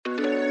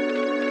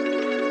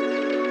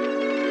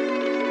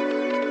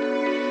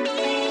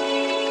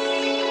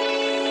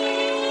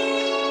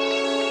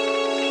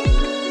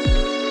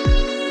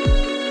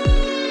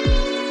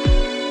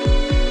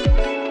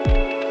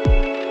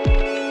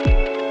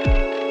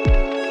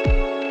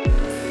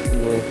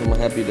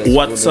happy that.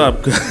 What's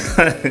up,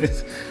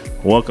 guys?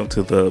 Welcome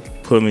to the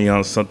Put Me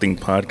On Something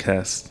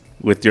podcast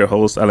with your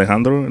host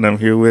Alejandro, and I'm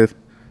here with.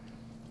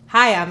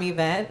 Hi, I'm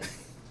Yvette.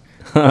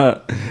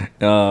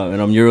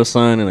 And I'm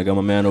Eurosign, and I got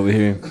my man over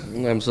here.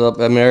 What's up?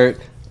 I'm Eric.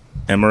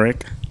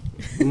 Emmerich.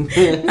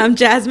 I'm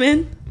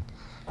Jasmine.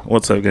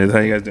 What's up, guys?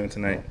 How you guys doing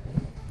tonight?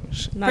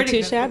 Not Pretty too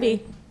good.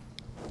 shabby.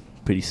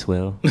 Pretty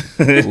swell.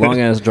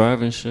 Long ass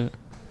drive and shit.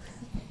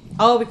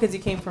 Oh, because you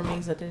came from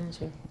Mesa,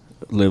 didn't you?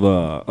 I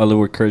live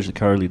where Courage the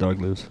Cowardly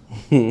Dog lives.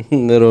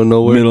 Middle of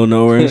nowhere. Middle of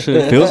nowhere and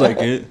shit. Feels like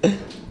it.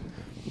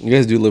 You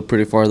guys do live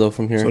pretty far though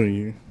from here. So do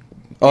you.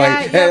 Oh,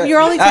 Yeah,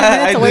 you're only 10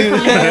 minutes away from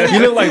me. You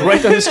live like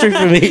right down the street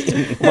from me.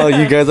 Oh,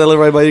 you guys, I live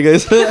right by you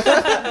guys.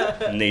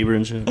 Neighbor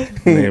and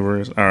shit.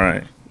 Neighbors. All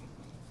right.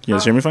 You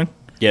guys hear me fine?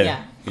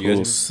 Yeah. You guys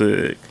Cool.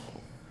 Sick.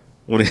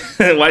 Why do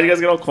you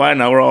guys get all quiet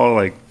now? We're all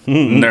like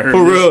nervous.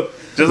 For real.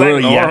 Just We're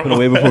like yapping normal.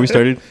 away before we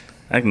started.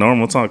 Act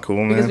normal. It's all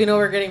cool, Because we man. know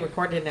we're getting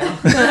recorded now.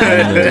 You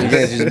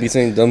guys just be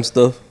saying dumb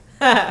stuff.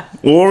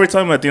 What were we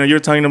talking about? You were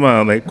talking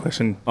about like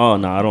question. Oh,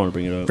 no, I don't want to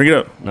bring it up. Bring it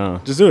up. Nah.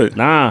 Just do it.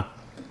 Nah.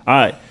 All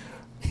right.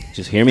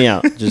 Just hear me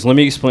out. Just let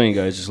me explain,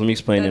 guys. Just let me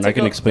explain, and I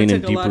can explain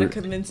it a lot of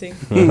deeper. convincing.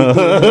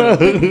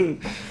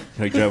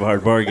 I drive a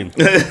hard bargain.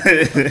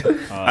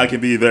 I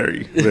can be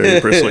very,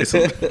 very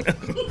persuasive.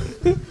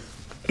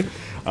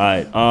 All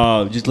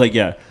right. Just like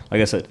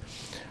I said.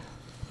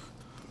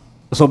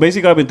 So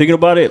basically, I've been thinking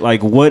about it.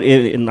 Like, what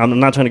if? And I'm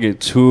not trying to get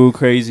too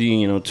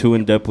crazy, too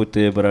in depth with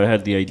it. But I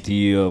had the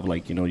idea of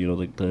like,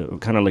 like the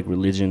kind of like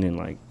religion and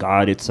like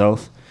God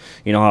itself.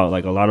 You know how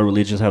like a lot of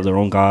religions have their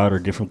own God or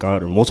different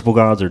God or multiple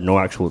gods or no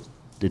actual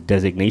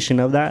designation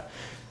of that.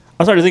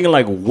 I started thinking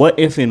like, what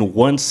if in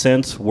one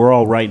sense we're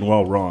all right and we're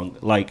all wrong?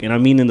 Like, and I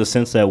mean in the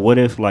sense that what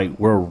if like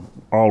we're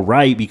all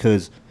right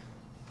because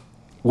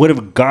what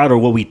if God or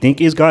what we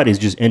think is God is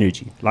just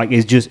energy? Like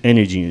it's just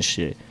energy and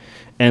shit.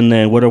 And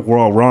then what if we're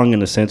all wrong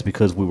in a sense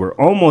because we were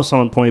almost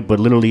on point, but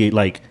literally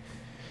like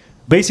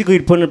basically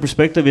to put it in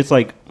perspective, it's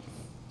like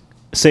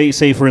say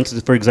for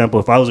instance, for example,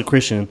 if I was a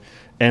Christian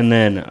and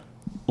then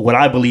what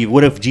I believe,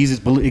 what if Jesus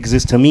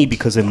exists to me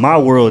because in my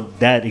world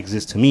that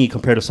exists to me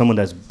compared to someone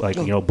that's like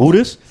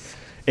Buddhist,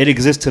 it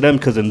exists to them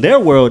because in their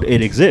world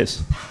it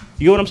exists.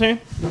 You know what I'm saying?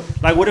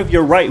 Like what if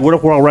you're right? What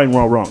if we're all right and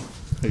we're all wrong?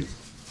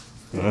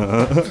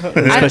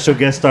 Special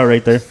guest star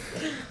right there.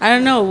 I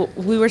don't know.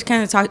 We were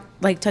kind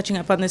of touching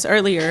up on this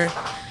earlier,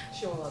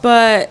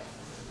 but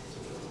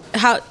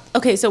how?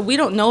 Okay, so we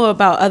don't know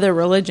about other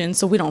religions,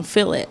 so we don't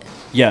feel it.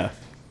 Yeah.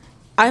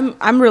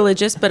 I'm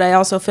religious, but I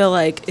also feel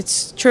like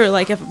it's true.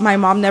 Like if my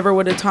mom never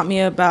would have taught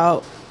me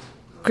about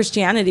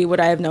Christianity,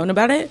 would I have known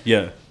about it?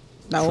 Yeah.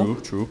 No.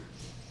 True.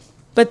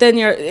 But then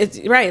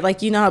it's right.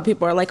 Like, how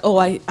people are like, oh,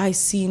 I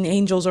seen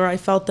angels or I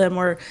felt them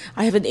or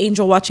I have an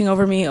angel watching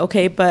over me.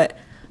 Okay, but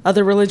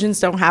other religions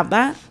don't have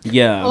that.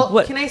 Yeah.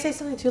 Well, can I say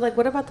something too? Like,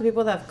 what about the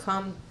people that have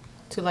come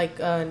to like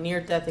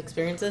near-death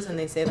experiences and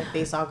they say like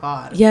they saw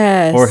God?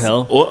 Yes. Or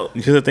hell. Well,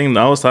 here's the thing.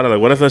 I always thought of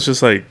like, what if that's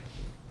just like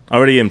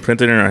already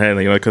imprinted in our head?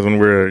 Like, because when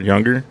we're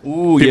younger,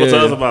 Ooh, people yeah.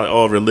 tell us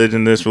about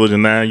religion this,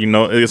 religion that.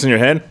 It's in your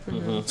head.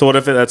 Mm-hmm. So what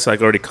if that's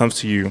like already comes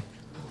to you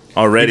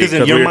already?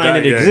 Because in your mind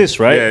it exists,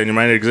 right? Yeah, in your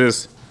mind it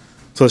exists.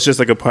 So it's just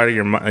like a part of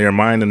your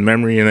mind and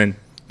memory, and then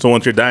so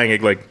once you're dying,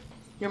 it like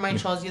Your mind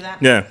shows you that?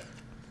 yeah.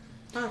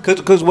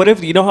 Because what if,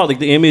 how like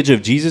the image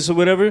of Jesus or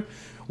whatever,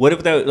 what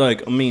if that,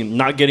 like, I mean,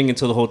 not getting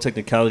into the whole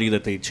technicality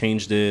that they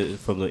changed it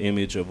from the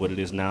image of what it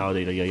is now,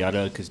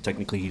 yada, because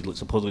technically he looked,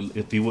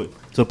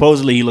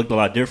 supposedly he looked a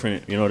lot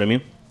different, you know what I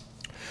mean?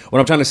 What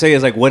I'm trying to say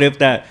is, like, what if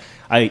that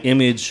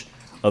image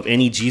of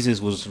any Jesus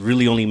was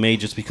really only made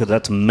just because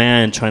that's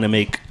man trying to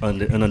make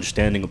an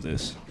understanding of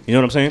this? You know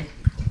what I'm saying?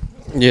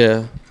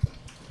 Yeah.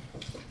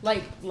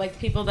 Like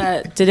people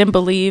that didn't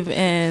believe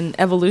in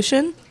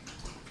evolution.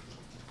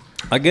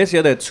 I guess,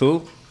 yeah, that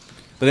too.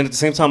 But then at the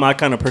same time, I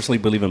kind of personally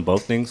believe in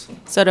both things.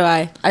 So do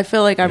I. I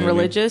feel like I'm You know what I mean?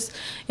 religious.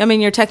 I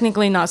mean, you're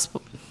technically not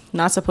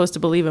supposed to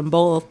believe in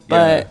both,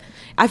 but Yeah.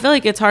 I feel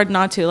like it's hard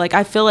not to. Like,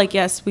 I feel like,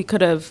 yes, we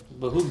could have.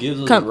 But who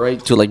gives us Come- the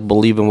right to like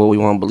believe in what we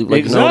want to believe?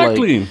 Like,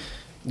 Exactly.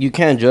 You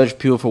can't judge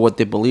people for what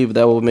they believe.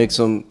 That will make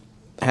them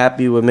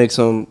happy. Would make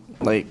them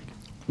like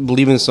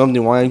believe in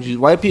something. Why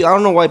people? I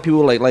don't know why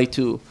people like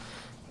to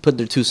put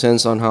their 2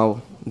 cents on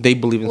how they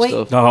believe in Wait.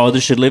 stuff. How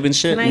others should live and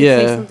shit? Can I Yeah.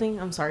 say something?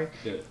 I'm sorry.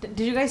 Yeah. Did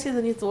you guys see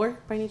the new Thor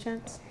by any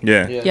chance?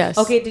 Yeah. Yes.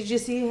 Okay, did you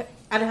see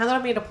Alejandro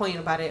made a point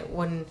about it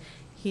when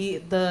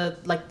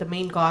the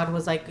main god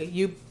was like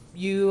you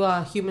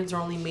humans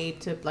are only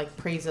made to like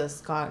praise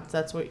us gods.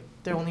 That's what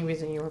the only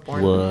reason you were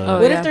born. What? Oh,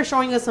 What yeah. if they're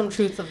showing us some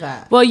truths of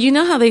that? Well, you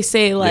know how they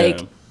say, like,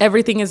 Yeah.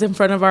 everything is in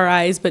front of our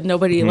eyes, but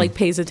nobody, like,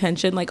 pays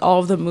attention? Like, all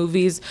of the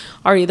movies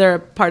are either a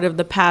part of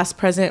the past,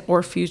 present,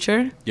 or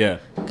future. Yeah.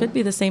 Could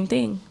be the same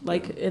thing.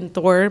 Like, in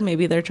Thor,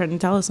 maybe they're trying to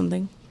tell us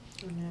something.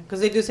 Because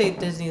they do say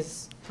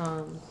Disney's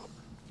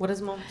what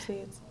does mom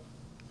say?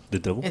 The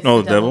devil? It's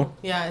No, the devil?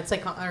 Yeah, it's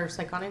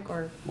psychonic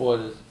or What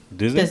is?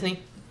 Disney.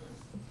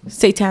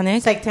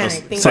 Satanic. Satanic.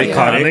 Thank you.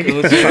 Psychotic.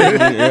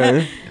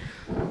 Yeah.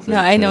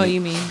 very I know true. what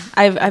you mean.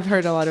 I've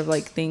heard a lot of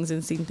like things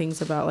and seen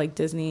things about like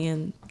Disney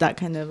and that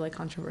kind of like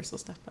controversial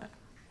stuff. But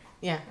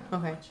Yeah.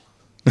 Okay.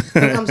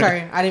 I'm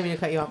sorry. I didn't mean to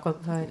cut you off. Go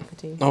ahead.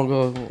 Continue. Oh,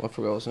 go. I forgot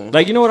what I was saying.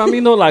 Like, you know what I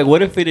mean, though? Like,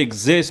 what if it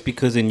exists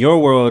because in your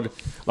world,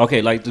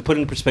 okay, like, to put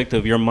it in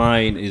perspective, your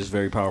mind is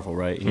very powerful,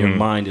 right? And your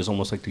mind is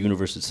almost like the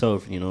universe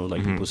itself, you know?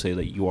 Like, people say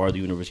that you are the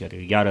universe, yada,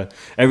 yada.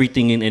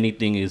 Everything and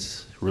anything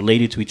is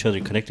related to each other,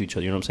 connected to each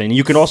other, you know what I'm saying? And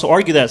you can also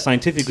argue that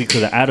scientifically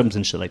because of atoms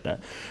and shit like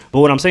that. But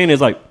what I'm saying is,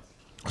 like,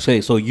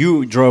 say, so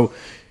you, Dro,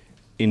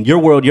 in your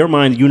world, your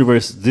mind,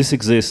 universe, this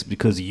exists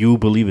because you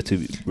believe it to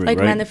be, like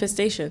right?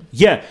 manifestation.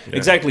 Yeah,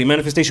 exactly.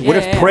 Manifestation. What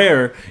if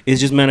prayer is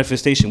just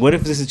manifestation? What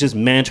if this is just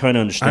man trying to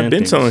understand? I've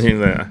been things? telling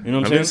him that. You know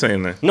what I'm I've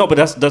saying? been saying that. No, but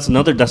that's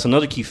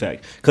another key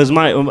fact. Because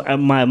my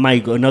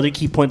another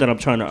key point that I'm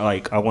trying to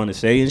like I want to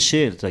say and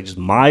shit. It's like just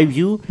my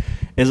view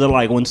is that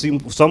like when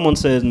someone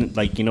says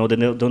like you know they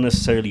don't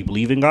necessarily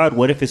believe in God.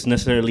 What if it's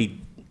necessarily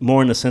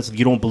more in the sense of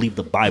you don't believe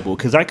the Bible?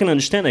 Because I can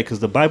understand that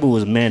because the Bible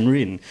was man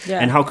written,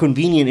 and how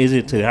convenient is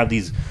it to have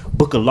these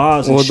book of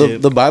laws and Well,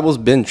 shit? the Bible's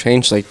been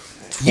changed like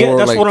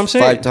that's like what I'm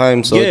saying. 5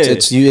 times, so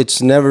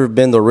it's never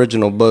been the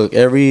original book.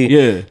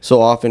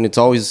 So often it's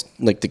always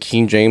like the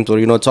King James, or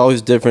you know, it's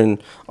always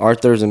different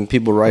authors and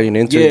people writing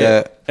into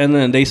that. And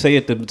then they say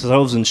it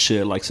themselves and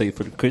shit. Like say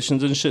for the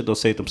Christians and shit, they'll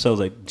say it themselves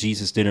like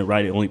Jesus didn't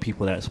write it. Only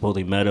people that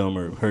supposedly met him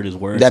or heard his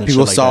words That and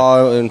people shit like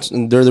saw,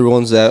 and they're the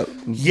ones that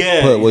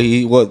put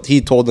what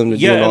he told them to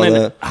do and and all then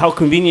that. how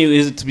convenient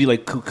is it to be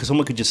like, because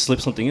someone could just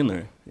slip something in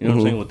there. You know what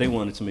I'm saying? What they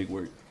wanted to make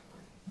work.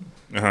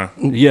 Yeah,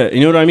 you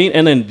know what I mean?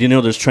 And then, you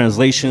know, there's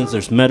translations,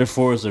 there's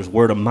metaphors, there's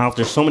word of mouth.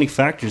 There's so many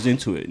factors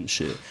into it and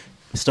shit.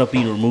 Stuff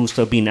being removed,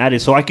 stuff being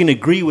added. So I can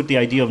agree with the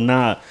idea of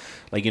not,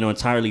 like, you know,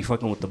 entirely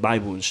fucking with the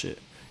Bible and shit.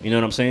 You know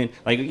what I'm saying?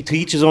 Like, to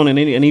each his own in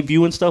any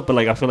view and stuff, but,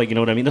 like, I feel like, you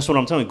know what I mean? That's what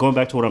I'm telling you. Going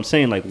back to what I'm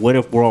saying, like, what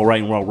if we're all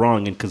right and we're all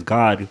wrong? And because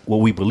God, what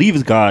we believe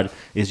is God,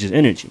 is just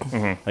energy.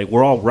 Like,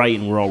 we're all right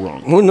and we're all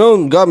wrong. Well,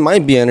 no, God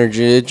might be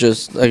energy. It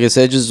just, like I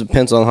said, it just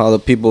depends on how the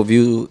people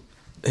view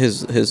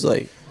his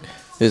existence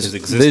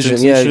vision,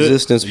 and shit?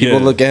 existence. People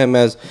Yeah. look at him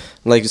as,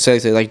 like you say,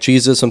 like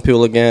Jesus. Some people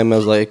look at him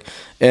as like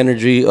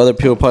energy. Other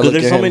people probably look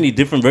There's at so him. many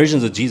different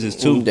versions of Jesus,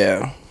 too.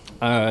 Yeah.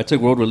 I took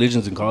world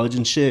religions in college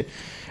and shit.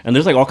 And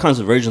there's like all kinds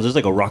of versions. There's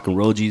like a rock and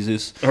roll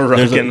Jesus.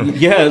 There's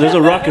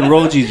a rock and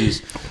roll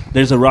Jesus.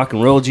 There's a rock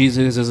and roll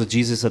Jesus. There's a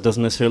Jesus that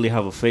doesn't necessarily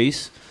have a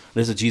face.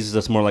 There's a Jesus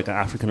that's more like an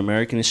African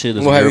American and shit.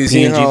 There's Well, a have you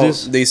seen European how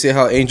Jesus. they say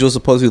how angels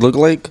supposedly look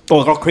like? Oh,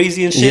 like all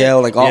crazy and shit. Yeah,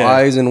 like all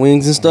eyes and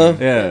wings and stuff.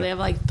 They Yeah. have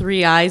like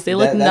 3 eyes. They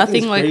look That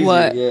nothing thing's like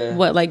crazy,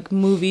 what like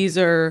movies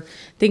or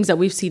things that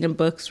we've seen in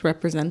books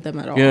represent them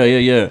at all.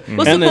 Yeah. Well, And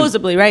then-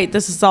 supposedly, right?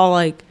 This is all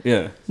like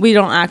yeah. we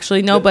don't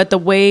actually know, but the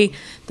way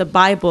the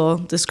Bible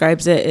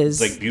describes it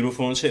is It's like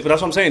beautiful and shit. But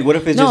that's what I'm saying. What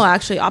if it's no, just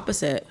actually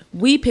opposite.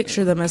 We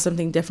picture them as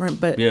something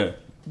different, but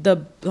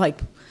the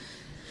like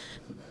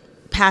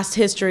past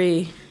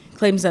history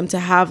claims them to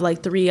have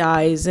like 3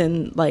 eyes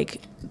and like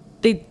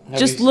they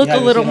just look a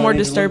little more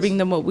disturbing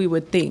than what we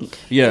would think.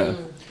 yeah.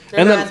 They're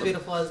And not then- as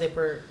beautiful as they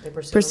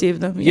perceive. Perceive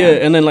them. Yeah,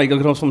 and then like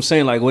that's what I'm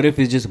saying. Like, what if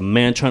it's just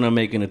man trying to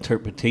make an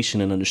interpretation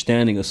and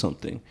understanding of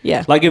something?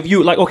 Yeah. Like if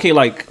you like, okay,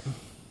 like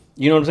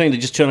you know what I'm saying? They're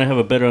just trying to have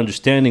a better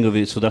understanding of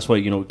it, so that's why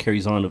you know it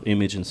carries on of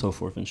image and so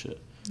forth and shit.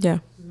 Yeah.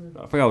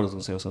 I forgot what I was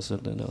gonna say. I was gonna say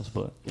something else,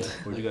 but yeah.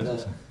 What did you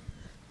guys say?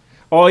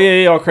 Oh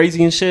yeah, all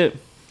crazy and shit.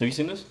 Have you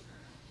seen this?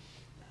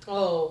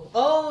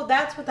 Oh,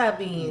 that's what that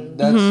means.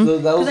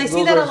 Because Because I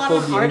see that a lot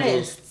of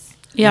artists,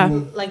 Yeah.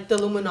 like the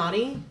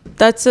Illuminati.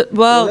 That's it.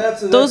 Well,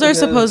 those are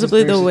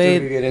supposedly the way.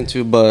 we get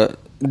into, but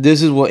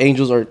this is what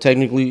angels are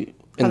technically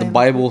in the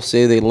Bible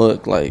say they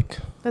look like.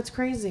 That's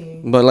crazy.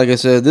 But like I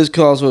said, this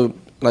could also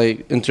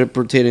like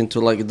interpreted into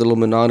like the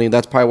Illuminati.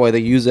 That's probably why they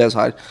use it as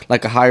high,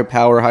 like a higher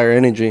power, higher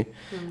energy,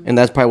 and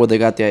that's probably what they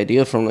got the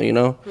idea from. You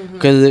know,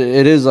 because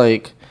it is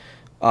like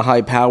a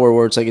high power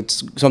where it's like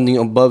it's something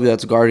above you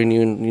that's guarding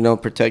you and you know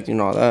protecting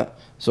and all that.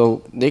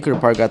 So they could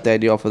have probably got the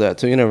idea off of that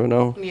too. You never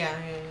know. Yeah.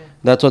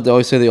 That's what they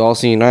always say. The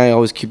all-seeing eye.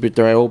 Always keep your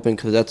third eye open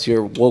because that's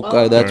your woke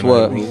eye. That's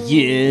what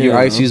your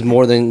eye sees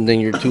more than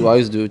your 2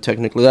 eyes do.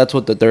 Technically, that's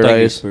what the third eye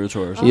is.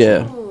 Spiritual. Or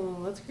Yeah.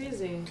 Oh, that's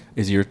crazy.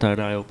 Is your third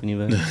eye open,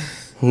 you guys?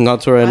 Not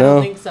to right I now.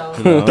 don't think so.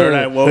 Third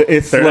eye woke.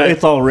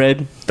 It's all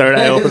red. Third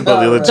eye open, but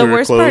the other two The are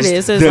worst part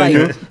closed. is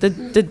like the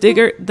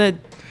deeper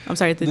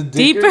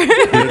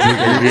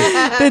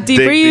the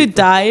deeper you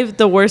dive,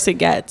 the worse it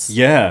gets.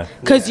 Yeah.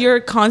 Because you're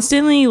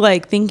constantly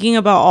like thinking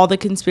about all the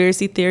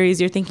conspiracy theories.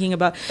 You're thinking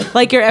about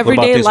like your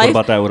everyday this? What life.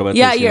 about that? What about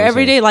yeah, this? You your know what I'm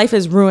everyday life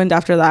is ruined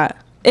after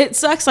that. It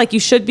sucks. Like you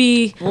should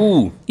be.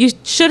 Ooh. You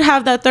should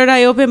have that third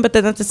eye open, but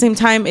then at the same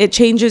time, it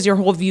changes your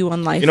whole view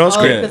on life. You know what's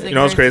crazy? because You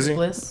know what's ignorance is crazy?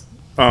 bliss.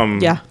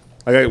 Yeah.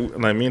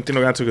 Like me and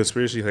Tino got into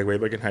conspiracy like way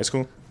back in high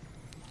school,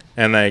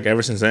 and like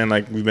ever since then,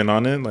 like we've been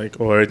on it. Like,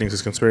 oh, everything's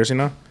just conspiracy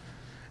now.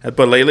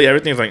 But lately,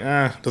 everything's like,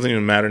 doesn't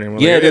even matter anymore.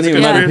 Yeah, like, it doesn't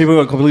even matter. People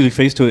are completely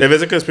face to it. If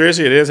it's a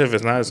conspiracy, it is. If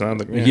it's not, it's not.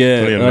 Like,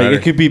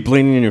 it could be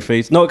blatantly in your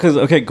face. No, because,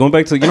 going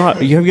back to,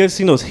 have you guys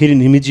seen those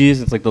hidden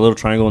images? It's like the little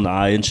triangle in the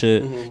eye and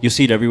shit. Mm-hmm. You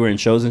see it everywhere in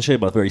shows and shit,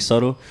 but very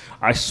subtle.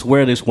 I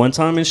swear this one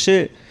time and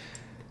shit,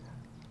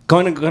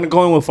 going with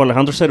what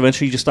Alejandro said,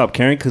 eventually you just stop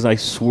caring, because I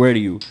swear to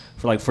you,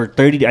 for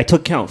 30 days, I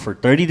took count. For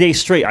 30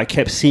 days straight, I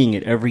kept seeing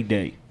it every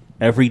day.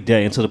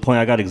 And to the point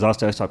I got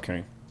exhausted, I stopped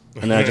caring.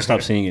 And then I just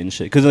stopped seeing it and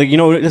shit. Because,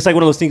 it's like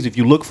one of those things, if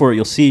you look for it,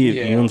 you'll see it.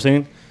 Yeah. You know what I'm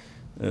saying?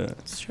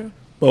 It's true.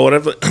 Well,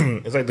 whatever.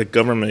 It's like the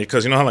government.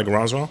 Because you know how, like,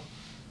 Roswell?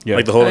 Yeah.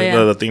 Like the whole,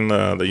 the thing,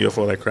 the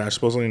UFO that crashed,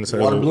 supposedly. In the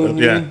water balloon?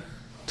 Yeah.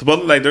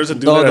 Supposedly, like, there's a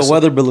dude the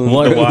weather balloon.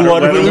 Water balloon.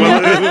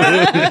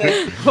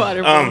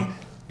 Water balloon.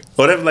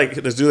 What if, like,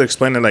 this dude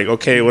explained it, like,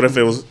 okay, what if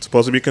it was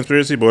supposed to be a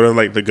conspiracy, but what if,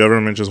 like, the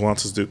government just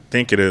wants us to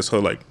think it is? So,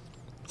 like,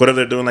 what if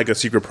they're doing, like, a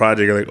secret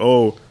project? Like,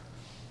 oh,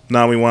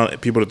 now we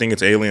want people to think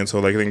it's alien, so,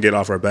 like, they can get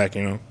off our back,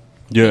 you know?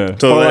 Yeah.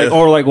 So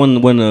or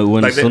when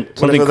like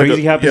something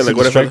crazy happens, like,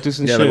 to distract us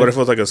and shit. Like, what if it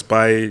was, like, a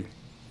spy,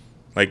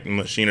 like,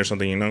 machine or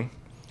something, you know?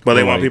 But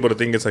they want people to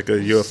think it's, like, a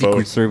UFO.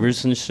 Secret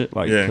service and shit,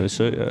 like that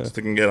shit, yeah. So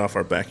they can get off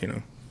our back, you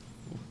know?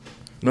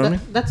 Know what I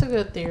mean? That's a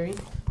good theory.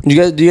 Do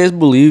you guys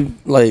believe,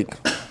 like...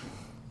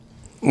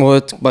 Well,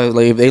 it's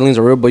like if aliens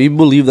are real, but you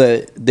believe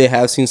that they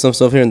have seen some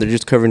stuff here and they're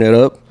just covering it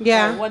up?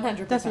 Yeah,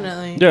 100%.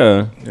 Definitely.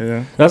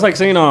 Yeah. That's like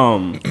saying,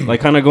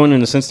 like, kind of going in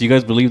the sense, do you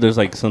guys believe there's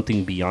like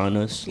something beyond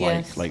us,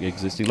 yes. like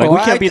existing? Like, we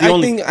can't be the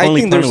only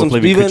planet there's some, with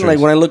living even creatures. like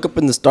when I look up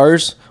in the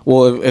stars.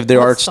 Well, if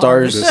there are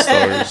stars,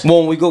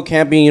 well, when we go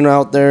camping,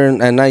 out there,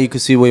 and now you can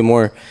see way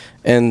more.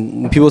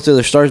 And people say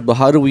they're stars, but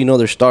how do we know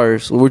they're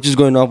stars? We're just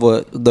going off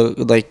what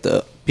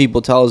the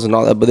people tell us and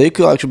all that. But they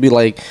could actually be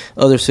like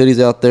other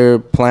cities out there,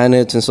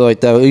 planets and stuff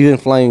like that. Even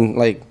flying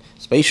like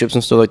spaceships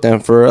and stuff like that.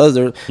 And for us,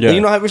 have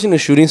you ever seen a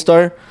shooting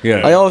star? Yeah.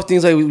 I always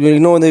think like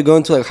when they go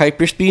into like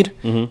hyperspeed.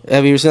 Mm-hmm.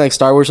 Have you ever seen like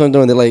Star Wars or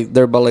something? When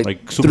they're about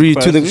like 3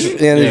 to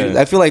the.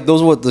 I feel like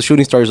those are what the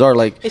shooting stars are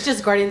like. It's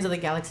just Guardians of the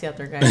Galaxy out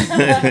there, guys.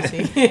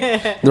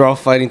 They're all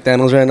fighting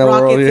Thanos right now.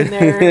 Rockets in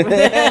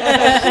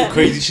there.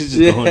 Crazy shit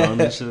just going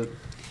on and shit.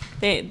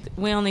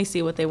 We only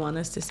see what they want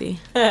us to see.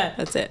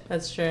 That's it.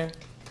 That's true.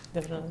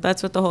 Definitely.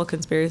 That's what the whole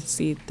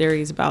conspiracy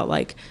theory is about.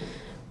 Like,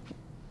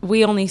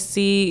 we only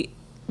see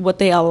what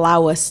they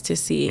allow us to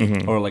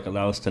see, or like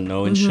allow us to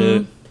know and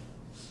shit.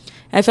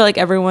 I feel like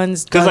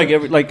everyone's because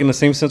like in the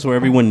same sense where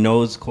everyone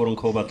knows quote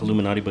unquote about the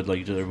Illuminati, but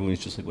like everyone's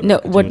just like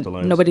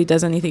nobody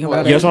does anything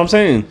about it. That's what I'm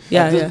saying.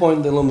 Yeah. At this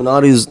point, the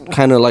Illuminati is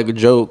kind of like a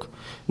joke.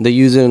 They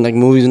use it in like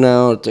movies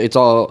now.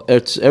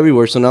 It's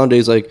everywhere. So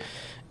nowadays, like,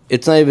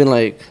 it's not even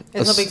like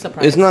it's a big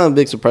surprise. It's not a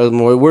big surprise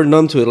anymore. We're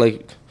numb to it.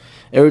 Like,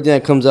 everything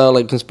that comes out,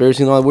 like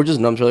conspiracy and all that, we're just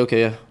numb to it.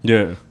 Okay,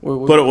 yeah. But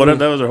what if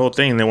that was their whole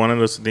thing? They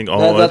wanted us to think,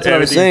 that's what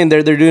I'm saying.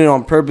 They're doing it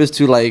on purpose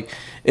to like,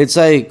 it's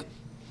like,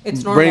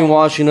 it's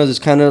brainwashing us. It's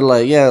kind of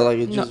like,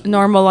 it's just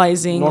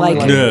normalizing. Like,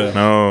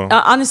 no.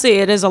 Honestly,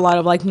 it is a lot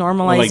of like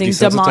normalizing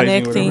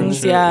demonic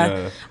things.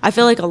 Yeah. I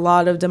feel like a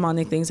lot of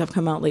demonic things have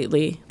come out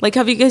lately. Like,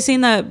 have you guys seen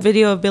that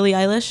video of Billie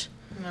Eilish?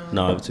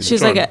 No,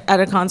 she's like at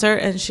a concert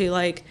and she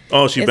like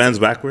she bends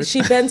backwards.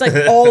 She bends like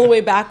all the way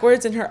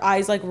backwards and her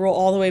eyes like roll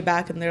all the way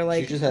back and they're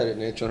like. She just had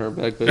an itch on her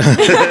back.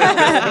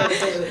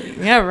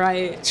 Yeah,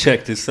 right.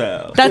 Check this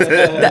out.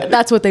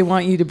 That's what they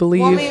want you to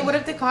believe. Well, I mean, what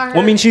if they caught her?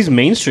 Well, I mean, she's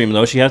mainstream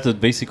though. She has to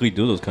basically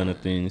do those kind of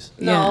things.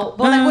 No,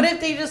 but like, what if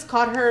they just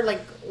caught her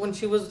like when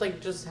she was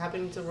like just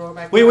happening to roll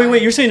back?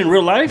 Wait! You're saying in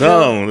real life?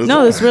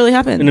 No, this really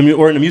happened.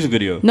 Or in a music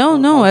video?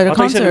 No, at a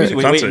concert.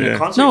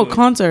 Concert. No,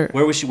 concert.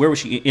 Where was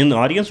she? In the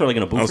audience or like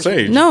in a booth? On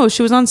stage. No,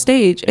 she was on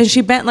stage and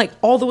she bent like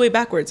all the way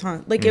backwards, huh?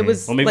 Like it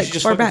was. Well, maybe like she's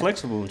just far fucking back.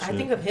 flexible. I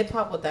think of hip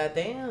hop with that.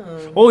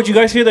 Damn. Oh, did you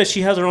guys hear that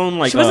she has her own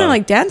like? She wasn't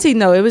like dancing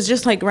though. It was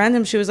just like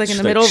random. She was like in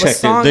the middle of a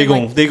song.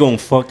 They gon'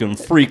 fucking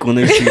freak when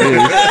they see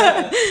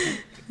this.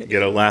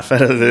 Get a laugh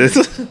out of this.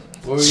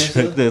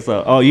 Check this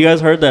out. Oh, you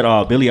guys heard that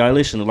Billie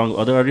Eilish and along with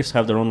other artists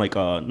have their own like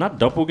not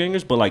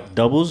doppelgangers but like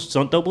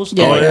stunt doubles to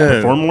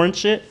perform more and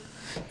shit.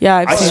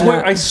 Yeah,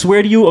 I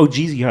swear to you,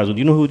 Jeezy has one. Do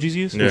you know who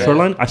Jeezy is? Yeah.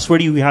 Shoreline? I swear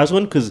to you, he has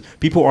one because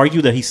people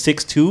argue that he's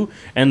 6'2",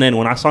 and then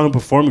when I saw him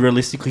perform,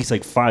 realistically, he's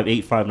like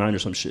 5'8", 5'9", or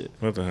some shit.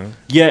 What the hell?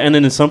 Yeah, and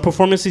then in some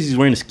performances, he's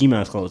wearing a ski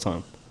mask all the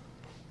time.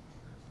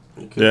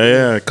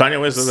 Yeah. Kanye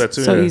West does that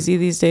too. So easy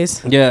these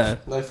days. Yeah.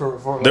 Like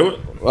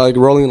like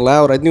Rolling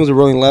Loud. I think it was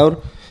Rolling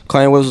Loud.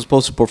 Kanye West was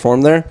supposed to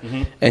perform there,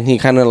 and he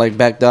kind of like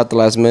backed out the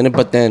last minute.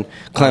 But then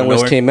Kanye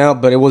West came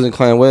out, but it wasn't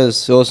Kanye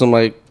West. It was some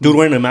like dude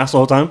wearing a mask the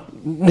whole time.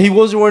 He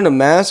wasn't wearing a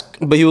mask,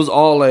 but he was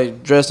all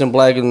like dressed in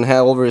black and had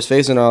over his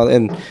face and all.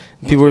 And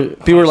people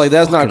were like,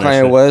 "That's not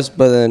Kanye West."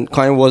 But then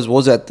Kanye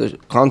was at the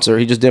concert.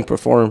 He just didn't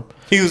perform.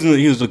 He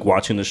was like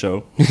watching the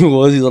show. He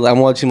was. He's like, I'm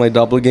watching my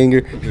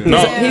doppelganger. No,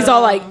 he's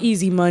all like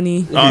easy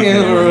money.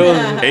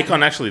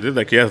 Akon actually did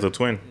that. He has the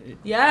twin.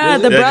 Yeah,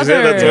 the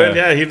brother.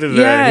 Yeah, he did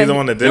that. He's the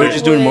one that did it. They're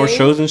just doing more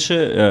shows and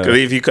shit. Yeah.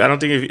 I don't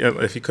think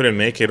if he couldn't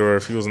make it or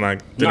if he was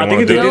not. I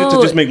think they did it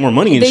to just make more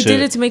money and shit. They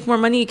did it to make more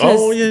money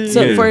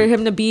because for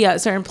him to be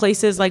at certain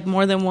places like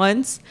more than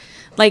once.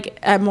 like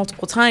at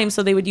multiple times.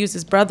 So they would use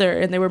his brother,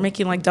 and they were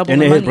making like double.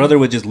 And the then his money. brother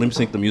would just lip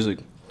sync the music.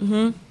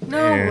 No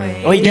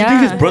way. Oh, do you think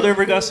Yeah. his brother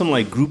ever got some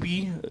like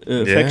groupie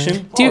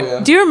affection?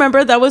 Do you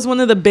remember that was one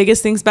of the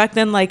biggest things back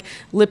then? Like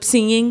lip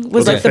singing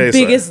was like the Face,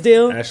 biggest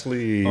deal.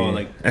 Ashley,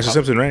 like Ashley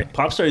Simpson, right?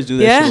 Pop stars do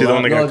that. Yeah. shit She's a the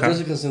lot. one that No, got caught.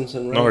 Jessica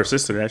Simpson, right? No, her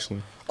sister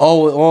actually.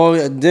 Oh,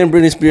 didn't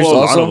Britney Spears Well,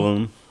 a lot of also?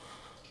 them.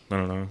 I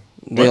don't know.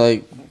 They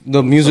like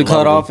the music A lot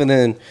cut of off, and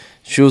then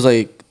she was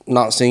like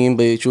not singing,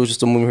 but she was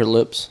just moving her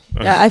lips.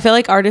 Yeah, I feel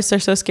like artists are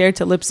so scared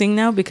to lip sync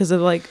now because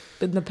of like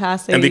in the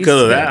past. And they because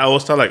used of to- that, I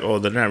always thought like, oh,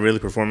 they're not really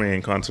performing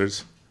in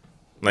concerts.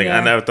 Like Yeah.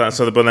 I never thought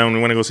so. But then when we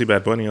went to go see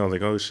Bad Bunny, I was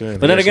like, oh shit.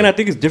 But then again, I Actually-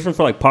 think it's different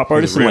for like pop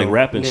artists and like real.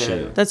 rap and Yeah.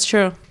 shit. That's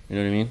true. You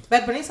know what I mean?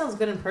 Bad Bunny sounds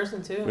good in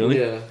person too. Really?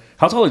 Yeah.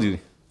 How tall is he?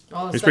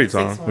 Oh, it's He's pretty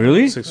like tall. 6'1".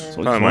 Really? Six, Yeah.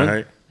 probably my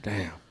height.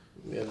 Damn.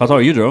 How tall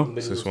are you, Joe?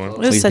 6'1". It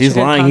was such He's a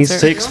good lying.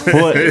 concert. He's 6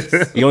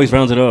 foot. He always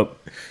rounds it up.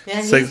 Yeah,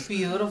 he's Six-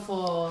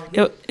 beautiful.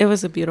 It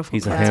was a beautiful.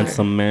 He's a concert.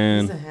 handsome He's a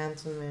man.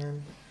 handsome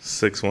man.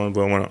 6'1",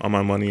 but when on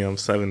my money, I'm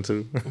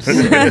 7'2".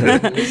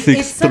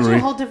 It's such a 6'3".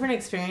 whole different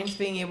experience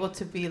being able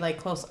to be like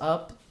close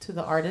up to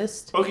the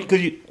artist. Okay,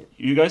 because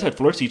you guys had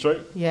floor seats, right?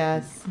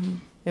 Yes,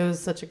 it was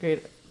such a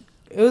great.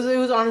 It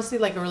was honestly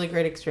like a really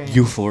great experience.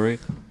 Euphoric.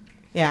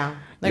 Yeah,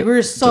 like we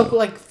were so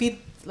like feet,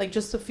 like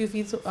just a few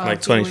feet,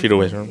 Like 20 feet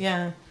away from him.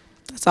 Yeah.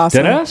 That's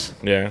awesome. Deadass?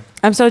 Yeah.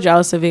 I'm so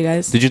jealous of you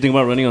guys. Did you think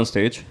about running on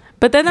stage?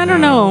 But then I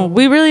don't know.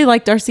 We really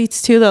liked our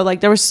seats too, though. Like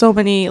there were so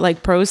many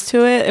like pros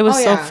to it. It was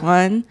Oh, so yeah.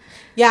 fun.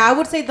 Yeah, I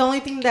would say the only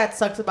thing that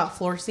sucks about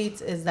floor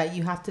seats is that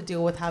you have to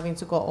deal with having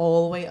to go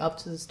all the way up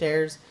to the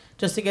stairs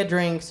just to get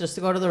drinks, just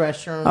to go to the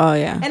restroom. Oh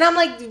yeah. And I'm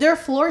like, they're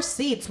floor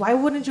seats. Why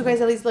wouldn't you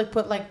guys at least like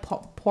put like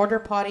porter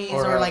potties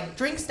or like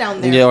drinks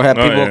down there? Yeah, or have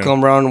Oh, people yeah.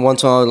 come around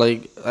once on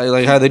like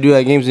how they do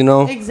at games, you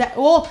know?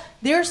 Exactly. Well,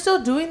 they're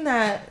still doing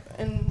that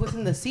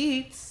within the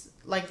seats,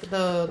 like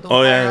the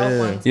Oh, yeah, higher up yeah, yeah.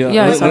 ones. Yeah.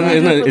 Yeah, I Isn't, saw that.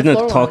 isn't, For it- the isn't a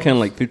floor tall ones. can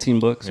like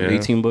 $15 or Yeah.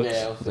 18 bucks?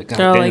 Yeah. I was like, They're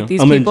God like damn.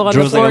 these I'm people on the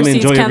Joe's like, floor I'm seats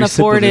enjoying can't every sip of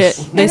afford it. this.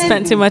 They And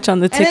spent then- too much on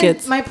the And then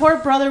tickets. my poor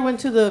brother went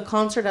to the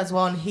concert as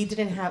well, and he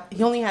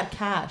only had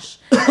cash,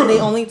 and they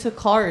only took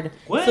card.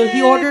 So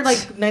he ordered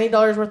like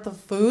 $90 worth of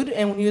food,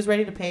 and when he was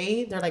ready to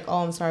pay, they're like,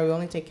 "Oh, I'm sorry, we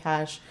only take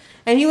cash."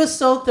 And he was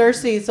so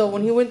thirsty. So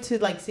when he went to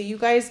like see you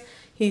guys,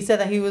 he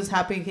said that he was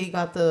happy he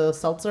got the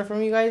seltzer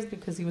from you guys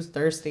because he was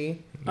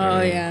thirsty.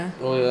 Oh yeah.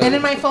 Oh, yeah. And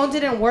then my phone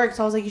didn't work,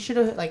 so I was like, "You should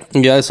have like."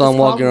 Yeah, I saw him just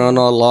walking called around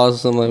me. all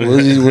lost. I'm like, what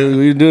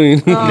are you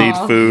doing? Oh. Need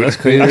food. That's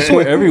crazy. I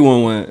swear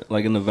everyone went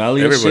like in the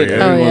valley and shit.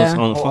 Everybody, yeah. Everyone's Oh,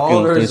 yeah. on All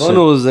fucking this Arizona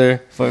shit. was there.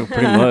 Fuck,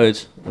 pretty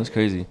much. That's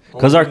crazy.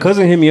 Cause our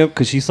cousin hit me up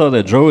because she saw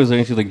that Joe was there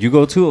and she's like, "You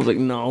go too?" I was like,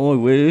 "No, I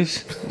wish."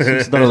 She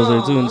thought I was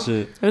there too and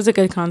shit. It was a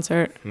good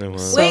concert. It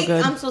was. So Wait,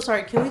 good. I'm so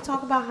sorry. Can we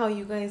talk about how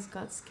you guys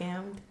got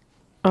scammed?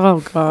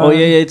 Oh god. Oh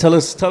yeah. Tell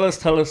us.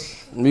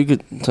 We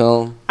could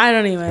tell him. I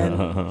don't even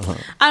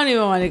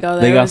want to go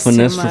there. They It got was too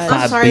finessed for much.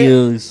 I'm $5 sorry.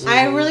 bills.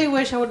 I really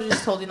wish I would have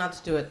just told you not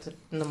to do it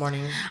in the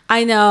morning.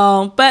 I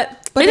know, but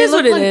it they is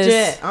what look it is.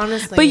 legit,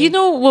 honestly. But you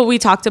know what we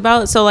talked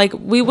about? So like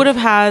we would have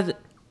had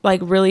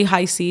like really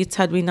high seats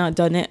had we not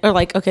done it. Or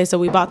like okay, so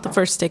we bought the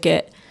first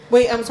ticket.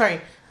 Wait, I'm sorry.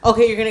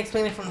 Okay, you're gonna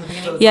explain it from the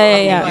beginning.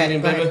 Yeah. Go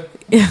ahead, go ahead.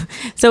 Yeah.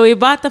 So we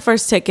bought the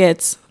first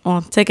tickets,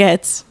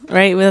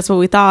 right? That's what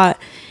we thought.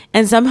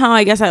 And somehow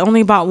I guess I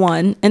only bought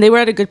one and they were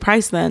at a good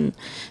price then.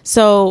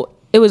 So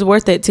it was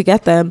worth it to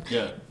get them.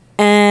 Yeah.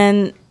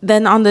 And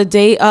then on the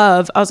day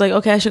of, I was like,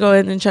 okay, I should go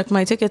in and check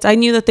my tickets. I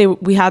knew that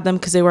we had them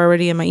because they were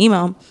already in my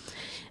email.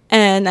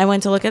 And I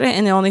went to look at it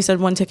and it only said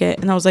one ticket.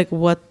 And I was like,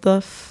 what the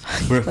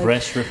fuck?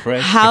 Refresh.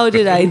 How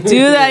did I do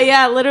that?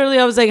 Yeah, literally,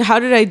 I was like, how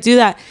did I do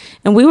that?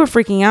 And we were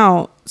freaking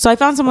out. So I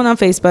found someone on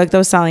Facebook that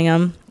was selling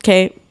them.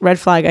 Okay, red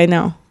flag. I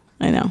know.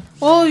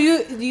 Well,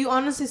 you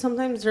honestly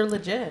sometimes they're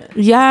legit.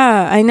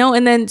 Yeah, I know.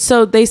 And then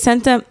so they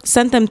sent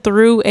them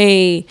through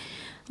an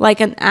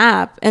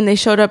app, and they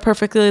showed up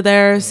perfectly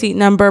there, seat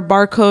number,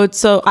 barcode.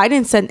 So I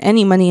didn't send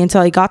any money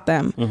until I got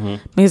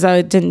them because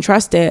I didn't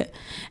trust it.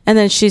 And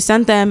then she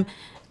sent them,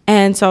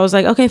 and so I was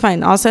like, okay,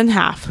 fine, I'll send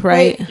half,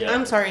 right? Wait,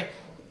 I'm sorry.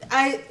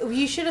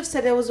 You should have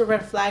said it was a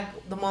red flag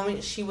the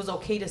moment she was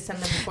okay to send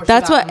them before.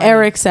 That's she got what money.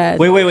 Eric said.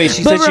 Wait.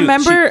 She But said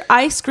remember,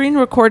 I screen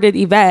recorded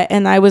Yvette,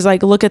 and I was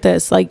like, "Look at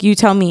this! Like, you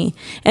tell me."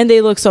 And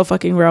they look so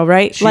fucking real,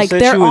 right? she Like said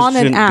they're she was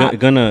on an app.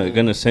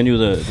 Gonna send you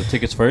the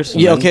tickets first.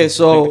 and Yeah, then okay, take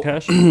so the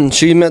cash?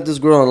 she met this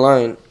girl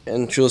online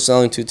and she was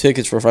selling 2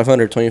 tickets for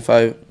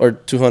 525 or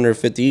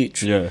 250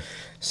 each. Yeah.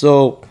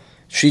 So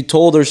she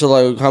told her, so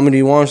like, how many do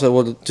you want? She's like,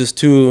 well, just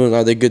 2. And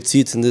are they good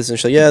seats and this? And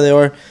she's like, yeah, they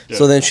are. Yeah.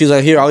 So then she's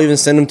like, here, I'll even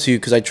send them to you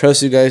because I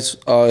trust you guys.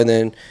 And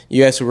then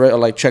you guys will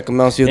like check them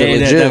out, see if they're Hey,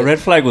 legit. that red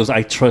flag was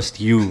I trust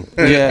you.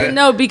 Yeah.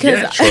 No, because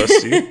Yeah,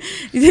 trust you.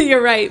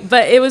 you're right.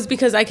 But it was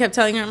because I kept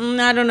telling her,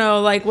 I don't know,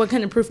 like, what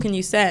kind of proof can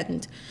you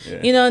send?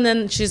 Yeah. You know, and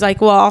then she's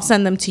like, well, I'll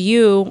send them to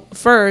you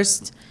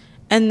first.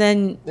 And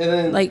then, And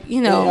then, like,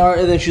 you know.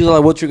 And then she's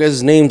like, what's your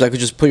guys' names? I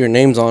could just put your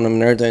names on them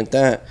and everything like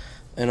that.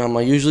 And I'm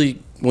like, usually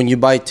when you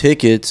buy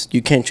tickets,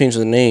 you can't change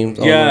the names.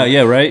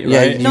 Yeah, right.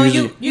 No,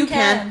 usually- you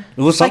can.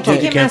 Well,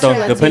 sometimes you can't though, Ticketmaster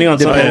lets depending you. on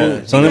some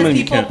Because of them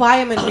you people can't. buy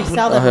them and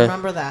resell them.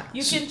 Remember that.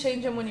 You can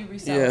change them when you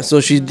resell. Yeah, so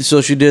she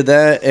did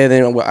that, and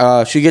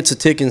then she gets a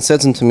ticket and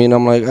sends them to me, and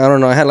I'm like, I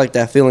don't know, I had like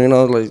that feeling,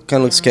 like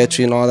kind of look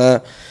sketchy and all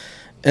that,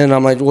 and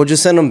I'm like, well,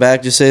 just send them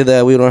back, just say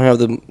that we don't have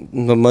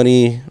the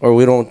money or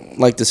we don't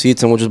like the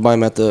seats, and we'll just buy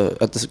them at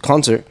the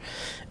concert.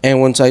 And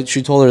once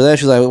she told her that,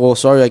 she's like, well,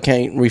 sorry, I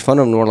can't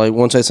refund them. Or like,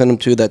 once I send them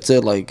to you, that's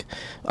it. Like,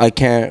 you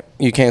can't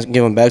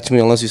give them back to me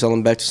unless you sell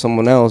them back to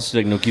someone else. She's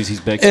like, no keys,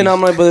 he's back. And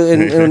I'm like, but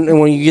and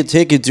when you get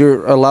tickets,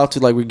 you're allowed to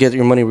like get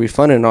your money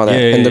refunded and all that.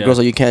 Yeah, and the yeah. girl's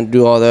like, you can't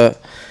do all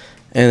that.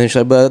 And then she's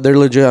like, but they're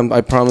legit.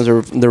 I promise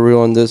they're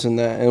real and this and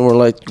that. And we're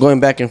like going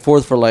back and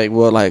forth for like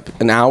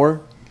an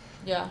hour.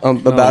 Yeah.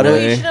 About No,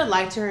 it. you should have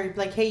lied to her.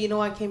 Like, hey, you know,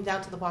 I came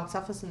down to the box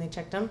office and they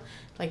checked them.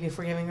 Like,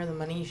 before giving her the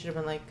money, you should have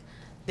been like,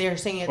 they're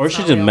saying it's Or not she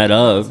just real, met I'm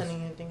not up.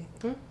 sending anything.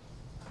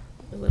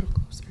 A little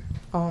closer.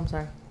 Oh, I'm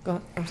sorry. Go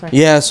ahead. I'm sorry.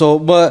 Yeah. So,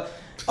 but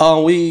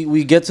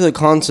we get to the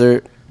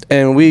concert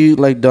and we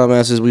like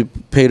dumbasses. We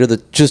paid her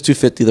just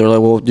 $250. They're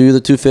like, well, do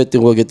the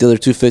 $250. We'll get the other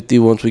 $250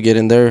 once we get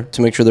in there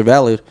to make sure they're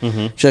valid.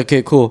 Mm-hmm. She's like,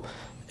 okay, cool.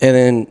 And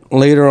then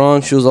later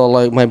on, she was all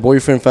like, my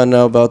boyfriend found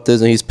out about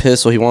this and he's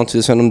pissed, so he wants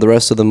to send him the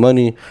rest of the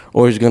money,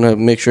 or he's gonna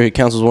make sure he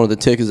cancels one of the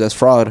tickets as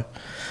fraud.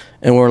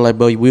 And we're like,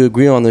 but we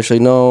agree on this. She's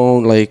like, no,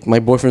 like my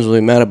boyfriend's really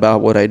mad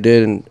about what I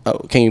did, and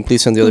can you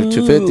please send the other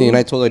 $250? And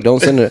I told her, don't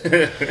send it.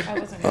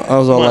 I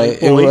was all like,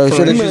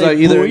 so then she's like,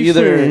 either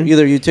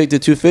you take the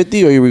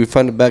 $250 or you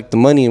refund it back the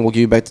money, and we'll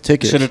give you back the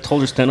ticket. Should have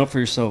told her stand up for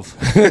yourself.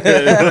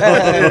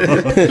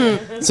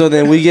 So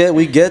then we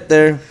get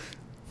there,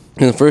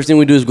 and the first thing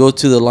we do is go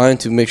to the line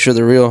to make sure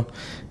they're real.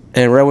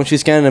 And right when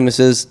she's scanning them, it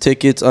says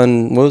tickets what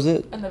was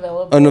it?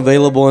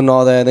 Unavailable and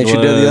all that. And then she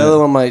did the other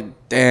one. I'm like,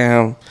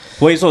 damn.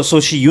 Wait, so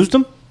she used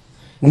them?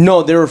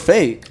 No, they were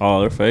fake. Oh,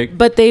 they're fake.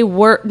 But they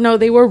were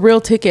real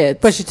tickets.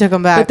 But she took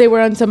them back. But they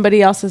were on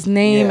somebody else's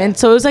name, Yeah. and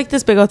so it was like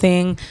this big old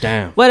thing.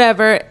 Damn.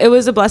 Whatever. It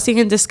was a blessing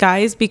in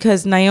disguise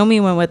because Naomi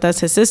went with us,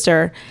 his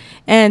sister,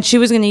 and she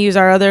was going to use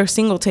our other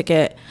single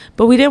ticket,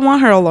 but we didn't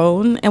want her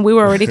alone, and we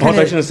were already I was kind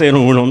actually of. gonna say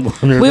we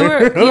don't.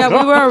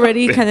 We were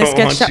already kind of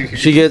sketched out.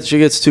 She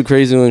gets too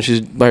crazy when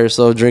she's by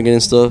herself drinking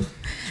and stuff.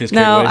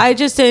 No, I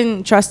just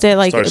didn't trust it.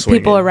 Like Start people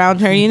swinging.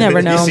 around her, you never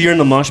You know. see her in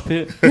the mosh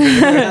pit.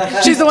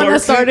 She's the one that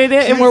started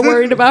it, and we're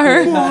worried about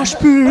her. Mosh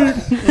pit.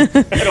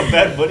 Had a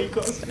bad buddy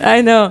costume.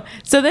 I know.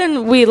 So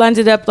then we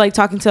ended up like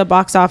talking to the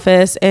box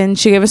office, and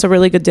she gave us a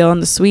really good deal on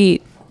the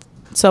suite.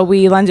 So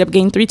we ended up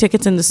getting 3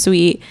 tickets in the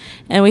suite,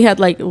 and we had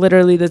like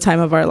literally the time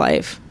of our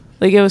life.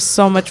 Like it was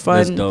so much fun.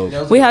 That's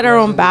dope. We had our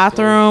own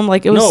bathroom.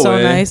 Like it was so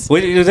way. nice.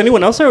 Wait, was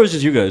anyone else there or was it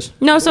just you guys?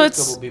 No, so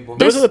it's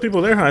Those are the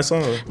people there. I saw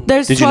them.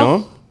 there's Did you 12,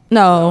 know him?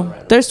 No,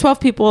 there's 12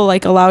 people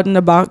like allowed in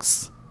the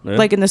box, Yeah?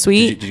 like in the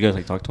suite. Did you guys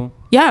like talk to him?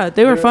 Yeah,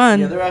 they were fun.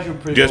 Yeah, they're actually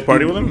pretty. Did you guys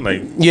party with them?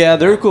 Like, Yeah,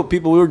 they're cool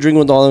people. We were drinking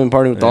with all of them and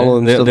partying with all of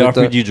them. They, stuff they like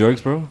offered that. you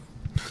drugs, bro.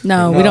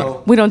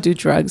 No, we don't do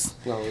drugs.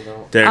 No, we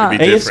don't. there to be Hey,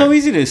 different. it's so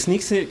easy to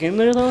sneak sick in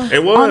there though.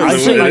 It was.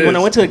 Actually, it like when I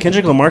is. went to the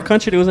Kendrick Lamar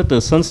concert, it was at the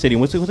Sun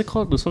Stadium. What's it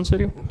called? The Sun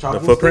Stadium? The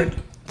footprint.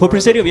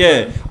 Footprint Stadium.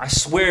 Yeah, I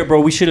swear, bro,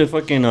 we should have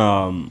fucking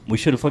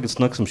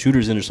snuck some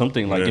shooters in or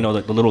something. Like Yeah.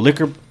 like the little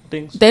liquor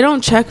things. They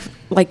don't check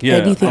like Yeah,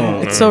 anything.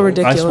 It's so I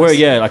ridiculous. swear,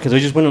 yeah, because they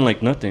just went in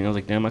like nothing. I was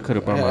like, damn, I could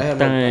have brought I my had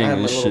thing my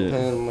and little shit.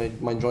 pen,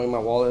 my joint, my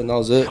wallet, and that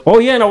was it. Oh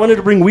yeah, and I wanted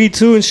to bring weed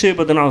too and shit,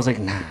 but then I was like,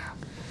 nah.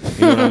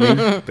 You know what I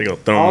mean? They go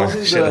throw Honestly,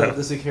 my shit out.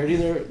 the security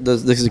there,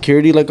 the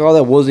security, like all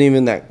that, wasn't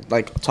even that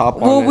like top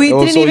on Well, it. we It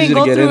was didn't so even easy to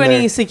go get through in any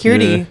there.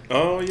 security. Yeah.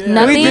 Oh yeah.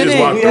 Nothing. We They just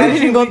walked didn't. We through.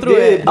 didn't go through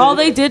it. All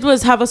they did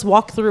was have us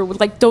walk through.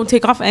 Like, don't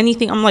take off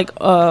anything. I'm like,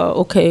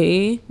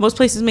 okay. Most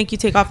places make you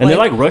take off. And they're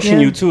like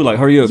rushing you too, like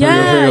hurry up, hurry up,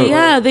 Yeah, hurry up.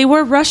 yeah. They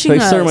were rushing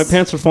Like, us. sir, my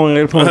pants are falling.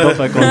 I gotta put my belt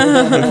back on.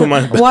 I put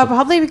my Well,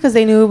 probably because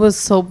they knew it was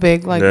so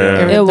big. Like,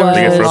 Yeah. there It was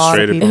They get a lot of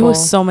frustrated. It people.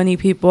 was so many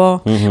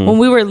people. Mm-hmm. When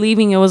we were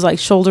leaving, it was like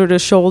shoulder to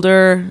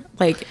shoulder.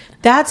 Like,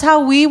 That's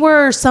how we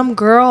were. Some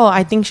girl,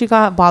 I think she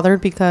got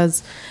bothered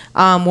because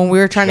when we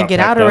were trying to got get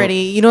out packed out.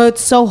 already, you know,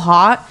 it's so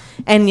hot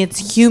and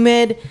it's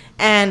humid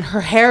and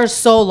her hair is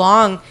so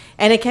long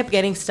and it kept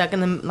getting stuck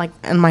in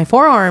my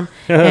forearm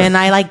and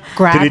I like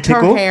grabbed her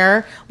tickle?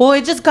 hair. Well,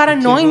 it just got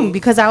annoying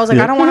because I was like,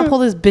 I don't want to pull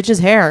this bitch's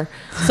hair.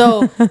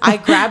 So I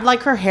grabbed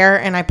like her hair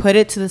and I put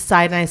it to the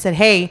side and I said,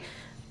 hey,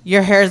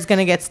 your hair is going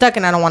to get stuck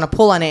and I don't want to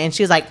pull on it. And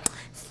she was like,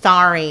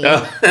 sorry.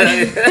 You're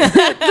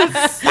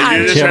just She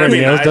have trying her to be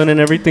nails nice. done and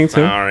everything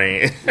too.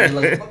 Sorry.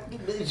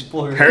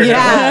 Her,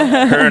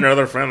 Yeah. her and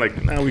another friend,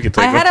 like, nah, we could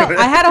take I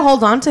had to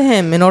hold on to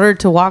him in order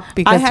to walk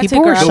because had to people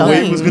were grab The him.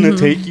 wave was shoving. gonna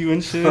take you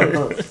and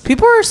shit.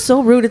 People are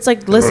so rude. It's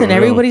like, listen, real.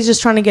 everybody's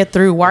just trying to get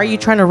through. Why are you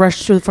trying to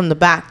rush through from the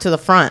back to the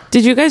front?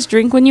 did you guys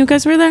drink when you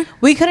guys were there?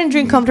 We couldn't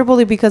drink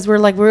comfortably because we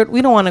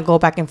don't want to go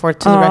back and forth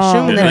to the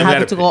restroom and then Yeah.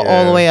 have to go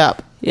all the way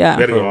up. Yeah.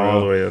 We had to go all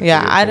the way up.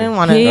 Yeah, I didn't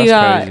want He to.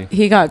 got crazy.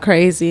 he got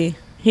crazy.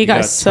 He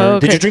got so.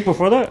 Did you cra- drink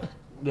before that?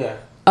 Yeah.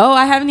 Oh,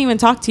 I haven't even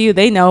talked to you.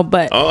 They know,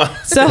 but Oh,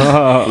 so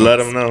let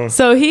them know.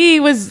 so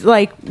he was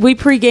like, we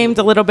pre-gamed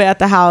a little bit at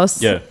the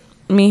house. Yeah.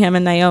 me, him,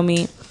 and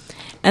Naomi.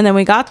 And then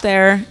we got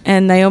there,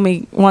 and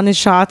Naomi wanted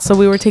shots, so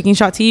we were taking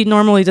shots. He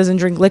normally doesn't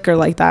drink liquor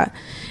like that.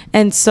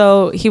 And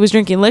so he was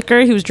drinking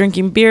liquor, he was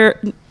drinking beer,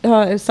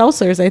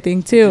 seltzers, I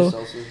think, too.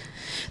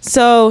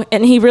 So,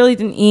 and he really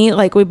didn't eat.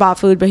 Like, we bought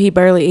food, but he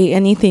barely ate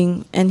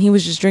anything. And he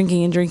was just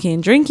drinking and drinking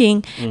and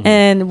drinking. Mm-hmm.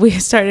 And we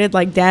started,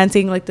 like,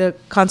 dancing, like the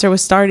concert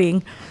was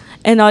starting.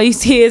 And all you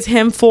see is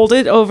him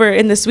folded over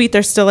in the suite.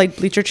 There's still, like,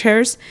 bleacher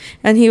chairs.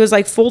 And he was,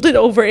 like, folded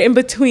over in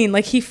between.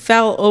 Like, he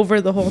fell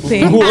over the whole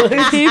thing.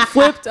 He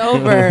flipped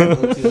over.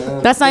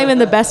 That's not even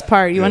the best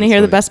part. You want to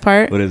hear the best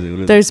part? What is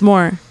it? There's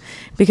more.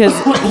 Because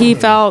he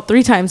fell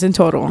 3 times in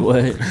total.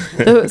 What?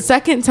 The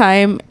second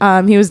time,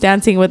 he was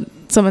dancing with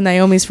some of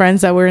Naomi's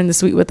friends that were in the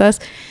suite with us,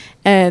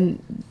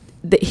 and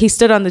he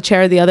stood on the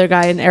chair, the other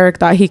guy, and Eric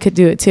thought he could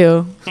do it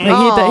too. Like, he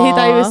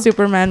thought he was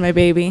Superman, my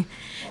baby.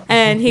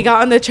 And he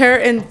got on the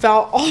chair and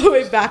fell all the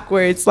way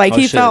backwards. Like,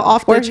 he fell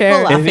off the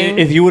chair.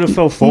 If you would have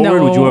fell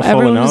forward, would you have fallen out?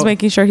 Everyone was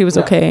making sure he was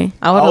okay.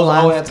 I would have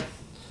laughed.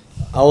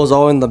 I was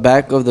all in the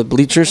back of the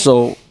bleachers,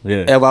 so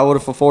if I would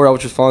have fell forward, I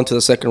would just fall into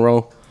the second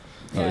row.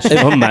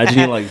 Imagine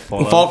you like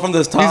fall from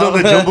this top. He's on the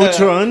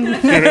jumbotron,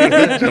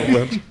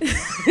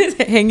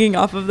 hanging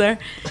off of there.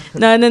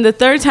 No, and then the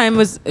third time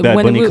was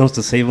when he comes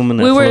to save him in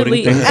that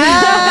floating thing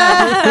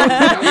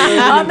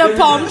on the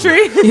palm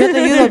tree.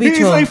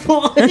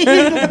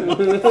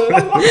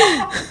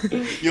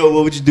 Yo,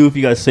 what would you do if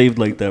you got saved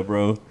like that,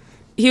 bro?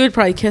 He would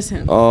probably kiss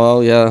him.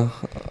 Oh yeah,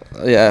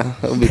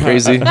 that would be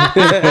crazy.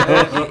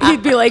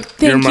 He'd be like,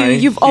 "Thank you,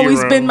 you've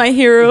always been my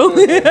hero."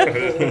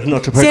 No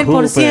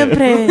por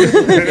siempre.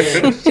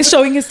 He's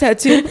showing his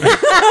tattoo.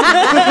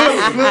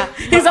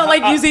 He's not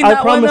like using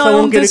that one I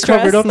won't get it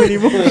covered up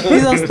anymore.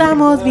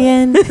 Estamos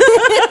bien.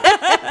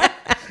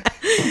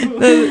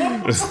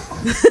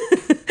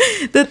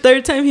 The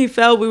third time he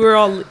fell, we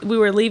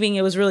were leaving.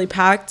 It was really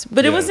packed,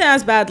 but it wasn't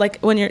as bad. Like,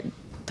 when you're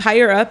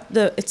higher up,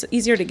 it's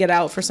easier to get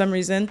out for some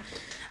reason.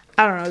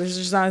 I don't know. There's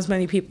just not as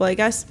many people, I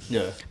guess.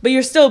 Yeah. But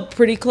you're still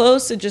pretty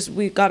close. It just,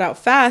 we got out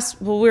fast.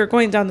 Well, we were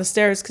going down the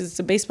stairs because it's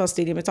a baseball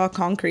stadium. It's all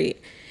concrete.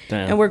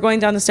 Damn. And we're going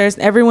down the stairs,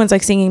 and everyone's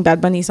like singing Bad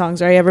Bunny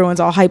songs, right? Everyone's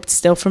all hyped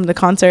still from the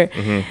concert.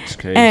 Mm-hmm. It's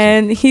crazy.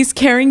 And he's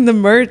carrying the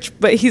merch,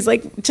 but he's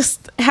like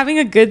just having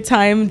a good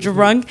time,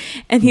 drunk,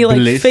 and he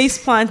like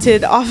face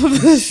planted off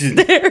of the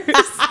stairs.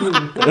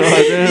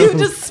 You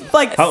just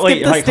like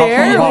skipped the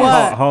stair or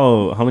what?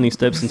 How many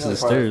steps into the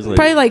stairs? Like,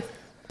 probably like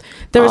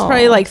there was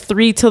probably like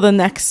 3 till the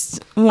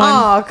next one.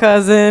 Oh,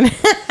 cousin.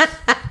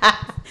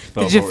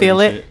 Did you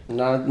feel it?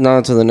 Not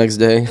until the next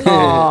day.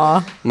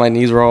 My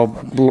knees were all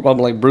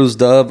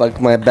bruised up.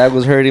 Like, my back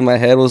was hurting. My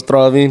head was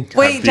throbbing.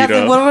 Wait,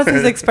 Jasmine, what was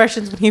his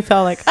expressions when he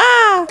fell? Like,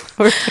 ah!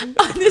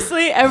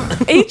 Honestly,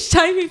 each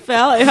time he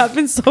fell, it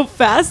happened so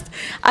fast.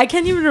 I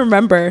can't even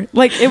remember.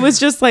 Like, it was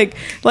just like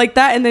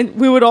that, and then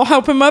we would all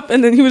help him up,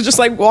 and then he was just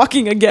like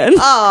walking again.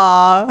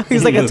 Aw,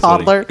 he's like a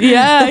toddler.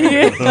 Yeah,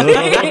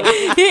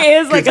 he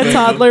is like a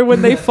toddler.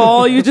 When they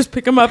fall, you just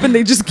pick them up, and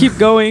they just keep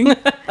going.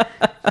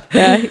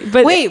 Yeah,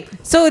 but wait.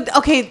 So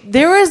okay,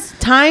 there was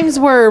times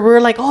where we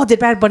were like, "Oh, did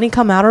Bad Bunny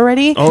come out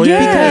already?" Oh yeah,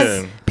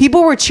 because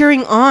people were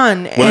cheering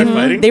on,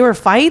 and they were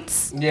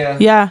fights.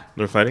 Yeah,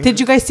 they're fighting. Did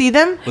you guys see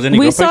them?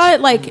 We saw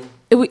it like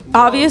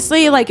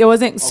obviously like it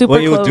wasn't super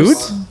close. It was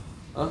dudes?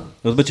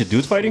 It was a bunch of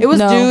dudes fighting? It was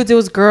dudes, it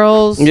was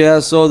girls. Yeah,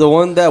 so the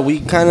one that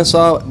we kind of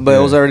saw, but it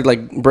was already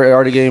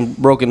already getting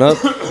broken up.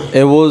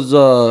 It was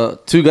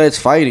 2 guys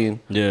fighting.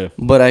 Yeah.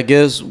 But I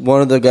guess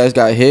one of the guys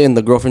got hit and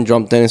the girlfriend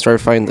jumped in and started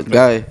fighting the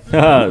guy.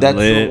 That's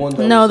the one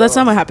that that's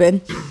not what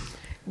happened.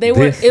 It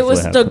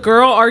was the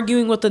girl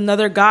arguing with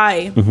another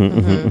guy,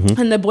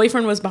 and the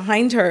boyfriend was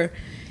behind her,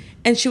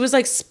 and she was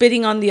like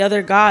spitting on the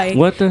other guy.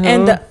 What the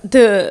hell? And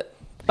the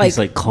he's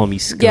like, call me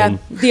scum. Yeah,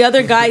 the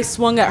other guy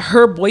swung at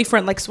her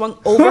boyfriend, like swung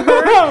over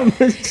her,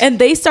 and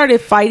they started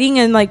fighting.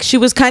 And like she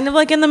was kind of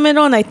like in the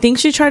middle, and I think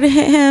she tried to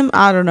hit him.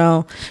 I don't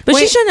know, but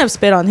she shouldn't have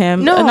spit on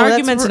him. No, an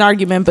argument's an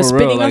argument, but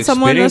spitting on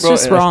someone that's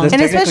just wrong.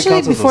 And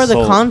especially before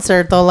the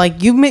concert, though,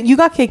 like you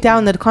got kicked out,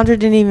 and the concert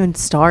didn't even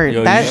start.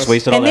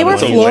 And they were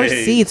floor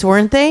seats,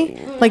 weren't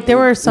they? Like there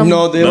were some.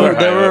 No, they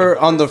were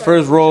on the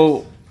first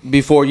row.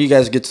 Before you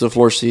guys get to the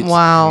floor seats.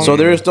 Wow. So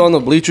they're still on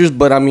the bleachers,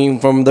 but I mean,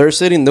 from their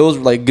sitting, those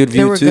were like good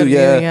view too.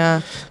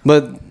 Yeah.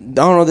 But I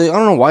don't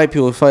know why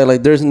people fight.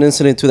 Like, there's an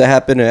incident too that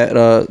happened at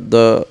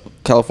the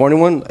California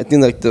one. I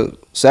think like the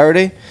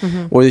Saturday,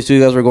 where these 2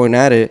 guys were going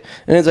at it,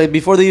 and it's like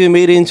before they even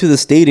made it into the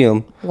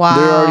stadium. Wow.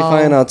 They're already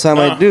fighting outside.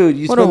 Like, dude,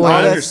 you spent all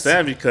that. I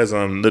understand because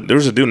there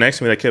was a dude next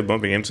to me that kept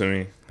bumping into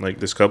me. Like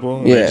this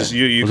couple, yeah. Just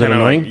you kind of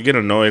like, you get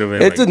annoyed of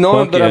it. It's like,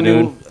 annoying, but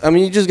I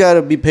mean, you just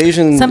gotta be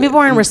patient. Some people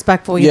aren't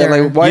respectful either.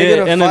 Yeah, like why you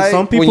gonna and fight then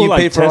some people when you like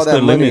pay for all test that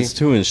their money? limits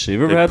too and shit.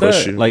 You ever had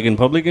that? Like in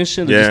public and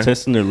shit, they're just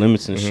testing their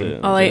limits and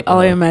shit. All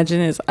I imagine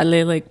is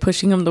Ale like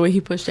pushing him the way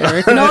he pushed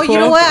Eric. No, you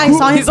know what? I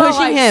saw him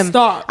pushing like, him.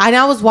 Stop. And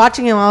I was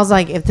watching him. I was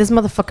like, if this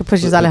motherfucker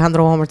pushes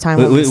Alejandro one more time,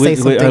 I'm gonna say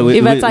something.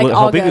 Yvette's like,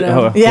 I'll get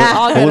him. Yeah.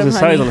 I'll What get was him, his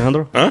size, honey.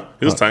 Alejandro? Huh?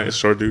 He was tiny,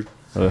 short dude.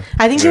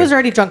 I think he was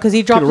already drunk because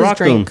he dropped his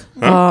drink.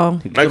 I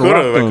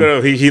could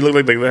have. He looked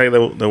like the guy that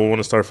would want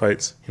to start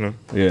fights. You know.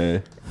 Yeah.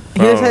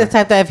 He was the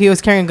type that if he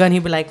was carrying a gun,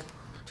 he'd be like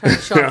trying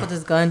to show off with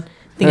his gun,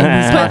 thinking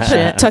he's hot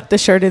shit. Tuck the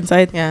shirt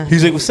inside. Yeah.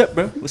 He's like, "What's up,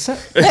 bro? What's up?"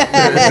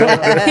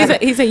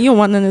 He's like, you don't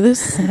want none of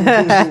this.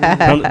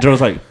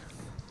 Joe's like,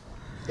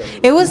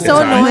 It was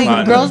so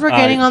annoying. Girls were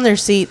getting on their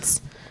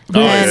seats.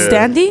 And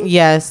standing?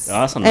 Yes. Oh,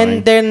 that's annoying.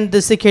 And then the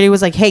security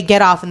was like, "Hey,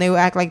 get off!" And they would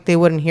act like they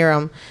wouldn't hear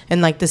them.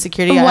 And like the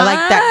security, I like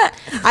that.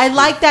 I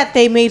like that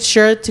they made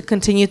sure to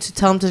continue to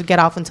tell them to get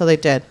off until they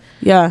did.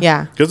 Yeah.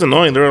 Yeah. It's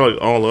annoying. They're like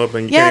all up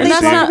and you Yeah, can't they see.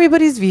 block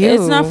everybody's view.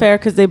 It's not fair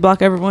because they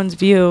block everyone's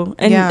view.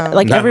 And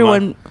like Not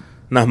everyone.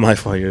 Not my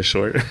fault. You're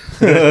short.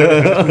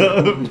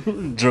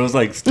 Joe's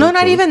like, No,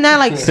 not even that.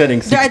 Like Setting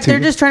they're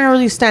just trying to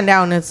really stand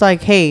out. And it's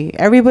like, hey,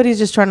 everybody's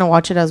just trying to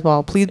watch it as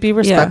well. Please be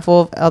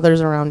respectful of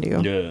others around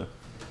you. Yeah.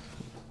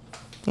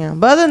 Yeah.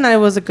 But other than that, it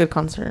was a good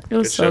concert. It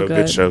was so good.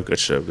 Good show.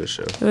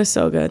 It was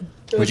so good.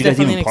 It was Where'd you guys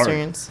definitely even an park?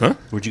 experience. Huh?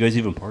 Where'd you guys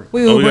even park?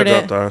 We Oh, we got Ubered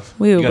it. dropped off.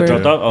 We You got Ubered.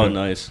 dropped off? Oh,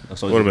 nice.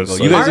 That's always Would've good.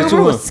 been You so guys Our did too,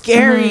 Uber huh? was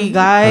scary,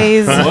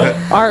 guys.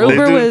 Our They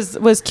Uber do.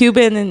 was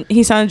Cuban and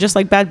he sounded just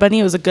like Bad Bunny.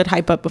 It was a good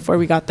hype up before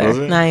we got there. Was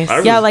it? Nice. I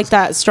Yeah, was- like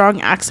that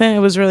strong accent. It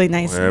was really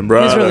nice. Yeah, It was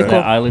really brother. cool.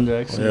 That Islander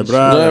accent. Yeah,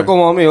 bro. Yeah, come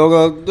on,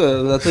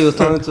 amigo. That's he was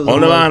talking to.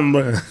 Hold on,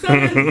 bro.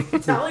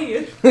 Telling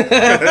you.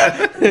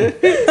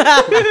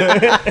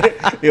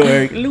 Yo,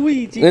 Eric.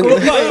 Luigi. And-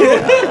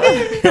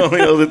 Only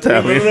knows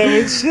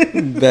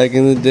Italian. Back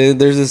in the day,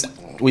 there's this.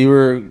 We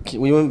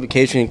went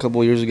vacationing a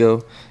couple of years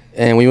ago,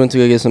 and we went to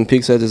go get some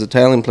pizza at this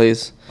Italian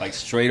place. Like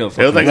straight up.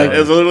 It was like fucking it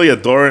was literally a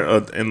door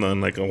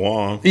in like a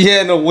wall.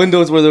 Yeah, no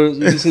windows where there was,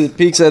 you see the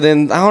pizza.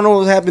 Then I don't know what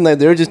was happening. Like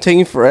they were just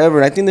taking forever,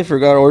 and I think they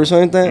forgot to order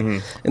something like that.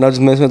 Mm-hmm. And I was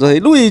just messing with them. Hey,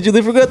 Luigi,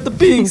 they forgot the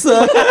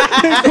pizza.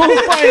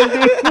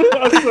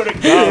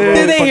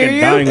 Did they hear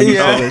you?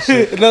 Yeah.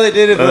 No, they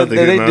didn't. I don't But think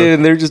they they did,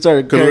 and they just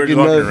started Because we were just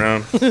cracking walking up.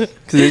 around.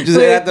 Because they just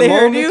Wait, at the they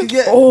heard moment. you?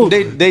 Yeah, Oh.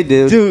 they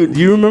did. Dude, do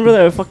you remember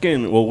that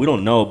fucking? Well, we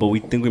don't know, but we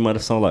think we might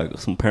have saw like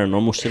some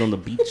paranormal shit on the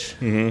beach.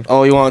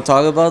 Oh, you want to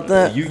talk about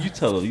that? You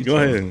tell her. You Go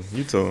tell her. ahead.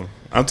 You tell them.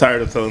 I'm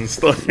tired of telling the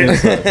story.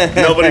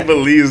 Nobody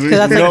believes me.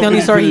 Because that's like the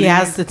only story he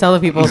has to tell the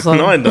people. So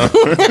No, I don't.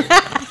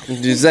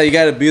 Just that you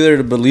got to be there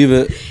to believe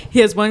it. He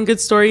has one good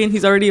story and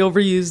he's already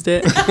overused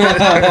it.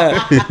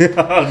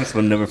 This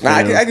one never. Nah,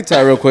 I can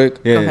tell real quick.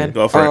 Yeah. Go ahead.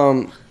 Go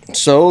for it.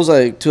 So it was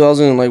like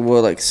 2000, like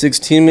what, like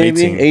 16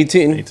 maybe, 18.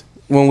 18,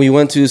 when we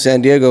went to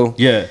San Diego.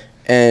 Yeah.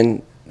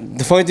 And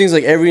the funny thing is,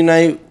 like every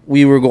night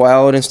we would go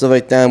out and stuff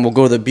like that, and we'll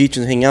go to the beach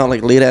and hang out.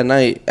 Like late at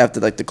night after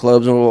like the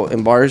clubs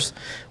and bars,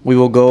 we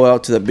will go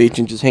out to the beach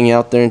and just hang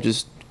out there and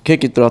just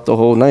kick it throughout the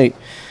whole night.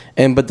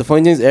 But the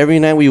funny thing is, every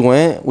night we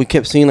went, we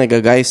kept seeing like a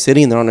guy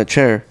sitting there on a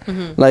chair.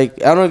 Like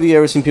I don't know if you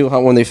ever seen people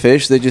how when they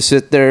fish, they just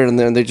sit there and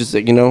then they just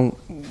like,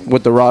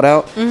 with the rod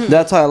out.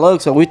 That's how it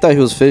looks. So we thought he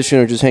was fishing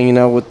or just hanging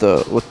out with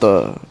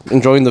the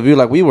enjoying the view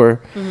like we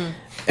were.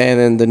 And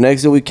then the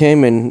next day we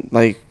came and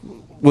like.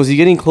 Was he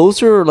getting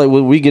closer, or like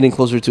were we getting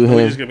closer to him?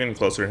 We just getting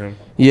closer to him.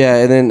 Yeah,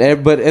 and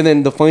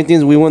then the funny thing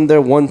is, we went there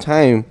one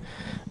time,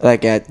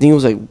 like I think it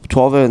was like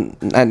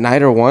 12 at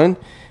night or 1,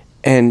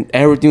 and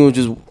everything was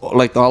just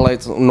like all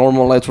lights,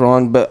 normal lights were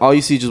on, but all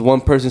you see is just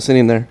one person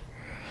sitting there,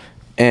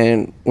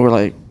 and we're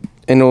like,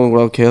 and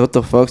we're okay, what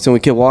the fuck? So we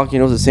kept walking.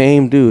 It was the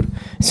same dude,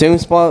 same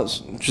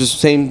spots, just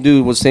same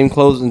dude with same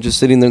clothes and just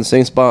sitting there in the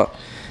same spot,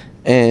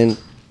 and.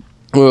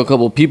 We were a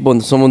couple of people,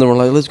 and some of them were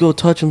like, "Let's go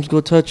touch him,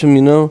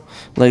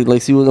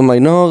 like see what." I'm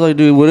like, no, I was like,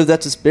 dude, what if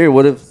that's a spirit?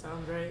 What if?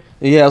 Sounds right.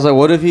 Yeah, I was like,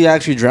 what if he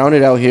actually drowned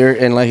it out here,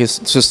 and like his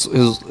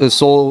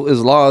soul is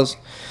lost,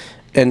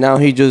 and now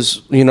he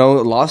just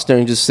lost there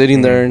and just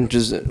sitting there and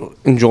just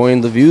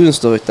enjoying the views and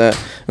stuff like that.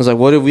 I was like,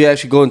 what if we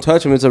actually go and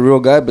touch him? It's a real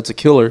guy, but it's a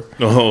killer.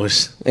 Oh,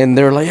 And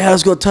they're like, yeah,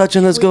 let's go touch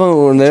him, let's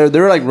go. And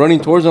they're like running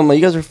towards him. I'm like,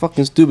 you guys are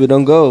fucking stupid,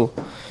 don't go.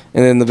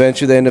 And then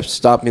eventually they end up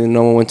stopping, and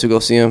no one went to go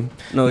see him.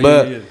 No,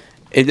 but yeah.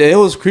 It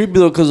was creepy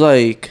though, cause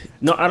like.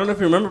 No, I don't know if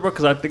you remember, bro.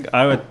 Because I think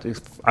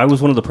I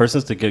was one of the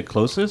persons to get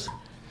closest.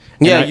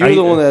 Yeah, And you're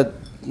the one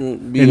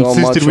that be all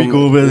insisted macho. we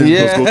go over there.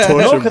 Yeah. Let's go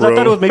torture, No, because I bro.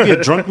 thought it was maybe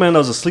a drunk man that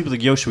was asleep.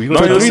 Like, yo, should we go? No,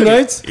 to he was the- sitting-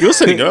 nights? He was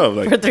sitting up.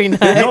 for Like, 3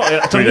 nights. No,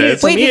 to me, Wait,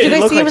 to Wait, me, did you it guys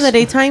looked see him in the like-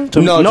 daytime?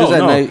 No, just at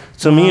night.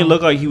 To me, it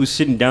looked like he was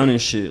sitting down and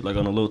shit, like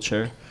on a little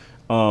chair.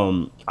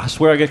 I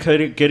swear, I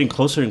kept getting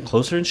closer and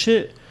closer and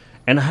shit.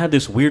 And I had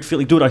this weird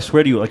feeling, dude. I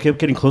swear to you, I kept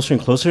getting closer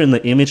and closer, and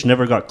the image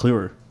never got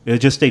clearer. It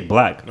just stayed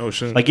black. Oh,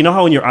 shit. Like, you know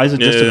how when your eyes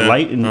adjust to the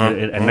light and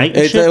at night and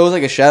It shit? was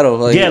like a shadow.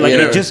 Like, Yeah, like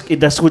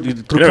that's what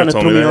kind never of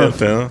told threw me me that, off.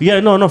 Phil. Yeah,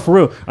 no, for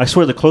real. I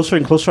swear, the closer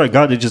and closer I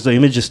got, the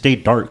image just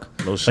stayed dark.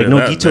 No shit, Like no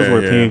that- details yeah,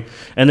 were yeah. appearing.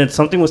 And then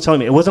something was telling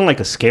me it wasn't like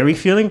a scary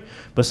feeling,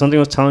 but something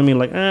was telling me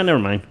like, never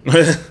mind.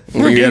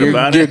 forget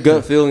about your it.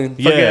 gut feeling.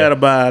 Forget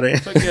about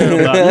it.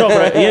 No,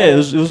 but it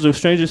was the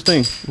strangest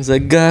thing. He's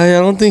like, guy, I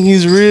don't think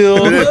he's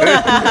real.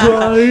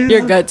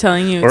 Your gut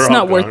telling you We're it's all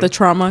not worth gone. the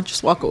trauma.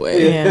 Just walk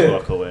away. Yeah.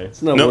 Walk away.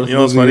 It's not No, worth you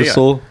know what's losing funny? your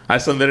soul. I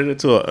submitted it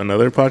to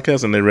another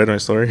podcast and they read my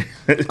story.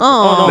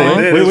 Oh,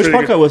 They did. Wait, It which pretty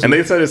podcast good. was And it?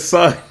 they said it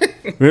sucked.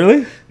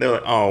 Really? They were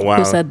like, oh, wow.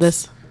 Who said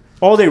this?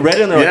 Oh, they read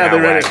it. And Yeah, they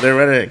read it. They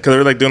read it because they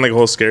were like doing like a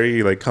whole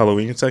scary like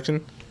Halloween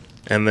section,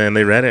 and then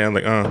they read it. I'm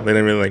like, oh, they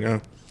didn't really like,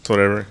 oh, it's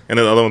whatever. And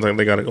then the other ones like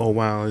they got like, oh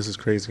wow, this is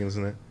crazy,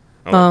 isn't it?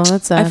 Oh,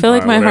 that's sad. I feel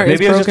like my heart is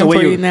Maybe it's just the broken way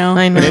for you- you now.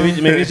 I know.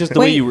 Maybe it's just the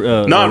way you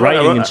No,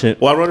 writing and shit.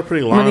 Well, I wrote it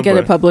pretty long. I'm gonna get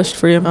it but- published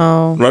for you.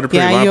 Oh, Wrote it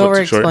pretty yeah, long, you but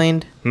too short.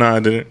 over-explained. No, I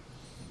didn't.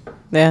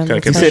 Yeah, Okay,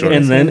 that's keep how it it short.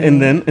 is.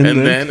 And then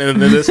And then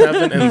this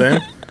happened, and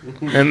then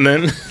and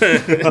then. You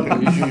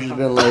should have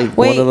been like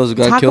Wait, one of us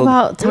got talk killed.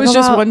 about It was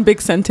just one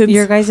big sentence.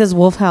 your guys'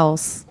 wolf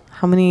house.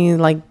 How many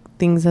like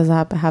things have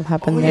happened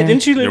Oh, yeah, there?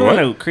 didn't you live Your in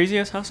what? a crazy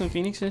ass house in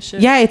Phoenix and shit?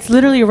 Yeah, it's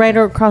literally right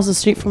across the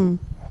street from.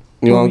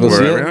 You want to go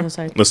see Wherever. it? Oh,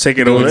 sorry. Let's take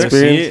it Go over there.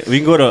 experience. See, we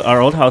can go to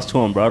our old house too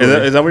on Broadway.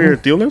 Is that where your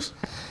deal lives?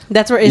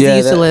 That's where Izzy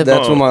used to live.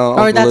 That's where my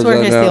uncle Or that's lives where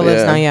at his now, deal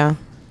lives now. Yeah.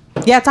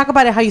 Yeah, talk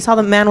about it. How you saw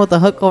the man with the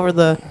hook over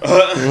the.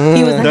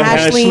 He was a The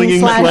hashling hashling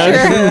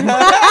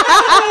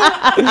slasher.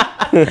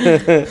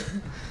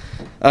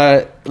 All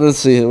right, let's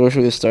see. Where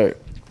should we start?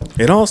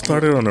 It all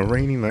started on a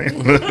rainy night.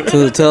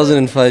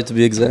 2005 to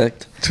be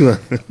exact.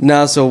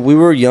 Now, so we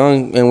were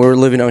young and we were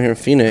living out here in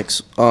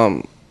Phoenix.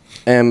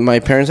 And my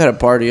parents had a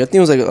party. I think it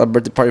was like a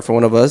birthday party for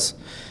one of us.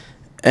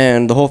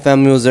 And the whole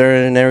family was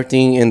there and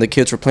everything. And the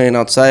kids were playing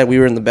outside. We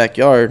were in the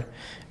backyard.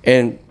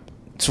 And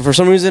so for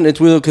some reason, it's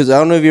weird because I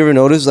don't know if you ever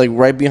noticed, like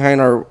right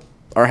behind our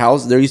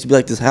house, there used to be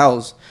like this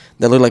house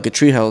that looked like a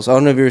tree house. I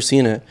don't know if you ever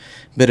seen it.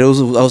 But I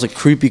was like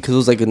creepy because it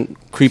was like a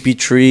creepy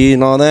tree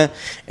and all that.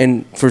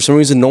 And for some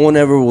reason, no one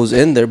ever was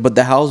in there. But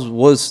the house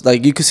was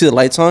like, you could see the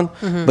lights on,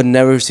 but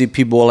never see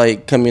people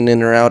like coming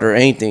in or out or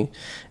anything.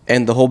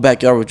 And the whole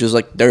backyard was just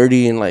like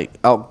dirty and like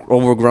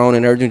overgrown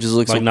and everything just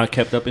looks like so, not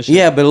kept up and shit?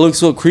 yeah, but it looked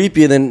so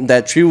creepy. And then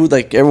that tree would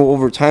like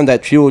over time,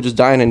 that tree was just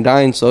dying and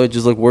dying. So it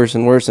just looked worse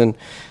and worse. And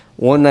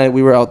one night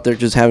we were out there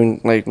just having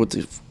like with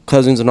the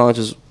cousins and all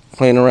just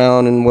playing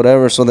around and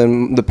whatever. So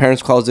then the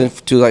parents called in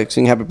to like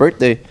sing happy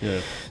birthday.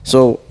 Yeah.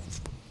 So,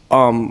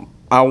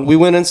 we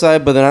went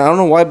inside, but then I don't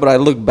know why, but I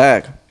looked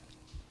back,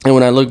 and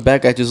when I look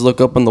back, I just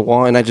look up on the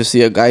wall, and I just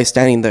see a guy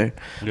standing there,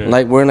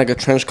 like wearing like a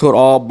trench coat,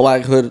 all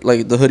black hood,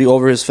 like the hoodie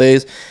over his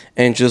face,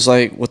 and just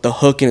like with the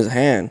hook in his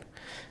hand,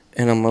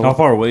 and I'm like, How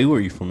far away were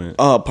you from it?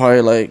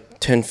 probably like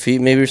 10 feet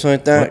maybe or something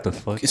like that. What the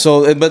fuck?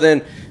 So, but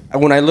then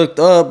when I looked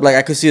up, like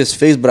I could see his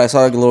face, but I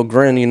saw like a little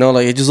grin, you know,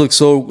 like it just looked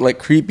so like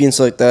creepy and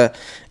stuff like that,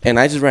 and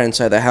I just ran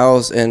inside the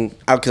house, and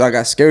because I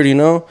got scared, you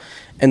know.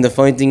 And the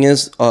funny thing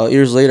is,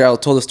 years later, I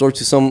told the story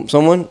to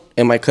someone,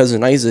 and my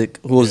cousin Isaac,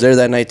 who was there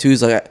that night too,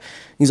 he's like,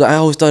 I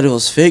always thought it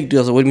was fake, dude.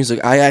 I was like, what do you mean? He's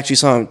like, I actually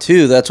saw him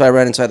too. That's why I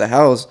ran inside the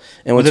house.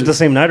 And Was went it the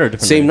same night or a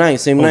different same night?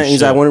 Same Oh, night.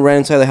 He's like, I shit. went and ran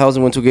inside the house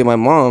and went to get my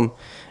mom,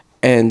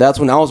 and that's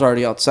when I was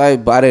already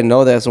outside, but I didn't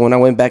know that. So when I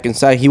went back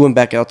inside, he went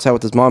back outside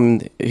with his mom,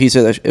 and he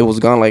said that it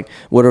was gone, like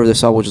whatever they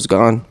saw was just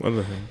gone. What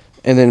the hell?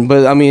 And then,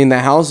 but I mean, in the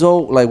house though,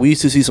 like we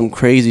used to see some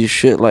crazy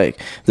shit. Like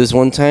this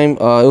one time, it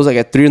was like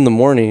at 3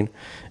 a.m.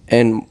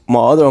 And my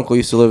other uncle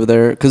used to live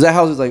there because that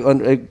house is like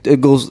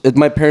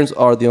my parents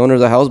are the owners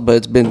of the house, but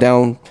it's been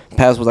down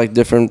past with like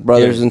different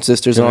brothers and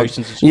sisters and all.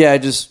 Generations and shit. Yeah,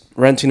 just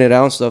renting it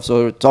out and stuff.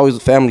 So it's always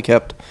family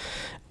kept.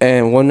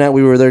 And one night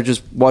we were there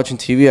just watching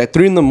TV at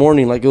 3 a.m.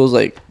 like it was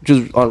like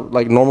just on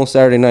like normal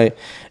Saturday night,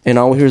 and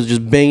all we hear is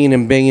just banging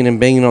and banging and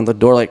banging on the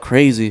door like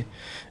crazy.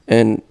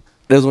 And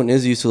that's when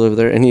Izzy used to live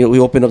there, and we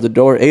opened up the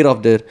door.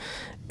 Adolf did.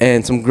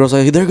 And some girls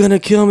like, they're gonna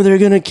kill me,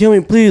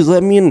 please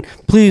let me in,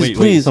 please.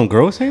 Wait, some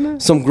girl was saying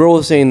that? Some girl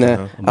was saying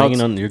that.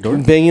 Banging on your door?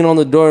 Banging on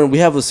the door, and we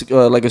have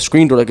like a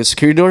screen door, like a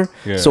security door.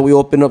 Yeah. So we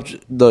open up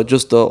the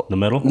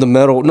metal? The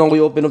metal. No,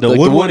 we opened up The like,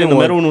 wood the one wooden and the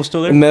metal one was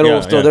still there? The metal Yeah,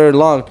 was still yeah. there,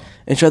 locked.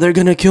 And she's like, they're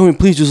gonna kill me,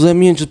 please just let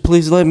me in, just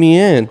please let me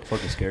in.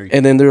 Fucking scary.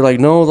 And then they're like,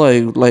 no,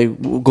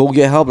 like go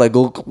get help, like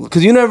go,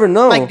 because you never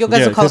know. Like you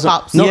guys will call 'cause,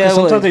 cops. No, Yeah, because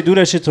sometimes like- they do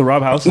that shit to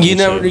rob houses. you and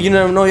never shit. you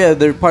never know. Yeah,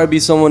 there'd probably be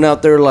someone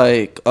out there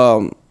like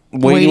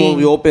waiting when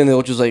we open.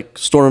 They'll just like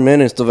storm in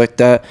and stuff like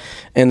that.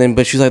 And then,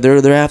 but she's like, they're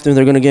after me.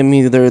 They're gonna get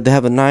me. They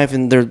have a knife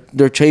and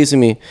they're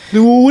chasing me.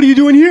 Dude, what are you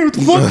doing here? What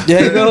the fuck? Yeah,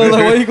 you know, like,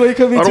 why you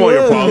coming I to don't want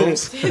your us?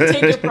 problems.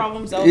 Take your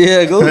problems out.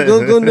 Yeah,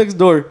 go next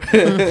door.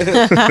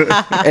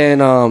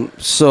 And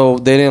so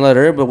they didn't let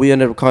her, but we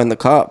ended up calling the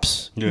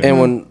cops. Yeah.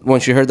 And when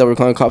she heard that we were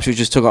calling the cops, she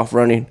just took off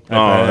running. Oh,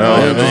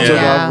 no. They just took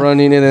Yeah. off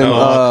running, and then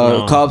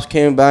No. cops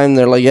came by and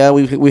they're like, "Yeah,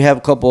 we have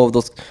a couple of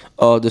those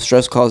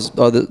distress calls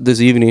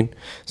this evening."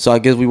 So I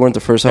guess we weren't the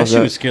first That house. shit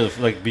That, would scare,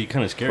 like, be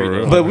kind of scary. For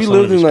real. though. but Like, we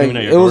someone lived in just like screaming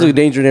at it your was door. a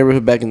dangerous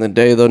neighborhood back in the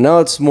day. Though now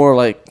it's more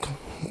like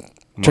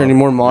turning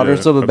more modern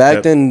Yeah. stuff. But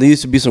back then there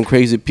used to be some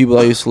crazy people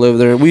that used to live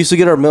there. We used to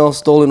get our mail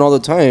stolen all the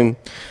time.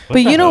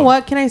 But you know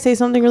what? Can I say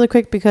something really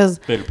quick? Because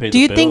Better pay do the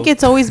you think bill.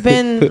 it's always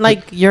been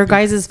like your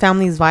guys'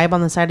 family's vibe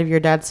on the side of your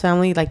dad's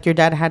family? Like your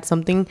dad had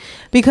something?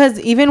 Because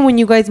even when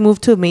you guys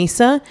moved to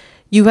Mesa,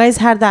 you guys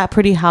had that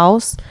pretty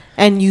house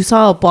and you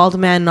saw a bald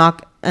man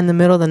knock in the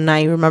middle of the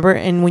night, remember?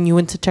 And when you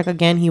went to check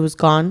again, he was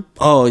gone.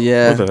 Oh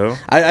yeah, What the hell?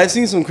 I've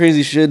seen some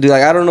crazy shit, dude.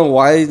 Like I don't know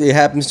why it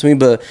happens to me,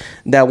 but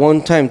that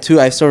one time too,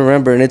 I still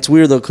remember, and it's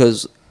weird though,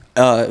 cause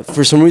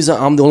for some reason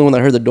I'm the only one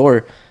that heard the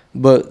door,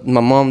 but my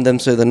mom them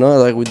said that no,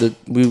 like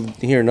we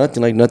hear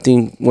nothing, like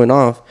nothing went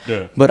off.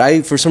 Yeah.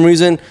 But for some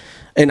reason,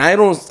 And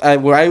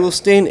where I was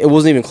staying, it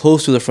wasn't even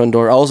close to the front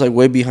door. I was like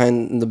way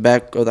behind in the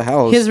back of the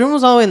house. His room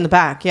was all the way in the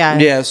back. Yeah.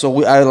 Yeah,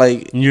 so I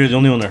like. You're the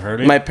only one that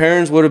heard it. My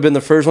parents would have been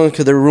the first ones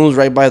because their room's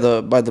right by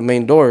the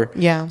main door.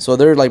 Yeah. So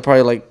they're like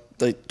probably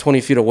like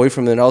 20 feet away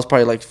from it. And I was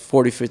probably like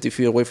 40, 50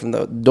 feet away from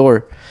the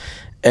door.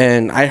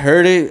 And I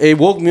heard it. It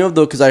woke me up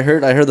though because I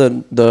heard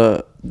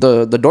the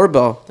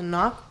doorbell. The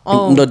knock.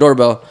 Oh. The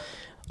doorbell.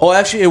 Oh,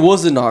 actually, it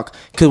was a knock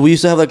because we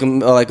used to have like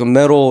a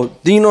metal.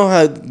 Do you know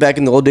how back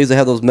in the old days they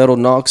had those metal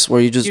knocks where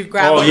you just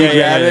grab it?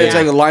 It's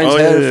like a lion's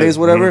head, face,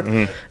 whatever.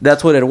 Mm-hmm.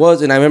 That's what it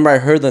was. And I remember I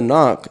heard the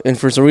knock, and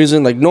for some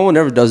reason, like no one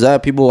ever does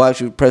that. People will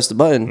actually press the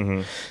button.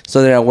 Mm-hmm.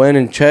 So then I went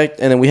and checked,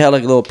 and then we had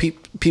like a little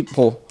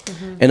peephole,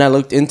 and I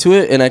looked into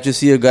it, and I just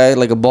see a guy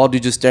like a bald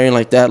dude just staring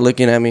like that,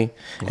 looking at me,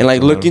 and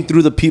like looking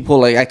through the peephole,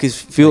 like I could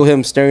feel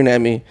him staring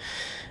at me.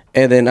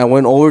 And then I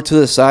went over to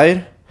the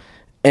side.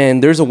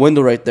 And there's a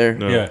window right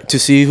there to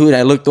see who. And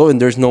I looked over,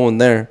 and there's no one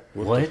there.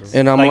 What?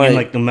 And I'm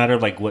like no matter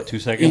like what 2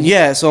 seconds.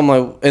 Yeah. So I'm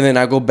like, and then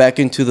I go back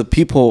into the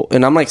peephole,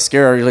 and I'm like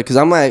scared, like, cause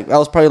I'm like, I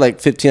was probably like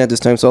 15 at this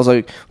time, so I was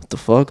like, what the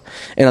fuck?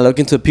 And I look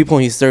into the peephole,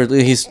 and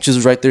he's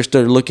just right there,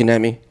 started looking at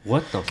me.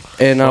 What the?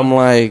 Fuck? And I'm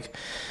like.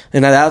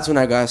 And that's when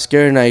I got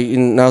scared,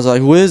 and I was like,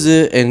 "Who is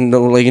it?" And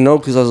like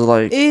because I was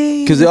like,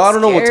 because I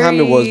don't know what time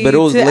it was, but it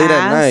was late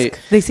at night.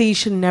 They say you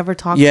should never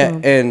talk to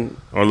him. And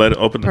or let it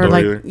open the door.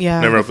 Like, either. Yeah,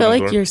 never I open feel the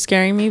like door. you're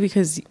scaring me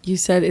because you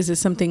said, "Is it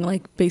something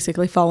like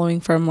basically following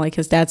from like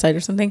his dad's side or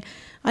something?"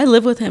 I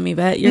live with him,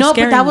 Yvette. You're no,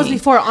 scaring but that was me.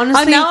 before.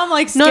 Honestly, now I'm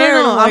like scared.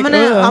 No. I'm, like,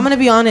 I'm gonna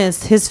be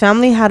honest. His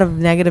family had a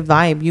negative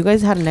vibe. You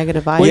guys had a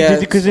negative vibe. Yeah.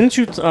 Because didn't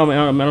you? I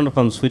don't know if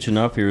I'm switching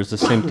up here. It's the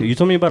same thing. You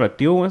told me about a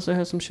Theo once that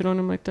had some shit on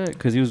him like that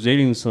because he was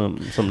dating some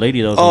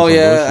lady that was. Oh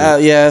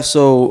yeah.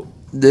 So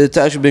it's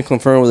actually been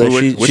confirmed that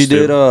she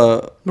did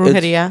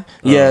Brujeria.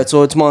 Yeah.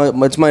 So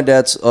it's my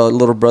dad's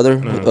little brother,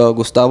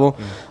 Gustavo.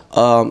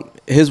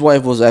 His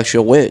wife was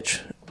actually a witch.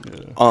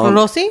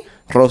 Rosie?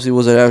 Rosie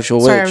was an actual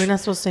witch. Sorry, we're not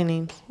supposed to say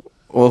names.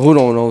 Well, who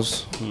don't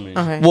knows?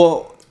 Okay.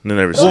 Well,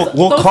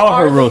 we'll call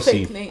her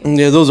Rosie.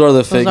 Yeah, those are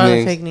the fake Those are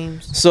names. the fake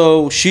names.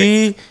 So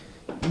she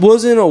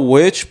wasn't a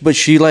witch, but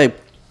she like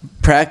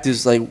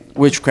practiced like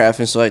witchcraft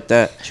and stuff like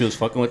that. She was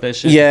fucking with that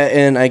shit. Yeah,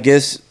 and I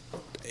guess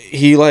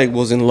he like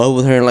was in love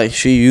with her, and like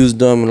she used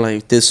them and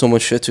like did so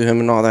much shit to him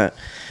and all that.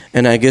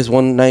 And I guess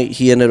one night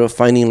he ended up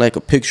finding like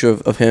a picture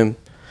of him,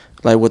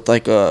 like with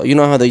like you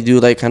know how they do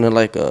like kind of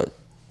like a.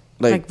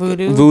 Like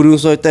voodoo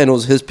stuff like that, and it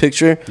was his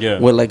picture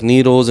with like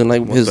needles and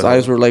like his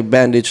eyes were like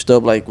bandaged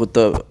up like with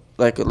the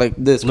like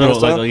this little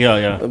kind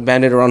of stuff,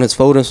 banded around his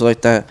photo and stuff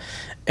like that.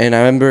 And I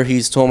remember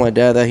he's told my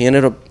dad that he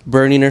ended up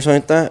burning or something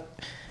like that.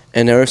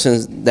 And ever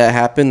since that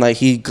happened, like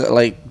he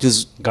like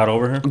just got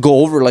over her,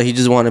 like he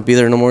just wanted to be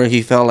there no more.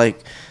 He felt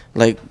like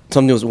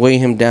something was weighing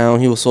him down.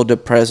 He was so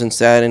depressed and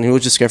sad, and he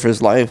was just scared for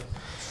his life.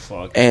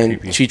 Fuck, and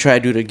creepy. She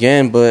tried to do it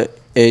again, but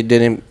it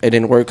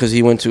didn't work because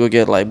he went to go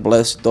get like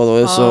blessed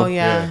todo eso. Oh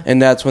yeah.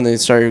 And that's when they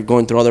started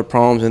going through other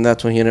problems, and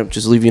that's when he ended up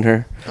just leaving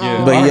her.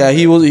 Yeah. But yeah,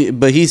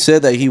 he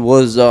said that he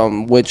was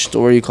witched,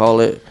 or you call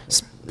it,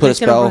 put a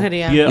spell.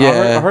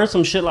 I heard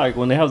some shit like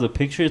when they have the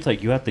picture, it's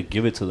like you have to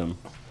give it to them.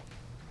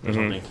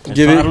 Mm-hmm.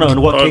 Give it. I don't know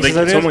in what cases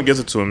that is. Someone gives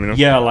it to him, you know.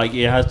 Yeah, like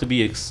it has to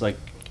be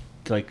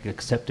like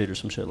accepted or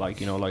some shit, like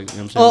you know, like you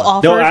know what I'm saying. Oh,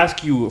 Like, they'll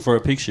ask you for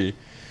a picture,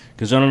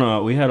 because I don't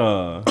know. We had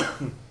a, I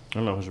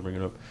don't know if I should bring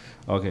it up.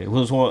 Okay,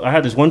 I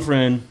had this one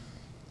friend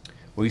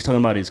where he's talking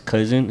about his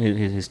cousin,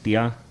 his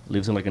tia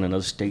lives in like in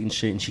another state and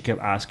shit, and she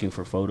kept asking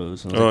for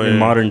photos. And in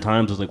modern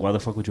times, I was like, why the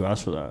fuck would you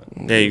ask for that?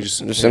 Yeah, you just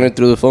send it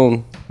through the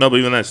phone. No, but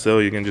even that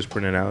still, you can just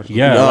print it out.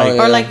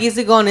 Yeah, or like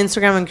easily go on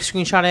Instagram and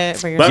screenshot it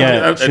for yourself.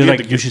 Yeah, she's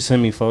like, you should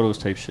send me photos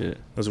type shit.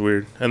 That's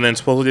weird. And then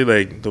supposedly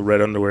like the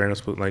red underwear,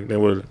 and like they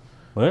would.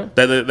 What?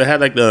 They had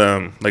like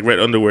the like red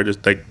underwear,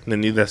 just like they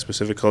need that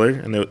specific color,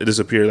 and it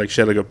disappeared. Like she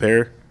had like a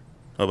pair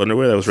of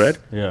underwear that was red,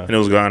 yeah, and it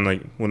was gone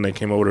like when they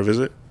came over to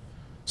visit.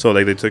 So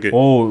like they took it.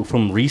 Oh,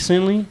 from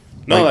recently?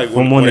 No, like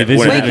from when they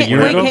visited a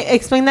year ago.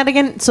 Explain that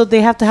again. So they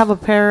have to have a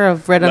pair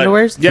of red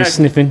underwears. Yeah, for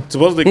sniffing.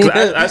 Supposedly, cause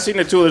I seen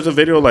it too. There's a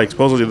video like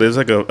supposedly there's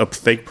like a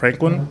fake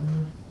prank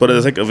one, but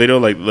it's like a video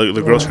like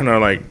the girl's trying to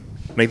like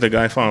make the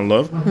guy fall in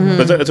love,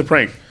 but it's a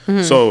prank.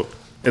 So.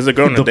 Is the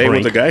girl on a date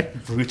with the guy,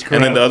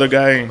 and then the other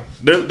guy?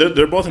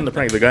 They're both in the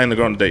prank. The guy and the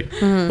girl on the date,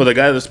 but the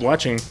guy that's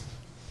watching,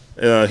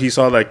 he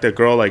saw like the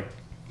girl like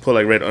put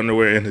like red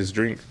underwear in his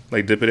drink,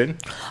 like dip it in.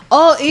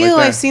 Oh, ew!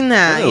 Like I've seen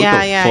that.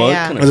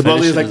 Yeah. It's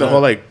supposedly like the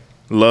whole like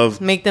love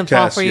make them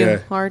cast, fall for you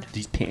hard.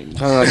 These panties.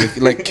 Kind of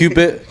like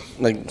Cupid,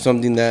 like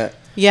something that.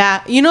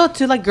 Yeah, you know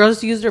too. Like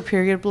girls use their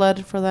period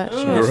blood for that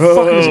shit.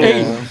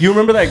 Hey, you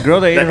remember that girl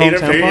that ate her own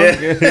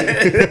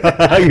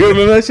tampon? You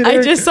remember that shit?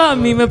 I just saw a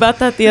meme about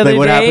that the other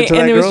day,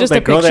 and it was just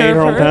a picture that ate her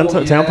of own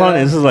her. tampon.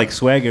 And this is like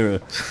swag era.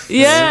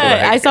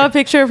 Yeah, I saw a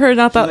picture of her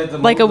not that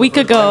like a week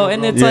ago,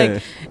 and it's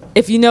like,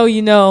 if you know,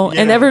 you know,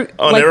 and never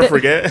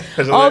forget.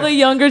 All the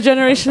younger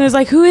generation is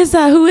like, who is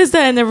that? Who is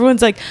that? And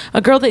everyone's like, a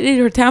girl that ate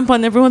her tampon.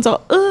 And everyone's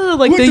all, ugh,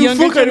 like the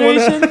younger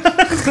generation.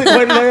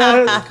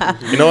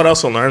 You know what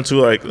else I learned too?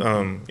 Like,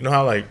 you know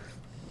how like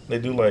they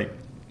do like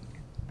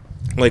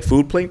like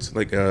food plates,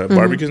 like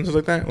barbecues and stuff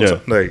like that. Yeah.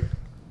 Like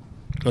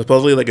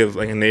supposedly like if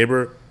like a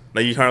neighbor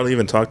like you hardly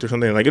even talk to or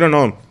something, like you don't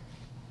know them,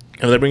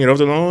 and they bring it over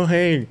to them. Oh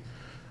hey,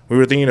 we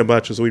were thinking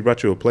about you, so we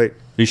brought you a plate.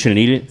 You shouldn't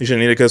eat it. You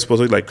shouldn't eat it because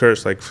supposedly like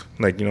curse, like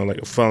you know,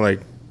 like fun,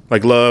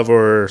 like love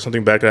or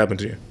something bad could happen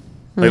to you.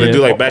 Like they do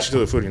like bad shit to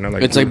the food, you know,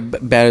 like It's like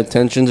bad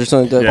intentions or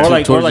something like that. Yeah.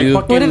 Or like you.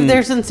 fucking. What if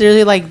they're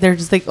sincerely like they're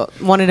just like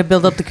wanting to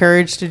build up the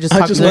courage to just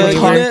talk just to wanna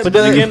them? talk. again? But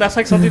then again, that's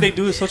like something they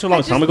do such a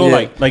long time ago.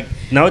 Yeah. Like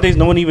nowadays,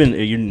 no one even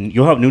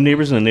you'll have new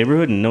neighbors in the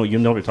neighborhood, and you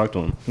never talk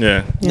to them.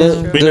 yeah.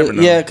 Yeah. We never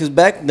know. Yeah, because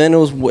back then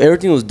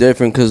everything was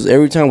different. Because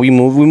every time we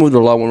moved a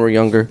lot when we were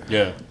younger.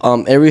 Yeah.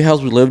 Every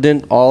house we lived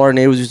in, all our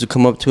neighbors used to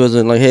come up to us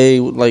and like,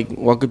 hey, like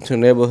welcome to the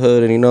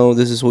neighborhood, and you know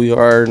this is who you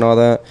are and all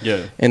that.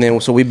 Yeah. And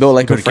then so we built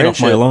like a Better get off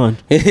friendship. my lawn.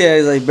 Yeah,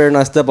 he's like better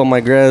not step on my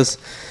grass.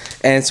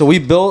 And so we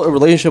built a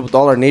relationship with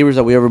all our neighbors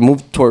that we ever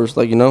moved towards,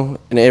 like, you know,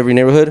 in every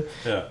neighborhood.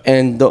 Yeah.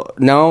 And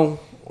now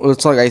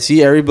it's like I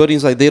see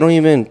everybody's like they don't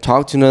even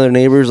talk to other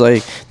neighbors,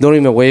 like they don't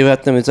even wave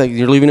at them. It's like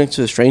you're leaving next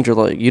to a stranger,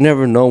 like you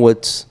never know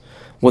what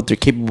they're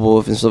capable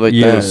of and stuff like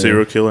Yeah. that.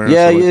 Serial killer. And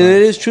Yeah, stuff like that.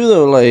 it is true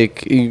though.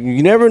 Like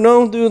you never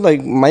know, dude.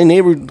 Like my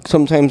neighbor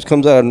sometimes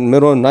comes out in the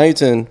middle of the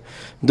night and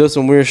does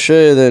some weird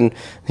shit, and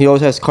he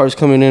always has cars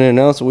coming in and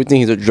out, so we think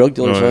he's a drug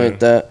dealer or something like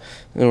that.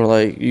 And we're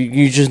like,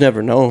 you just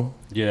never know.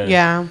 Yeah.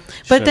 Yeah,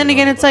 but then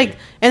again, it's like,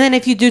 and then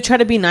if you do try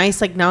to be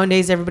nice, like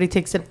nowadays everybody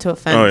takes it to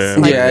offense. Oh, yeah.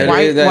 Like,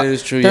 Yeah, that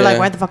is true, They're yeah. like,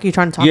 why the fuck are you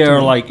trying to talk Yeah, to or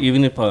me? like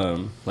even if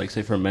like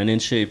say for men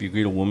and shit, if you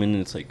greet a woman,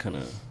 it's like kind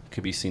of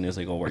could be seen as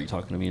like, oh, why are you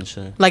talking to me and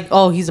shit. Like,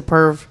 oh, he's a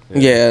perv.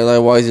 Yeah,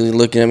 like why is he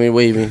looking at me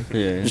waving?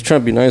 Yeah. Just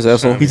trying to be nice,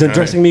 asshole. He's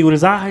undressing me with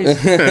his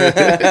eyes.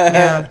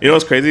 Yeah. You know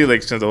what's crazy?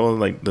 Like since the whole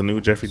like the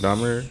new Jeffrey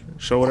Dahmer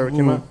show, whatever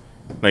came out,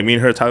 like me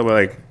and her talk about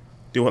like,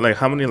 like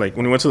how many like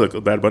when we went to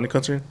the Bad Bunny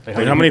concert, like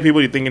how many people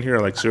do you think in here are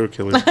like serial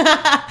killers?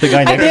 The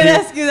guy I next did to you.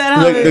 ask you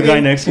that. The guy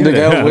next to you. The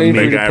guy waiting for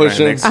The you to guy push right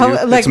him. next to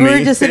you. Like It's we were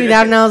me. just sitting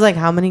down, and I was like,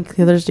 "How many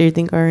killers do you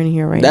think are in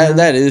here right now?"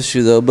 That is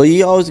true though, but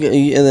you always get,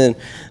 and then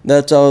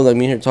that's all like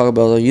me and her talk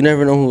about. Like you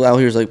never know who out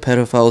here is like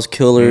pedophiles,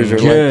 killers,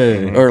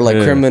 or like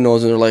Yeah.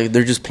 criminals, and they're like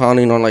they're just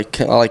planning on like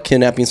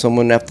kidnapping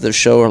someone after the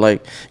show, or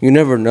like you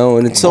never know,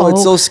 and it's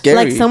so scary.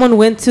 Like someone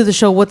went to the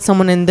show with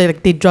someone and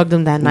they drugged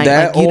them that night.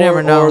 that Like you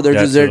never know. or they're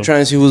That just there too.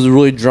 trying to see who's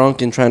really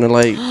drunk and trying to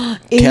like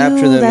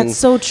capture Ew, them. that's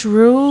so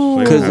true.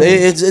 Because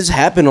it's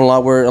happened a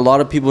lot where a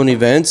lot of people in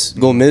events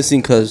go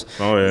missing because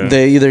Oh, yeah.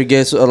 they either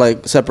get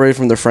like separated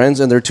from their friends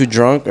and they're too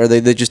drunk, or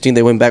they just think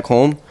they went back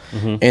home,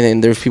 and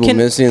then there's people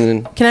missing.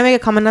 And Can I make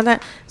a comment on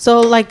that?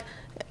 So like,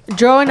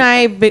 Joe and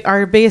I,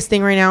 our biggest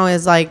thing right now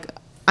is like,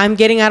 I'm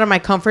getting out of my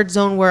comfort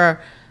zone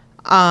where,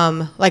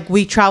 like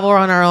we travel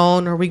on our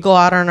own or we go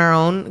out on our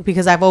own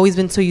because I've always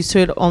been so used to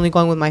it only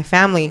going with my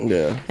family.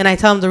 Yeah. And I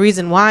tell them the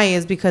reason why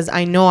is because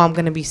I know I'm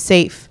gonna be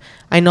safe.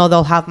 I know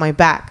they'll have my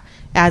back.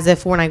 As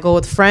if when I go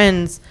with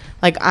friends,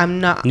 like I'm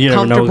not You never know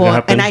what's comfortable gonna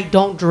happen. and I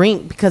don't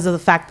drink because of the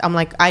fact I'm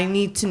like I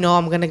need to know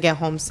I'm gonna get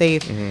home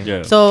safe.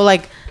 Yeah. So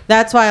like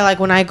that's why like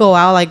when I go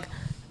out, like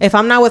if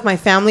I'm not with my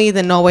family,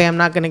 then no way I'm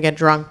not gonna get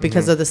drunk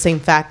because of the same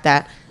fact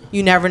that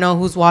you never know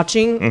who's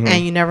watching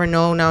and you never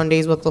know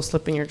nowadays what they'll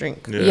slip in your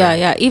drink.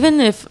 Yeah. Even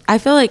if I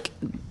feel like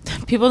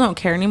people don't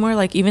care anymore.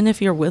 Like even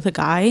if you're with a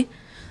guy,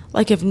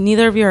 like if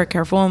neither of you are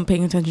careful and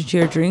paying attention to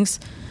your drinks,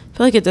 I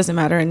feel like it doesn't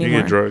matter You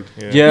anymore. get drugged.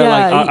 Yeah. Yeah,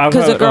 like I've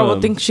because a had, girl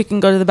will think she can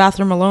go to the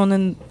bathroom alone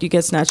and you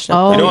get snatched up.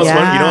 Oh, You know what's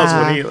funny? You know what's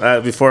yeah.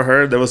 funny? Before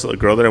her, there was a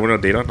girl that I went on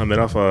a date on. I met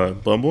off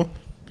Bumble,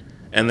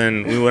 and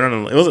then we went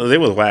on. It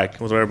was whack.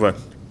 It was whatever.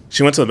 But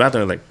she went to the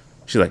bathroom. Like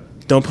she's like,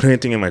 "Don't put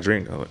anything in my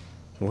drink." I was like,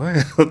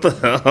 "What? What the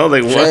hell?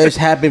 Like what? it's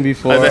happened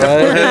before. Has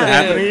that Right?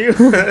 happened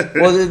to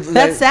you?" Well,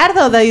 That's sad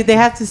though that they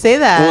have to say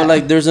that. Well,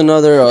 like there's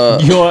another.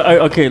 Yo,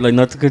 okay, like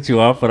not to cut you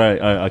off, but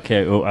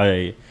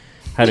I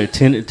had a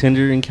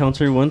Tinder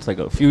encounter once, like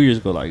a few years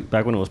ago, like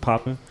back when it was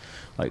popping,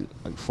 like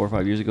 4 or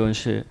 5 years ago and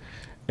shit.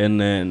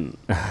 And then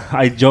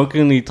I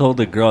jokingly told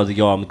the girl, I was like,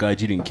 "Yo, I'm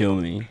glad you didn't kill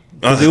me."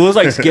 Cause it was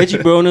like sketchy,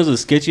 bro, and it was a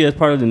sketchy ass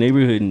part of the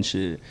neighborhood and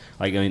shit.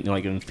 Like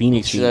in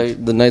Phoenix. she's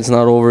like, the night's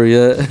not over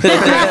yet.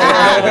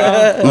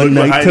 A night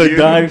behind to you.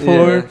 die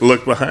for.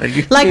 Look behind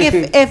you. like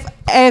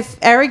if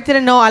Eric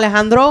didn't know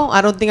Alejandro,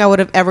 I don't think I would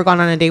have ever gone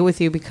on a date with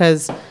you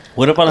because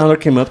What if Alejandro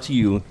came up to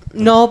you?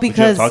 no Would you have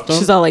because talked to him?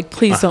 She's all like,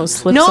 please don't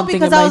slip no something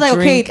because in I was my like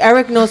drink. okay,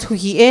 Eric knows who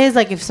he is.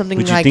 Like if something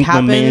Would you like think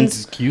my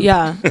man's happens, cute?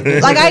 Yeah.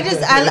 like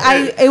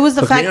I it was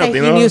the fact that he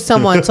you know? knew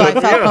someone, so I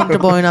felt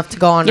comfortable enough to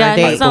go on Yeah, a and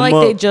date it's not like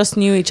Come they up. just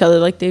knew each other.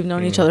 Like they've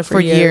known each other for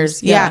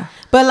years. Yeah.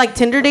 But like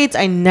Tinder dates,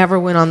 I never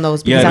went on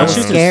those because Yeah, I that was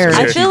shit's scared.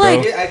 I sketchy, feel bro.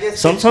 like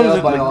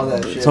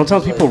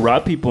Sometimes people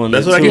rob people. And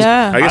That's what I too. guess.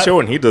 Yeah. I guess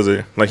when he does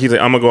it, like he's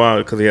like, "I'm gonna go out,"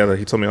 because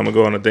he told me I'm gonna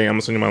go on a date. I'm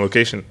gonna send you my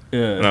location. Yeah.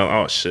 And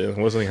I, oh shit,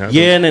 what's something happen?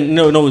 Yeah, and then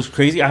no, it was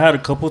crazy. I had a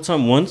couple of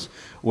times once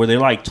where they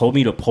like told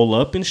me to pull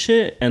up and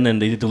shit, and then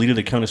they deleted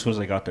the account as soon as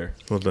I got there.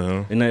 What the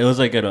hell? And it was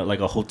like at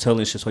a hotel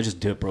and shit, so I just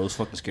dipped, bro. It was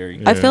fucking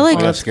scary. I feel like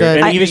Oh, that's Scary.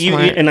 good. And You're even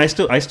smart. and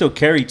I still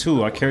carry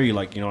too. I carry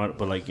like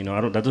but like I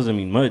don't. That doesn't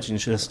mean much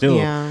and shit. Still.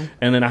 Yeah.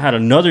 And then I had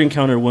another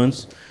encounter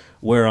once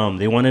where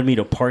they wanted me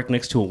to park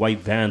next to a white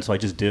van, so I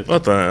just dipped.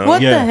 What the hell?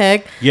 What Yeah. the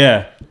heck?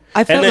 Yeah.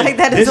 I feel And then like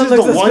that this doesn't is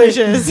look the one-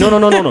 suspicious.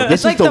 No. This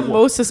It's like is the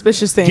most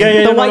suspicious thing. Yeah,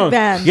 the no, white no.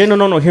 van. Yeah,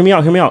 no. Hear me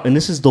out. And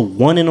this is the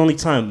one and only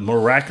time,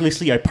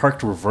 miraculously, I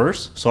parked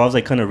reverse. So I was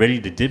like kind of ready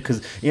to dip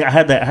because I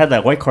had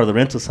that white car, the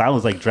rental. So I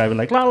was like driving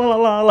like la la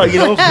la la,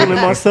 feeling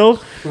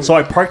myself. So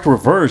I parked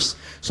reverse.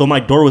 So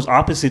my door was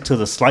opposite to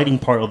the sliding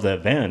part of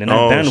that van, and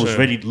that van was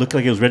ready. Looked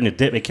like it was ready to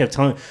dip. They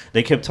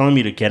kept telling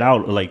me to get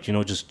out, like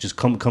just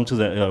come to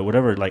the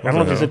whatever. Like I don't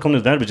know if they said come to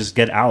the van, but just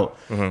get out.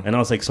 And I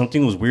was like,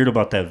 something was weird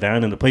about that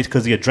van and the place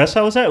because the address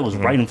I was at was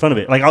right in front of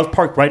it. Like I was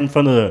parked right in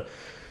front of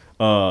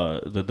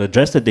the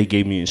address that they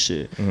gave me and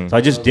shit. So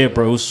I just did,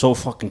 bro. It was so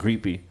fucking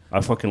creepy. I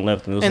fucking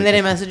left. And, And they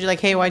didn't message you like,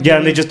 hey, why'd you Yeah,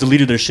 and they leave? just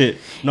deleted their shit.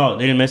 No,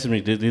 they didn't message me.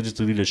 They just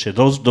deleted their shit.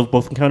 Those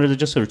both encounters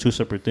just are two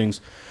separate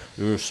things.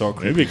 They were so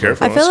creepy. Maybe be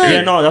careful. I feel That's like-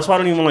 Yeah, no, that's why I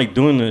don't even like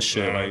doing this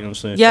shit. Like, you know what I'm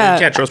saying? Yeah. You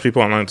can't trust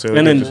people online too.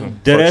 And They just then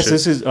fuck deadass, shit.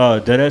 this is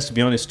deadass. To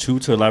be honest, too,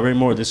 to elaborate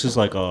more, this is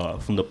like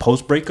from the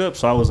post breakup.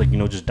 So I was like,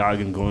 just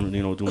dogging, going,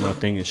 doing my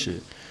thing and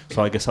shit.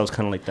 So I guess I was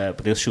kind of like that.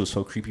 But this shit was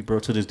so creepy, bro.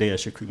 To this day, that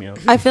shit creeped me out.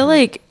 I feel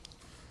like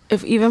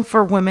if even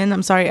for women,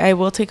 I'm sorry, I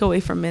will take away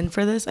from men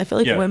for this. I feel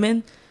like Yeah.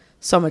 women,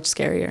 so much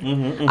scarier.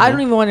 I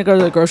don't even want to go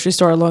to the grocery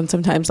store alone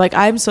sometimes. Like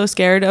I'm so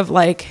scared of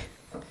like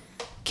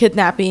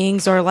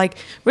kidnappings or like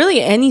really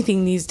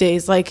anything these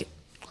days. Like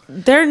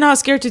they're not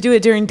scared to do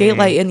it during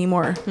daylight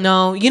anymore.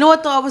 No, you know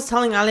what though? I was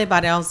telling Ali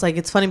about it. I was like,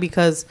 it's funny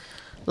because,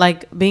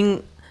 like,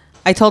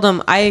 I told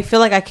him I feel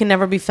like I can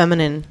never be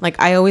feminine. Like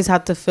I always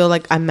have to feel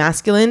like I'm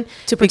masculine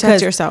To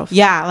protect yourself.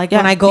 Yeah, like Yeah,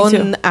 when I go me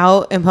too.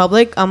 out in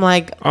public, I'm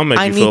like, I'll make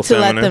I you need feel to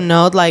let feminine. them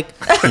know. Like,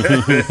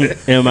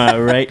 Am I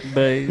right,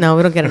 babe? no,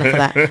 we don't get enough of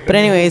that. But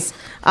anyways,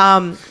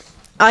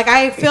 like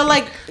I feel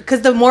like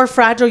because the more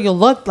fragile you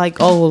look, like,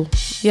 oh,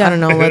 yeah, I don't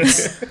know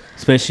what's.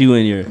 Especially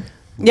when you're.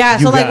 Yeah,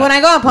 You so like got when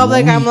I go in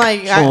public, I'm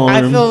like,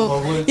 I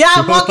feel, yeah,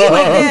 I'm walking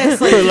like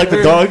this. Like, like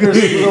the dog.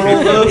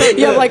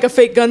 You have like a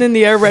fake gun in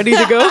the air ready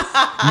to go.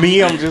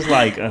 Me, I'm just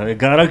like, I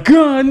got a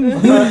gun.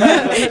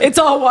 It's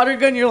all a water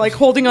gun you're like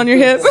holding on your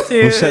hip.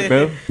 What's up,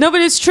 bro? No,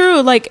 but it's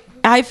true. Like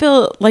I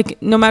feel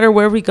like no matter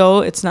where we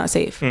go, it's not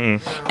safe.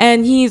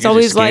 And he's You're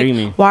always just like, scaring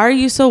me. "Why are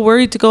you so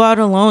worried to go out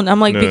alone?"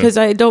 I'm like, Yeah. "Because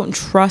I don't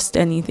trust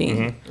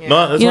anything."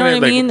 No, that's You know why, what I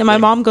like, mean? And my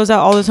mom goes out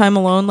all the time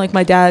alone. Like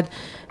my dad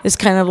is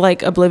kind of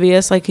like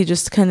oblivious. Like he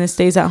just kind of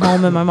stays at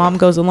home, and my mom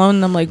goes alone.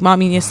 And I'm like,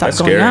 "Mom, you need to stop That's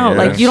going scary, out. yeah.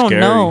 Like you don't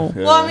Scary. know."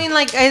 Yeah. well, I mean,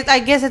 like I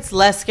guess it's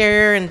less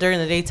scarier and during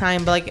the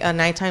daytime, but like at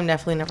nighttime,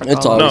 definitely never.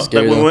 It's go. all- No,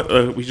 scary, like,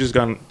 though. we just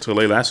got to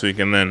LA last week,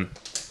 and then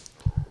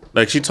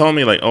like she told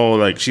me like, oh,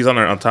 like she's on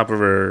top of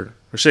her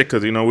shit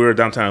because we were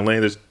downtown LA.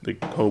 There's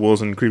like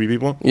hobos and creepy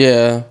people.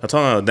 Yeah. I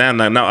told her, damn,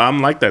 now I'm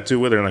like that too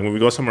with her. Like when we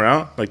go somewhere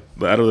out, like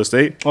out of the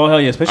state, Oh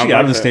hell yeah! Especially I'm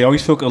out of the like state, I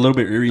always feel a little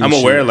bit eerie. I'm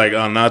and aware. shit. Like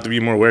now I have to be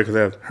more aware because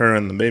I have her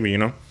and the baby,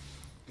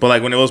 But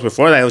like when it was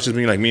before that, it was just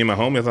me, like me and my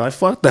homies. I was like,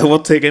 fuck that, we'll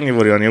take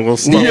anybody on you. We'll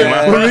stomp them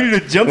out. we're ready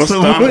to jump We'll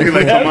stomp you,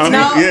 like, come on.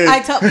 No,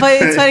 Yeah.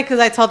 but it's funny because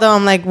I told them,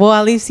 I'm like, well,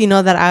 at least you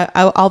know that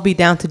I'll be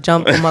down to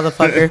jump a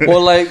motherfucker. Well,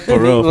 like,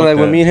 real, fuck like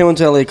when that. me and him went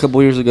to LA a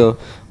couple years ago,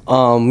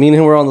 me and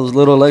him were on those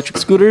little electric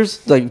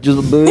scooters, like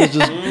just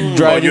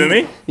driving. Oh, you and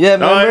me? Yeah, Oh,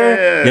 remember? yeah, yeah,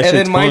 yeah. That And shit's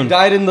then Mike fun.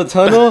 died in the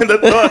tunnel.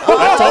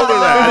 I told her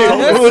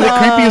that. It was the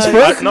creepiest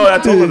fuck. No, I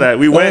told her that.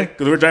 We went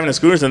because we were driving the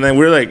scooters, and then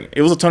we were like,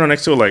 it was a tunnel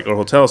next to like our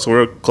hotel, so we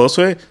were close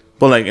to it.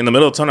 But like in the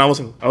middle of the tunnel,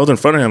 I was in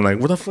front of him. Like,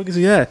 where the fuck is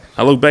he at?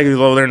 I look back, he's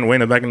over there and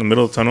waiting back in the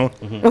middle of the tunnel.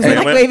 Was he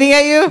like waving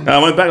at you?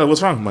 I went back like,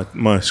 what's wrong?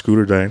 My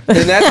scooter died. And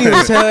that thing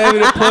was heavy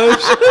to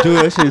push. dude,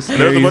 that shit's And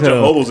there was a scary bunch as of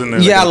hell. hobos in there.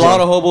 Yeah, a like, lot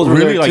of hobos were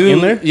Really? there Like, too.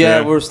 in there? Yeah,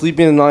 Yeah. we were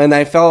sleeping, and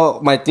I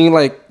felt my thing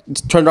like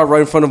turned out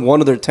right in front of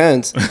one of their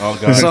tents. Oh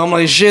god. So I'm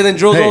like, shit, then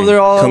drove Hey, over there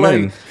all come like,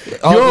 in.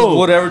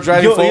 whatever,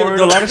 driving forward.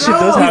 a lot of shit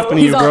does happen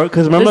to you, bro.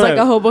 Because There's remember like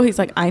that. a hobo. He's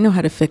like, "I know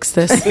how to fix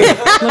this.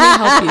 Let me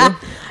help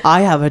you."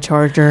 I have a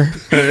charger.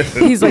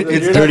 He's like,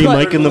 It's Dirty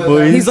Mike and the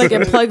boys. He's like,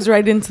 it plugs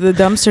right into the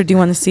dumpster. Do you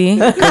want to see?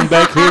 Come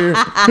back here.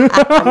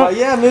 I'm like,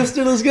 yeah,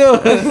 mister, let's go.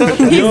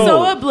 He's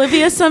so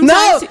oblivious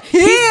sometimes.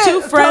 He's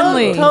too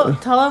friendly.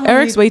 Tell him.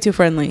 Eric's way too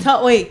friendly.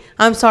 Wait,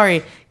 I'm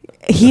sorry.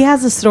 He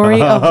has a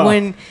story of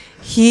when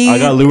he. I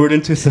got lured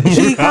into some.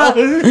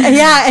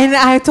 Yeah, and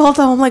I told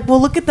him, I'm like,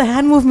 well, look at the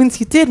hand movements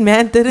you did,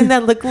 man. Didn't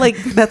that look like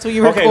that's what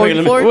you were Okay, going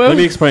wait, for? let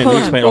me explain.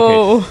 Okay,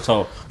 Whoa.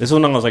 so this is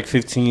when I was like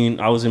 15.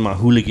 I was in my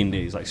hooligan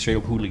days, like straight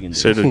up hooligan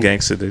days. Shit, the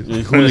gangster dude.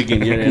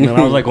 Hooligan, yeah. And then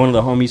I was like going to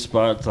the homie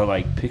spot to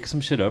like pick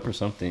some shit up or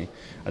something.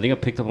 I think I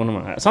picked up one of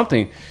my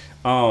something.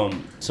 So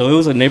it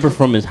was a neighbor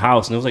from his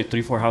house, and it was like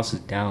 3-4 houses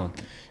down.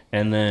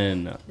 And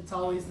then It's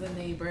always the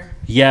neighbor.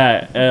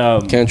 yeah,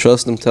 Can't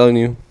trust them telling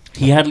you.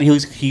 he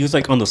was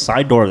like on the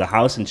side door of the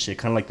house and shit,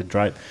 kind of like the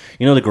drive.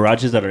 You know the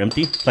garages that are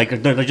empty, like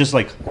they're just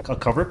like a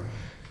cover.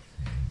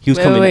 He was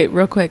Wait, coming. wait,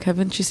 real quick.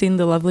 Haven't you seen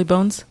The Lovely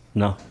Bones?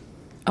 No.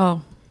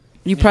 Oh,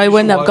 you probably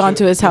wouldn't have watch gone it.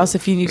 to his house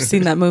if you'd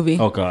seen that movie.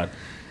 Oh God.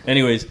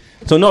 Anyways,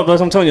 so no, that's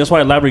what I'm telling you. That's why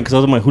I elaborate because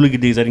those are my hooligan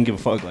days. I didn't give a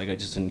fuck. Like I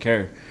just didn't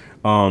care.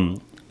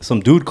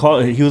 Some dude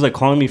called. He was like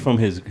calling me from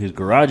his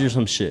garage or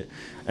some shit,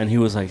 and he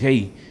was like,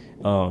 "Hey,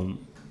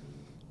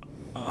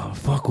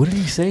 Fuck, what did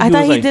he say? I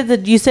thought he like, did the.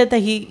 You said that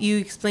you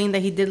explained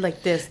that he did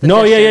like this. the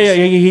No, yeah. gestures.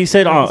 He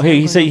said,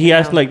 he said, he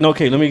asked, down. like, no,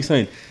 okay, let me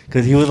explain.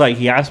 Because he was like,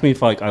 he asked me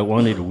if, like, I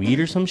wanted weed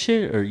or some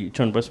shit, or you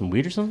trying to buy some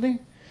weed or something.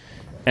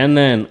 And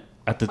then,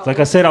 like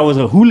I said, I was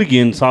a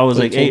hooligan, so I was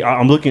like, hey,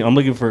 I'm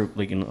looking for,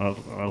 like,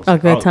 A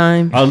good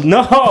time.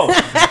 No!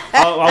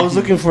 I was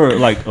looking for,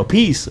 like, a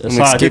piece.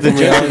 So I did the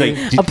gesture,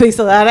 like, A piece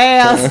of that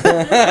ass.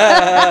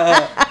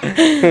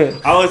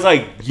 I was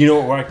like, you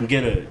know where I can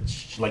get a,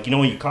 like, you know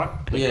when you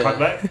cock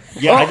back?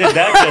 Yeah, I did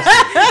that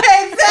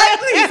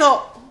Exactly.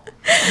 So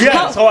gesture.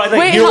 Yeah, so I was like,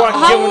 Wait, you know where I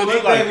can how get one of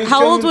these, like,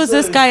 How old was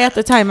this guy at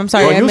the time? I'm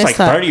sorry, he I was missed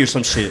like that. 30 or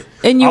some shit.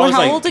 And you I were was how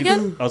like, old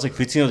again? I was like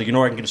 15. I was like, you know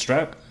where I can get a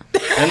strap?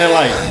 And then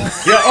like,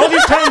 yeah, all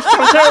these terms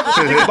sound terrible.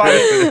 to think about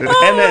it.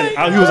 And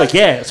then he was like,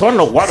 yeah. So I don't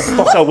know why the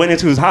fuck I went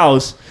into his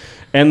house.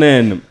 And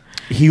then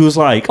he was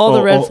like, All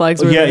the red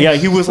flags were yeah, there. yeah.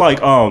 He was like,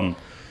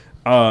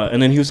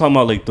 and then he was talking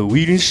about like the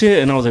weed and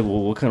shit. And I was like,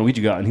 well, what kind of weed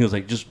you got? And he was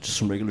like, just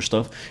some regular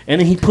stuff. And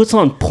then he puts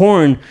on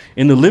porn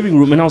in the living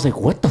room. And I was like,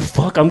 what the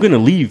fuck? I'm gonna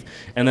leave.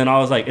 And then I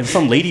was like, and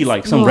some lady,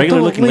 like some No, regular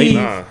don't looking lady.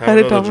 leave. Nah, How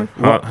did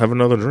Tomer? have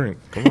another drink.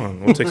 Come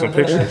on, we'll take some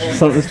pictures.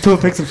 So let's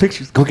take some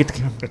pictures. Go get the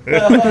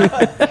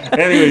camera.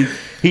 Anyways,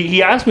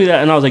 he asked me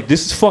that, and I was like,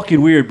 "This is fucking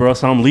weird, bro."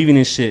 So I'm leaving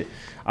this shit.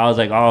 I was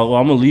like, "Oh, well,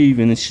 I'm gonna leave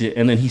and this shit."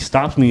 And then he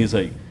stops me. He's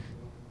like,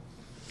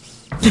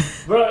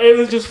 "Bro, it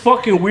was just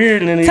fucking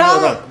weird." And then he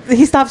was like,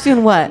 he stops you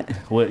in what?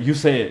 "What you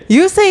say it?"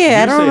 You say it.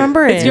 I You don't say it.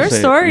 remember it. It's your say it.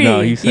 story.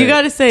 No, he said You it.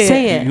 gotta say it.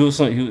 Say it. He was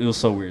so, it was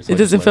so weird. So It I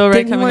doesn't just feel left. right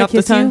Didn't he coming wanna off the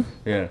kiss you? tongue.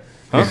 Yeah.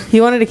 Huh?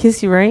 He wanted to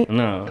kiss you, right?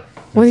 No.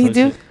 What did he That's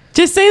do? shit.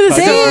 Just say the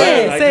Say story.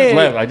 it. I Say just it.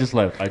 left. I just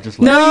left. I just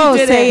left. No, you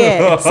didn't. say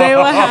it. Say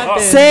what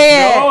happened.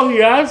 Say it. No,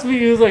 he asked me.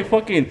 He was like,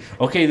 fucking.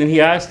 Okay, then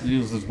he asked. It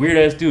was this weird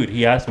ass dude.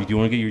 He asked me, do you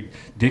want to get your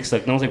dick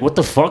sucked? And I was like, what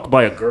the fuck,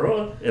 by a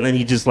girl? And then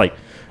he just like,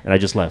 and I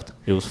just left.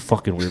 It was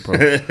fucking weird, bro.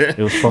 It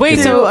was fucking Wait,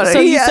 weird. so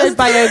you Yes. said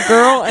by a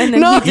girl and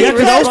then No, he Yeah, did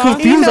because I was respond?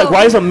 confused. Like,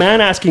 why is a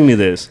man asking me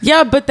this?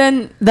 Yeah, but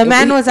then The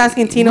man was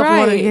asking Tino if he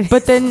wanted to right. get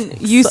But then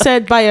you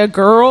said by a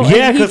girl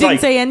Yeah, and he 'cause, didn't like-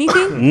 say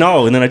anything.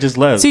 No, and then I just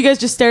left. So you guys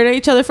just stared at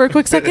each other for a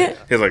quick second.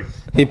 He's like,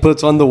 He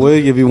puts on the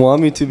wig if you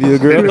want me to be a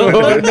girl.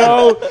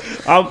 No,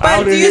 I'm But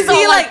out do in you it.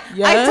 see, like, I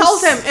Yes.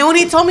 told him, and when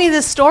he told me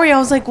this story, I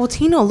was like, well,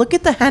 Tino, look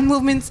at the hand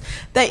movements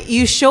that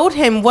you showed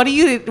him. What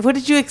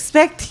did you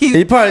expect?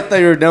 He probably thought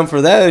you were down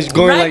for that. He's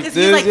going Right, like 'cause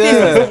he's this. like yeah.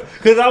 this.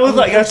 Because I was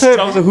like I said,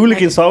 I was a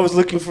hooligan, so I was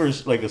looking for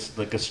like a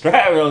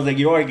strap. And I was like,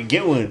 you know, I could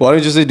get one. Why don't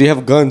you just say, do you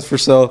have guns for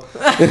sale?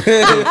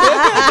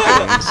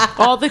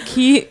 All the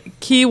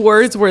key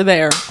words were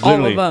there.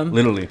 All of them.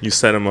 Literally. you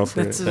set him up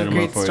for That's it. a Set him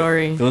great up for it.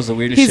 story. It was the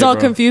weirdest He's shit, all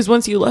bro. confused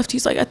once you left.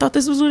 He's like, I thought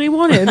this was what he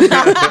wanted. he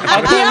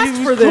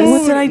asked for this.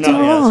 What did I do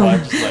wrong? So I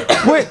just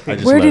left. Where, I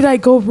just where did left. I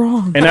go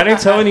wrong? And I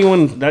didn't tell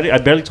anyone. I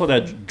barely told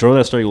that drove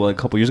that story like a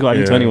couple years ago. I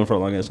didn't Yeah. tell anyone for a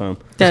long ass time.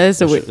 That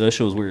is a weird. That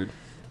shit was weird.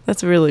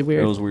 That's really That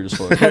weird. was weird as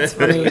fuck. That's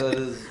funny.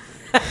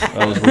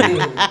 That was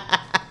weird.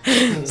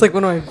 It's like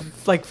one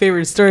of my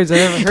favorite stories I've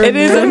ever heard. It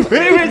is.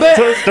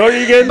 Favorite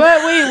story again.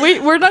 But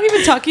wait, we're not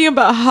even talking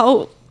about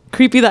how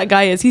creepy that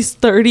guy is. He's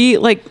 30,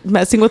 like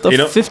messing with a You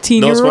know,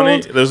 15-year-old. no,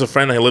 it's funny. There's a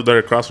friend that lived right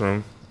across from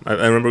him. I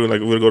remember like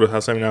we would go to the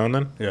house every now and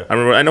then. Yeah.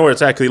 I know where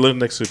it's at because he lived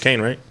next to Kane,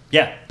 right?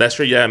 Yeah. That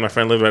street, yeah. My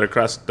friend lived right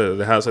across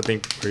the house. I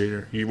think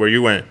where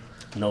you went.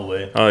 No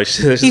way. Oh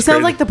shit! He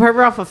sounds like the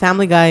pervert off of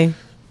Family Guy.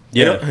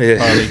 Yeah.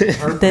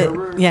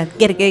 Yeah. Yeah,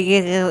 get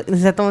it.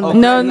 Is that the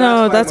one?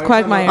 No, that's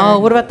Quagmire. Oh,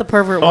 what about the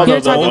pervert Oh, one? no,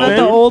 You're talking old about man?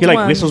 the old He like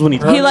one. whistles when he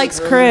talks. He likes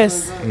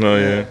Chris. No,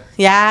 yeah.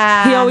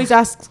 Yeah. He always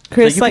asks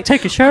Chris, You like, can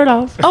take your shirt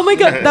off. oh my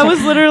god, that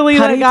was literally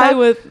How that do you guy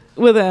talk?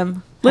 with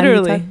him.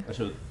 Literally.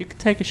 You can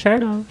take your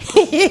shirt off.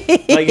 Like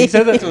he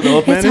said that to the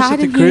old man It's and hot shit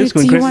to in Chris here.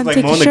 when Do you Chris is want to like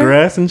take mowing your the shirt?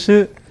 grass and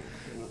shit.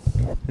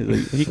 He's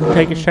like, you can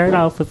take your shirt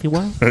off if you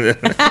want.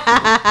 Anyways,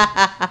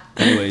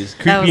 That was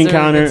creepy a really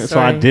encounter. good So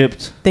I story.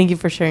 dipped. Thank you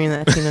for sharing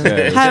that, Tina.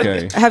 Yeah,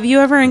 this guy. Have you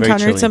ever encountered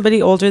chilling.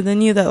 somebody older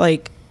than you that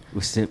like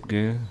What's up,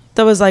 girl?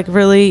 that was like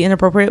really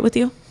inappropriate with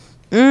you?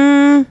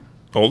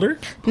 Older?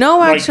 No,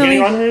 Like actually,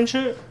 getting on her and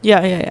shit.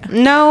 Yeah.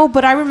 no.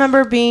 But I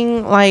remember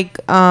being like,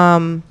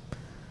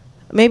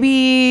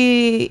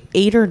 maybe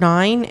 8 or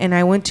 9, and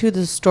I went to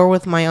the store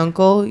with my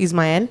uncle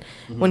Ismael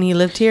when he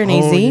lived here in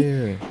AZ,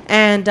 yeah.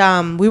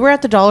 and we were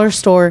at the dollar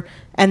store,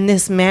 and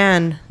this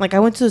man, like I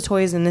went to the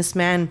toys, and this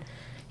man,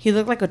 he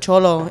looked like a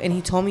cholo, and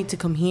he told me to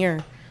come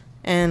here,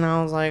 and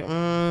I was like,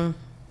 no,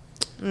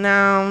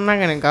 I'm not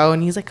gonna go,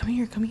 and he's like, come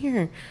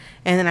here,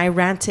 and then I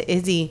ran to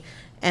Izzy.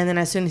 And then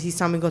as soon as he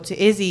saw me go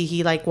to Izzy,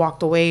 he like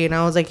walked away, and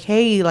I was like,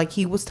 "Hey, like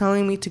he was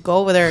telling me to go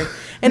over there."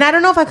 And I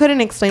don't know if I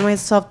couldn't explain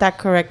myself that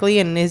correctly,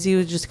 and Izzy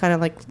was just kind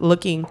of like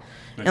looking,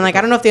 and like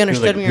I don't know if they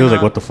understood me or He was not.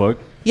 like, what the fuck?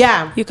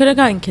 Yeah, You could have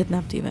gotten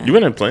kidnapped even. You've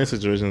been in plenty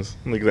situations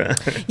like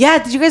that. yeah.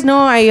 Did you guys know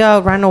I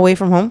ran away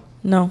from home?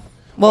 No.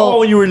 Well, Oh,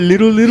 when you were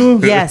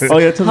little? yes. Oh,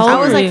 yeah, tell the How I old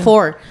was were like you?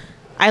 4.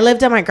 I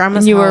lived at my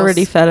grandma's And you were house.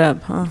 already fed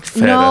up, huh?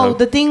 No, up.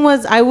 the thing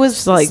was, I was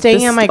Just like staying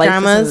this at my life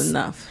grandma's. isn't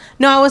enough.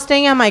 No, I was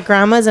staying at my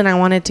grandma's, and I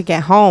wanted to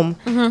get home.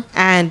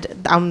 And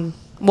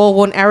well,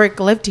 when Eric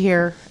lived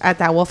here at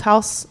that Wolf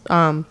House,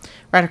 right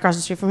across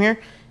the street from here,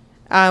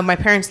 My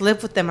parents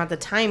lived with them at the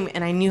time,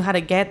 and I knew how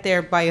to get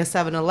there by a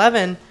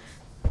 7-Eleven.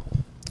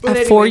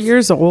 At 4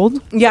 years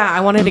old? Yeah, I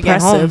wanted to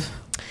get home.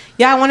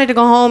 Yeah, I wanted to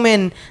go home,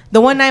 and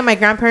the one night my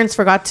grandparents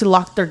forgot to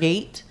lock their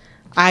gate,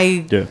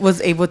 I was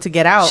able to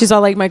get out. She's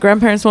all like, my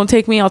grandparents won't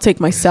take me, I'll take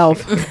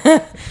myself.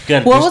 Well,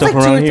 it was like 2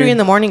 or 3 in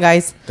the morning,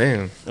 guys.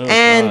 Damn. Oh,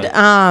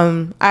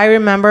 And I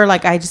remember,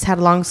 like, I just had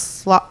long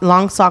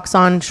socks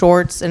on,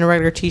 shorts, and a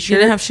regular T-shirt. You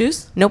didn't have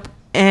shoes? Nope.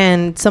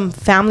 And some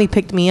family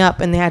picked me up,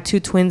 and they had 2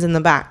 twins in the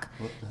back.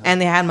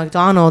 And they had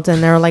McDonald's,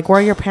 and they were like, where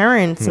are your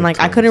parents? And, like,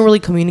 I couldn't really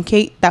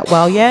communicate that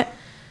well yet.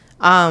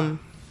 And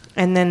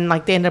then,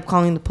 like, they ended up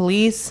calling the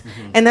police.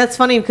 And that's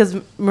funny because,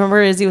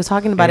 remember, Izzy was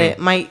talking about it,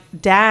 my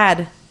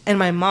dad and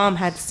my mom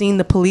had seen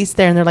the police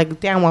there, and they're like,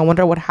 damn, well, I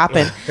wonder what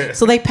happened.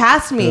 So they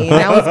passed me, and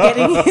I was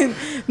getting in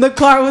the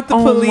car with the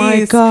police.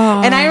 My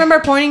God. And I remember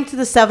pointing to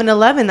the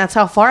 7-Eleven. That's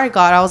how far I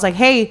got. I was like,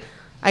 hey,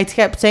 I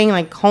kept saying,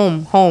 like,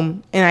 home,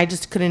 home. And I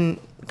just couldn't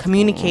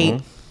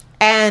communicate.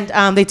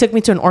 And they took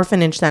me to an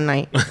orphanage that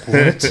night.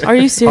 Are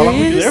you serious? How long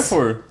were you there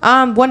for?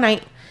 1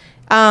 night.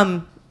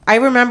 I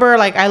remember,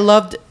 like, I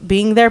loved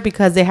being there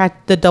because they had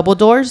the double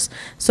doors.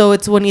 So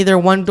it's when either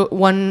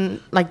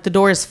like, the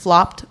door is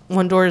flopped,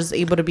 one door is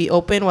able to be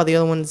open while the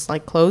other one's,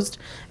 like, closed.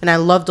 And I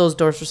loved those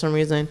doors for some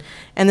reason.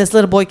 And this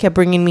little boy kept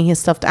bringing me his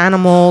stuffed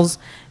animals.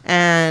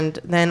 And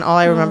then all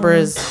I remember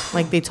is,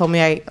 like, they told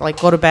me I, like,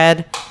 go to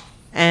bed.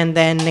 And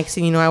then next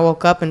thing you know, I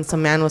woke up and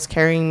some man was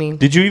carrying me.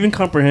 Did you even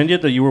comprehend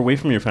yet that you were away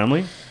from your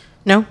family?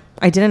 No,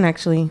 I didn't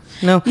actually.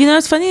 No. You know,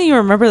 it's funny you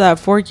remember that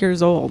 4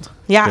 years old.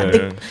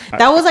 Yeah,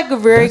 that was like a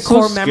very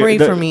core memory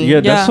for me.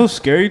 Yeah, that's so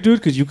scary, dude,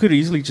 because you could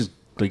easily just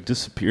like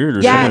disappeared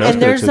or someone else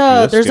and there's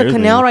a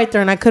canal right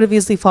there, and I could have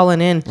easily fallen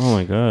in. Oh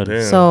my God.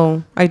 Damn.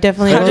 So I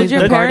definitely. How did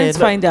your parents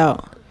find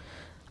out?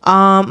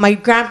 My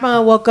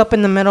grandma woke up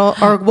in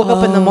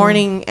the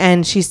morning,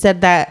 and she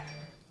said that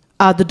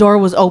the door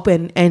was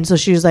open, and so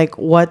she was like,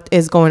 "What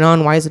is going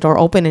on? Why is the door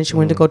open?" And she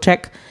went to go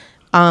check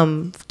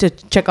on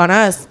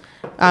us.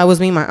 It was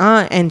me and my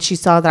aunt, and she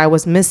saw that I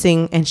was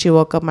missing, and she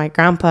woke up my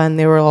grandpa, and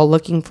they were all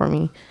looking for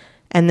me.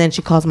 And then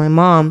she calls my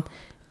mom,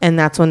 and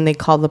that's when they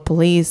called the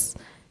police.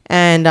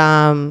 And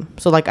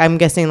so, like, I'm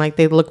guessing, like,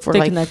 they look for, they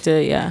like...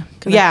 connected,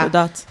 Connect the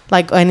dots.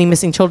 Like, any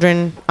missing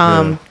children.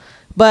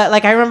 But,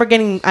 like, I remember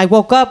I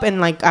woke up,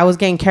 and, like, I was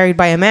getting carried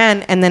by a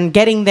man, and then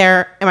getting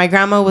there, and my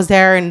grandma was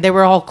there, and they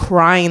were all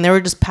crying. They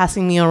were just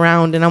passing me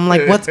around, and I'm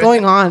like, what's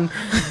going on?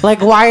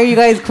 Like, why are you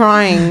guys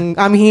crying?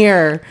 I'm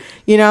here,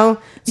 you know?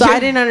 So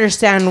I didn't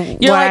understand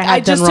what I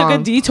just took a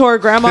detour,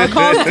 Grandma.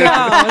 Calm down.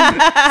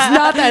 It's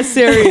not that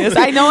serious.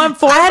 I know I'm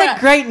 4. I had a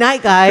great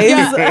night, guys.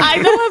 Yeah, I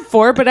know I'm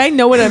 4, but I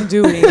know what I'm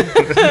doing.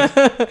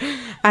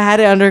 I had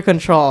it under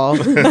control.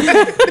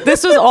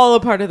 This was all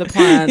a part of the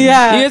plan.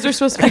 Yeah. You guys were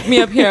supposed to pick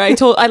me up here. I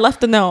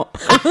left a note.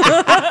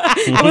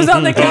 It was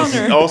on the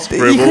counter. All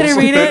scribbles. You couldn't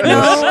read it?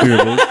 No.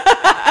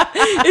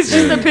 It's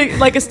just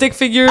a stick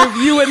figure of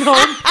you and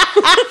home.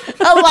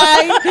 A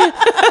line.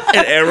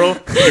 An arrow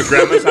to your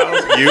grandma's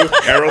house. You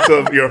arrow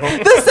to your home.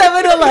 The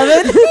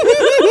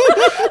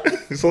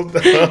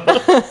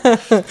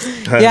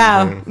 7-Eleven.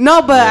 Yeah.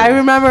 No, but I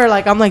remember,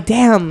 like, I'm like,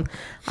 damn.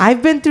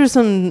 I've been through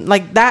some,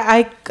 like,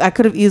 that. I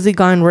could have easily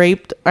gotten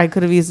raped. I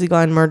could have easily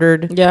gotten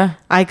murdered. Yeah.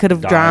 I could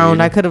have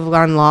drowned. I could have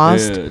gotten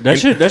lost.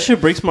 Yeah. That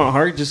shit breaks my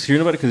heart just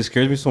hearing about it, because it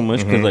scares me so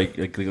much. Because like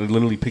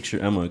literally picture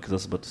Emma, because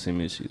that's about the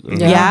same issue.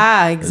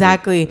 Yeah,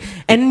 exactly.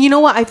 And you know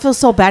what? I feel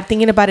so bad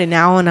thinking about it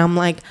now, and I'm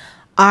like,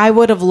 I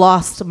would have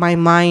lost my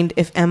mind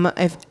if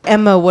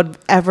Emma would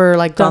ever,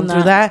 like, gone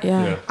through that.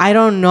 Yeah. I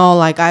don't know.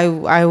 Like,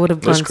 I would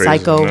have gone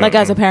psycho. Like,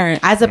 as a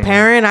parent. As a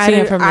parent,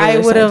 I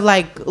would have,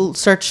 like,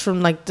 searched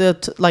from, like,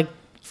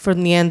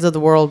 from the ends of the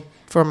world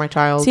for my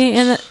child. See,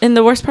 and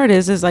the worst part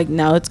is like,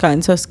 now it's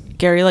gotten so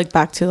scary, like,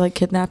 back to, like,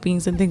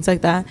 kidnappings and things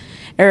like that.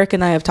 Eric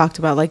and I have talked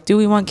about, like, do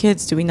we want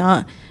kids? Do we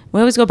not? We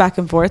always go back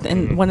and forth.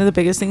 And one of the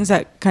biggest things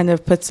that kind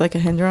of puts, like, a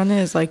hinder on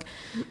it is, like,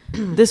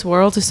 this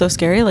world is so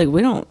scary. Like,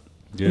 we don't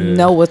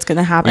know what's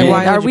gonna happen.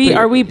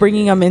 Are we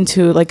bringing them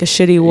into, like, a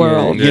shitty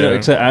world? You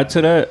know, to add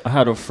to that, I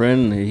had a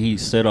friend. He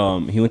said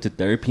he went to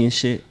therapy and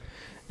shit,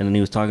 and then he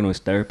was talking to his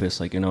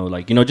therapist, like,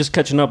 just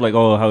catching up, like,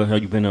 oh, how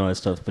you been and all that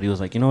stuff. But he was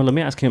like, let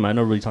me ask him. I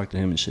never really talked to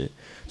him and shit.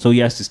 So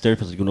he asked his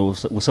therapist,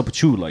 like, what's up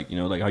with you? Like,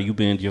 like, how you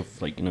been? Do you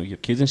have, like, you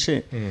have kids and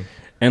shit?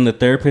 And the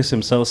therapist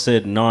himself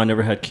said, no, I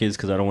never had kids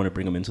because I don't want to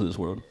bring them into this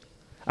world.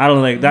 I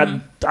don't like that.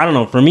 I don't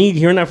know. For me,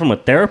 hearing that from a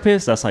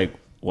therapist, that's like,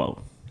 whoa.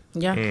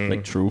 Yeah.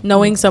 Like, true.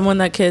 Knowing someone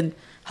that could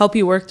help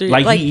you work through,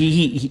 like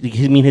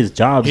his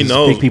job is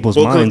to pick people's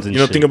minds and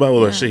shit. Think about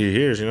all the shit he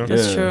hears,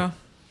 That's true.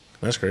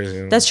 That's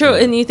crazy. That's true.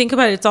 And you think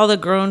about it, it's all the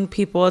grown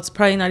people. It's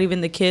probably not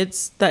even the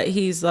kids that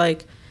he's,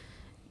 like,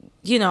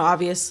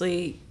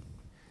 obviously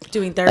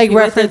doing therapy,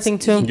 like, referencing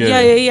to.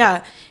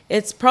 Yeah.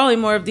 It's probably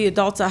more of the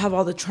adults that have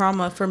all the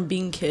trauma from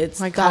being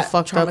kids. Like, that how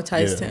fucked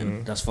traumatized up.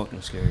 him. That's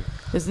fucking scary,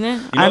 isn't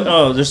it?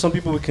 There's some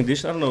people with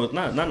conditions. I don't know,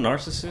 not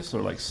narcissists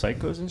or, like,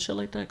 psychos and shit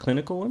like that,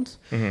 clinical ones.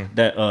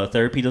 That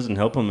therapy doesn't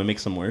help them. It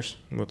makes them worse.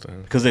 What the hell?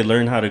 Because they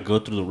learn how to go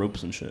through the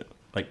ropes and shit.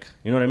 like,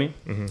 you know what I mean?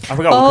 I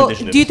forgot what Oh,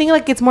 condition it do you is. think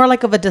like it's more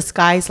like of a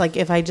disguise? Like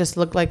if I just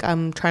look like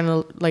I'm trying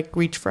to like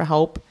reach for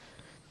help,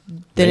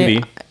 then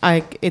Maybe.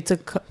 it's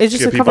just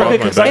Get a people cover. off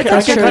my It's back. a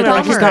It's true. sugar He's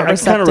not dumber.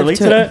 receptive kind of relate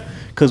to to it. that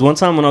because one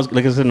time when I was,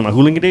 like I said, in my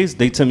hooligan days,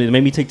 they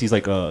made me take these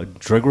like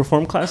drug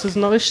reform classes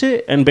and all this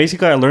shit, and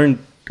basically I learned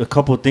a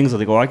couple of things that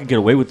they go, I could get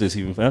away with this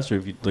even faster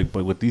if you like,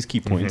 but with these key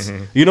points,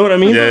 you know what I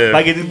mean? Yeah, yeah.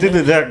 Like it did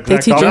that. They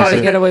teach you how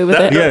to get away with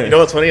it. Yeah. You know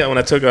what's funny? When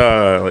I took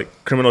like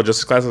criminal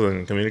justice classes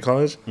in community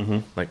college,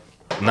 like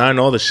now I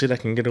know all the shit I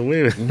can get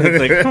away with.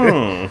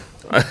 It's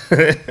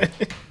like,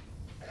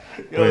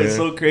 Yo, it's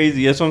so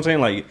crazy. That's what I'm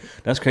saying. Like,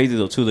 that's crazy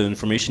though too. The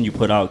information you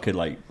put out could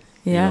like,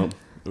 Yeah. you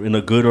know, in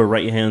the good or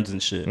right hands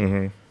and shit.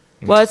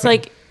 Well, it's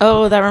like,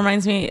 oh, that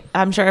reminds me.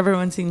 I'm sure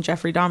everyone's seen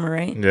Jeffrey Dahmer,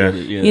 right? Yeah.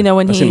 You know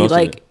when I've he seen most of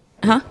like, it.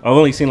 huh? I've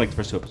only seen like the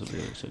first 2 episodes of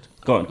the other shit.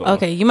 Go on.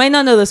 Okay, you might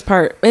not know this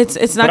part. It's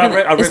not But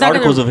gonna. I've it's read not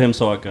articles gonna, of him,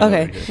 so I can.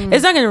 Okay,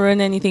 it's not gonna ruin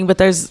anything. But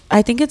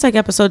I think it's like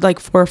episode like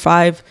 4 or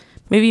 5,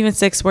 maybe even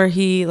 6, where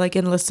he like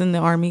enlists in the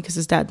army because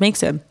his dad makes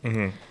him.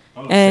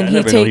 And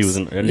he takes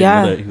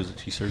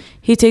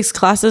he takes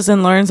classes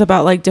and learns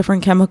about like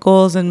different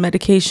chemicals and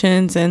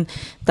medications, and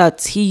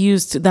he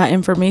used that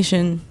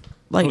information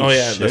like Oh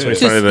yeah, that's what he Shit.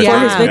 started. Just- that- for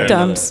Yeah. his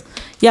victims.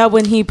 Yeah,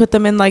 when he put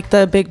them in like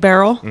the big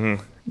barrel,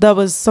 that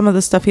was some of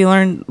the stuff he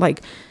learned,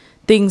 like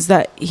things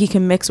that he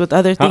can mix with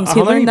other things. How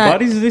he many learned that.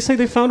 bodies did they say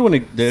they found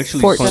when they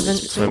actually found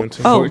 17.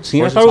 Oh.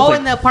 14? I thought it was Oh, like,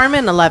 in the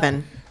apartment,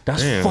 11.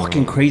 that's Damn.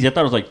 fucking crazy. I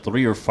thought it was like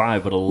 3 or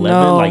 5, but 11,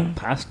 No. like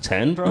past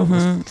 10, bro.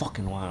 That's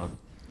fucking wild.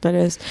 That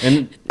is.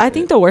 And I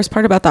think the worst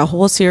part about that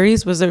whole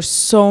series was there's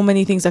so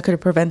many things that could have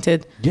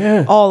prevented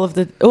yeah, all of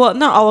the, well,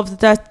 not all of the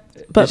death,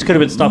 but This could have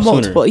been stopped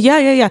multiple. sooner.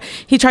 Yeah.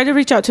 He tried to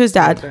reach out to his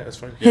dad. Okay, that's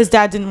fine. His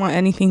dad didn't want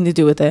anything to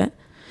do with it.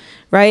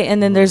 Right.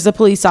 And then there's the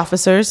police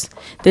officers.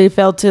 They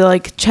failed to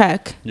like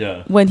check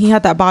yeah, when he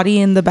had that body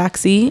in the back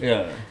seat.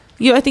 yeah.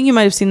 I think you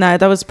might have seen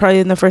that. That was probably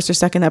in the first or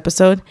second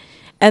episode.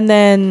 And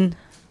then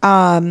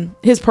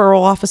his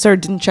parole officer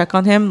didn't check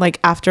on him like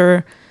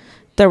after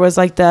there was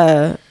like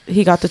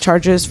he got the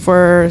charges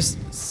for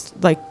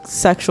like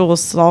sexual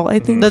assault, I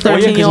think. The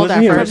 13-year-old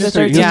wasn't he a at registered- first.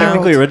 he was Yeah.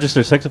 technically a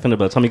registered sex offender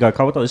by the time he got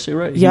caught with all this shit,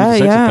 right? He Yeah, was a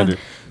sex yeah. offender.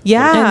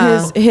 Yeah.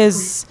 And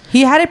his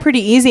He had it pretty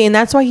easy, and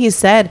that's why he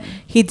said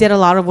he did a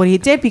lot of what he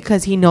did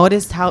because he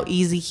noticed how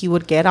easy he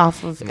would get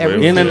off of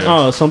everything. And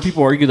then some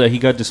people argue that he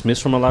got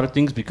dismissed from a lot of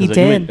things because He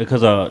did.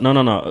 because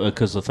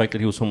because the fact that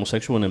he was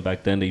homosexual, and then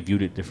back then they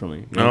viewed it differently.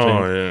 You know what I'm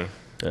Oh saying? yeah.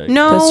 Like,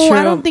 No, That's true.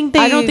 I don't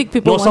think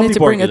people No, some wanted to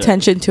people bring argue that.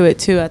 attention to it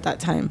too at that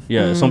time.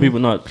 yeah, some people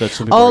not. That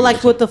some people Oh, argue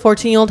like that. with the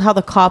 14-year-old, how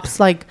the cops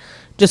like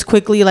just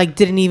quickly like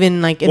didn't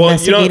even like Well, you know,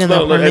 investigate it's in the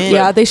not, like, apartment.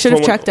 Yeah, they should have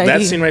from checked that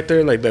ID. scene right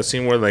there, like that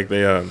scene where like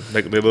they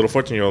like the little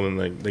 14-year-old and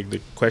like they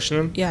question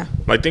him. Yeah.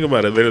 Like think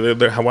about it.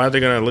 Why are they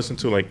gonna listen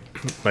to like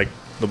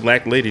the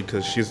black lady?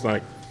 Because she's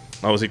like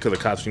obviously because the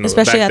cops, you know,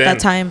 Especially back at then,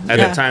 that time, At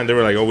yeah. that time, they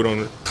were like, oh, we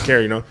don't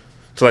care, you know.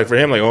 So like for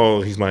him, like,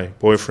 oh, he's my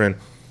boyfriend.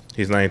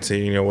 He's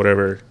 19, you know,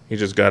 whatever. He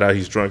just got out.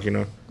 He's drunk, you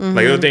know.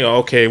 Like the thing,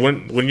 okay,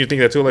 when you think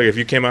that too, like if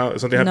you came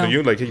out, something happened to No.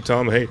 you, like you tell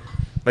him, hey,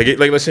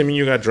 like let's say me and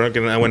you got drunk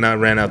and I went out,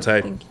 ran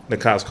outside. The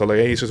cops called, like,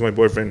 hey, he's just my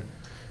boyfriend.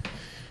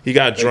 He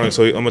got drunk,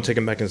 so I'm gonna take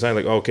him back inside.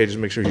 Like, oh, okay, just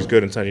make sure he's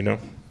good inside, you know.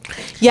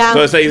 Yeah,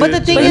 So it's like- but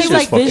the thing but is it's like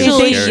just fucking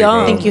visually scary,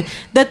 young. bro. Thank you.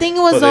 The thing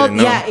was But they though, didn't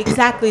know. yeah,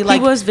 exactly.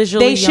 Like was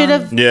visually they should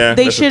have. Yeah,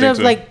 they that's the should thing, have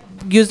too. like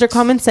used their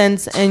common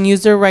sense and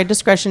used their right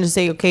discretion to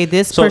say, okay,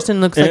 this So,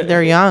 person looks and like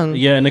they're young.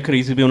 Yeah, and it could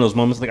easily be one of those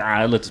moments like,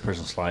 I let this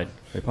person slide.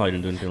 They probably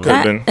didn't do anything. Could've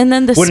Like been. And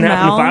then the Wouldn't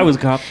happen smell. if I was a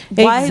cop.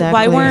 Why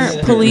Exactly.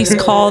 weren't police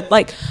called?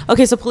 Like,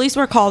 okay, so police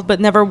were called, but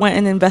never went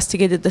and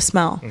investigated the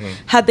smell.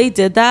 Had they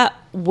did that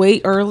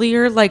way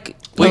earlier, like,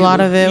 A lot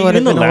of it would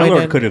have Even the been landlord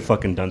avoided. could have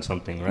fucking done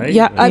something, right?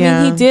 yeah, I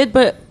Yeah. mean, he did,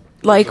 but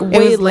like It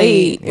way was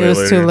late. late. It was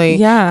Way too later. late.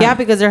 Yeah. yeah,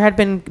 because there had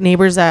been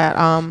neighbors that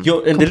Yo,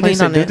 and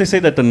complained on didn't it. they say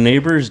that the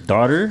neighbor's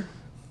daughter,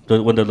 the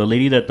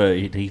lady that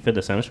he fed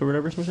the sandwich or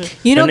whatever, some shit?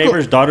 You know, the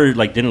neighbor's daughter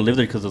like didn't live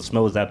there because the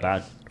smell was that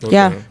bad.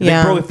 Yeah, Like,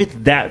 yeah. bro, if it's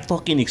that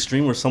fucking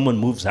extreme where someone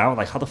moves out,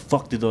 like how the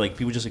fuck did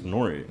people just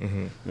ignore it? You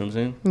know what I'm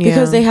saying? Because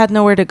Yeah. they had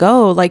nowhere to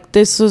go. Like,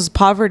 this was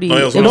poverty. Oh,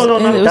 it was It one No,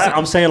 of was- no, it was- that,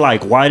 I'm saying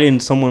like, why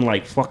didn't someone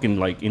like fucking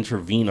like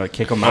intervene or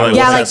kick him out? like,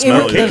 Yeah, what's like that it,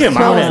 smell? the Kick him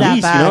smell out was at that least,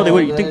 you bad. know? They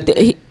would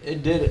think.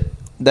 It did.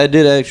 That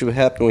did actually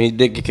happen when he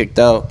did get kicked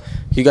out.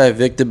 He got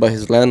evicted by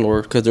his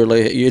landlord because they're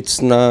like,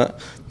 it's not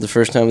the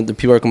first time that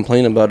people are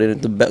complaining about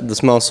it. The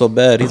smell's so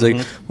bad. He's like,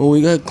 well,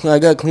 I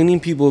got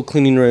cleaning people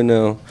cleaning right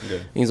now. Yeah.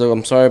 He's like,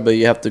 I'm sorry, but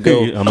you have to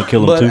go. I'm gonna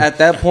kill him but too. at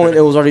that point,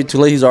 it was already too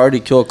late. He's already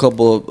killed a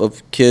couple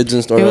of kids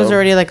and stuff. It was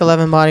already like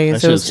 11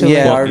 bodies. That It was shit's- too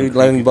yeah, late. already Fucking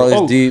letting bodies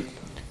Oh. deep.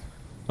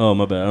 Oh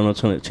my bad, I'm not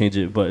trying to change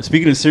it. But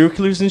speaking of serial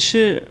killers and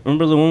shit,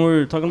 remember the one we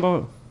were talking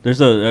about? I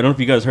don't know if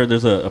you guys heard.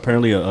 There's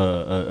apparently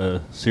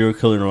a serial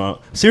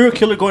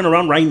killer going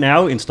around right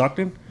now in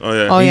Stockton. Oh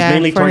yeah. Oh, He's yeah,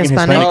 mainly for targeting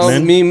Hispanics. Hispanic Oh,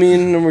 men. me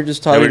and him were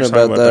just Yeah, we talking were just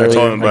about talking about that. I that. told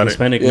earlier. him about it.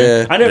 Hispanic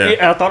Yeah. men.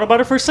 Yeah. I thought about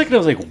it for a second. I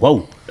was like,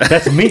 whoa,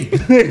 that's me.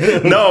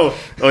 No.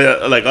 Oh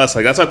yeah, like us.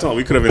 Like that's what I told him.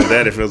 We could have been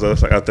dead if it was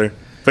us like out there.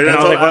 But And I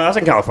that's was like, all, well, that's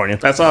in California.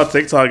 that's all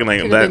TikTok and like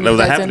Could've that been you was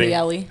guys in happening. the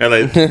alley. And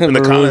like in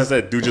the comments,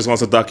 that dude just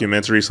wants a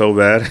documentary so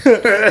bad.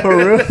 For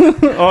real?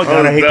 Oh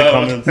god, I hate the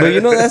comments. But you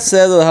know that's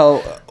sad though,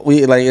 how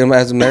we like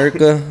as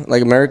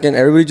American,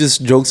 everybody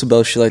just jokes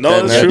about shit like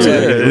that. No, it's man.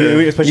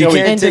 true. Yeah. Especially You how we,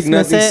 can't take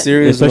dismiss nothing it.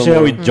 serious. especially no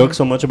how we more. joke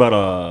so much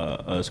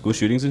about school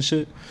shootings and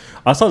shit.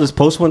 I saw this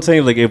post one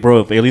saying like, "Hey,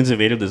 bro, if aliens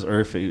invaded this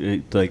Earth,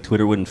 like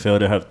Twitter wouldn't fail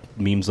to have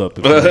memes up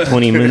in like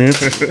 20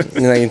 minutes."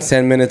 And, like in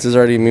 10 minutes, there's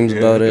already memes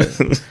about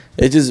it.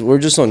 We're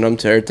just so numb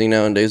to everything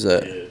nowadays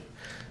that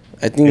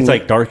I think It's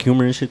like dark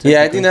humor and shit.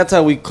 I think that's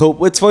how we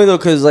cope. It's funny though,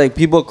 cause like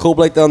people cope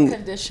like that.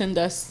 Conditioned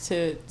us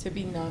to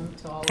be numb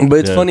to all. But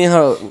it's Yeah. funny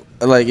how,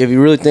 like, if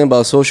you really think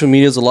about social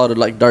media, is a lot of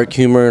like dark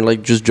humor and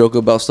like just joke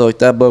about stuff like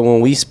that. But when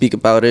we speak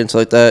about it and stuff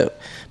like that,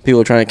 people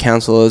are trying to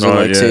cancel us and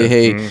like say,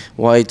 "Hey,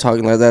 why are you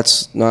talking like that?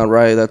 That's not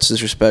right. That's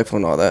disrespectful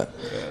and all that."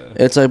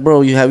 It's like,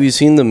 bro, have you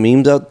seen the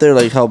memes out there?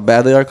 Like how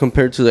bad they are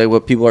compared to like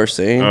what people are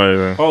saying. Oh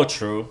yeah. Oh,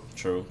 true.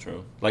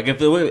 Like if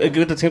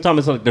at the same time,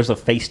 it's like there's a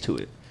face to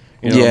it.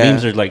 You know, Yeah.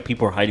 memes are like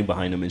people are hiding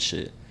behind them and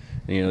shit.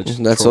 You know,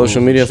 just That's trolls social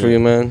and media shit. for you,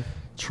 man.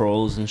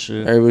 Trolls and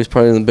shit. Everybody's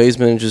probably in the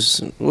basement and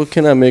just, what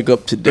can I make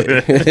up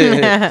today?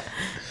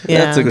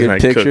 Yeah. That's a good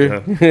Like, cook, picture.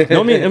 huh?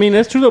 No, I mean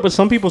that's true though. But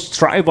some people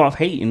strive off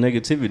hate and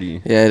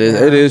negativity. Yeah, it is.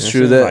 It is It's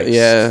true just that. like,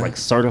 Yeah. like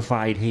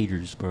certified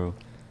haters, bro.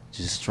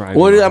 Just strive.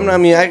 What I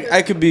mean,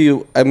 I could be.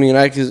 I mean,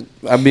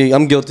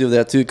 I'm guilty of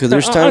that too. Because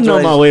there's I times know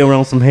where my way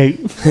around some hate.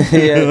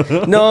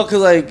 yeah. No,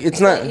 because like it's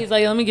not. He's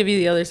like, let me give you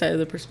the other side of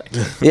the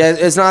perspective. Yeah,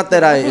 it's not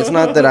that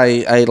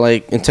I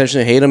like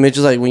intentionally hate them. It's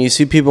just like when you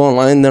see people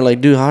online, they're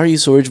like, dude, how are you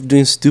so rich for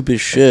doing stupid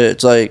shit?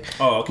 It's like,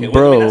 Oh, okay. Well,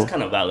 bro. I mean, that's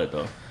kind of valid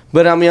though.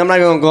 But I mean, I'm not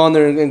gonna go on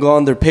there and go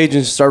on their page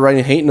and start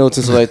writing hate notes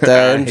and stuff like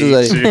that. I'm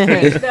just like,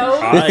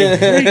 I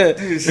hate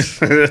this.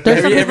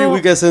 every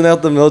week I send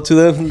out the mail to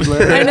them.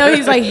 I know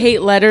he's like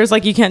hate letters.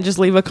 Like you can't just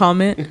leave a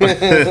comment.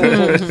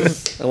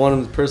 I want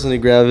them to personally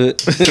grab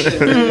it.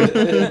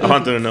 I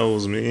want them to know it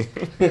was me.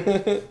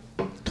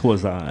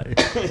 Twas I.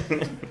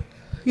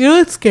 You know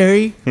what's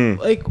scary? Hmm.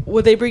 Like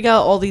when they bring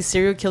out all these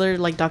serial killer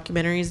like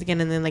documentaries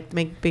again and then like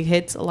make big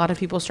hits, a lot of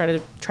people try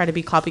to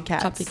be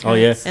copycats. Oh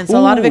yeah. And so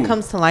a lot of it Ooh.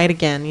 comes to light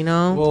again, you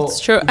know? Well,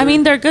 It's true. I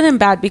mean, they're good and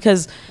bad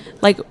because,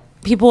 like,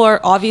 people are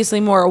obviously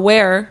more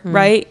aware,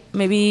 right?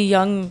 Maybe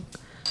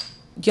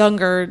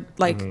younger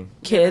like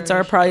kids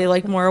are probably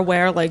like more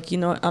aware. Like, you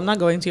know, I'm not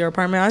going to your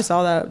apartment. I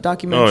saw that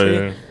documentary.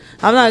 Oh, yeah.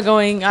 I'm not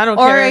going. I don't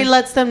or care. it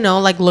lets them know,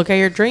 like, look at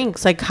your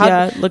drinks. Like, how,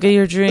 yeah, look at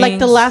your drinks. like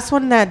the last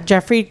one that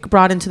Jeffrey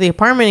brought into the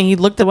apartment and he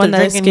looked at the one that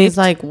drink and he's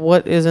escaped? like,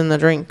 what is in the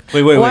drink?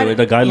 Wait. Why-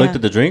 The guy yeah. looked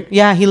at the drink.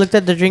 Yeah, he looked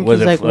at the drink. He's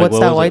like, what's what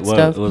that was white it?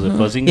 stuff? Was it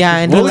fuzzing? Yeah,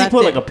 and what he would he left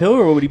put? it. Like a pill,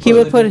 or what would he put? He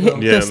would put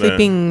Yeah, the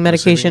sleeping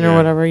medication yeah. or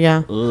whatever.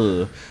 Yeah.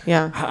 Ugh.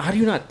 Yeah. How do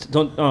you not?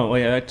 Don't. Oh,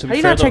 wait. To be How do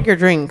you fair, not though- check your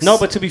drinks? No,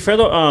 but to be fair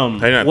though, How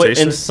you not what,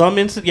 taste in it? some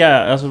instances,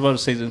 yeah, I was about to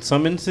say, in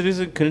some instances,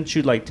 couldn't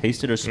you like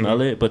taste it or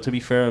smell it? But to be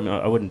fair, I mean,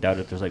 I wouldn't doubt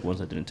if there's like ones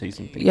that didn't taste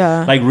anything.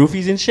 Yeah. like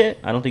roofies and shit.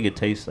 I don't think it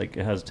tastes like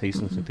it has taste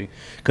and something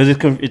because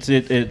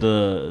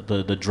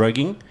the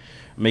drugging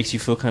makes you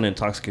feel kind of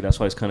intoxicated. That's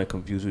why it's kind of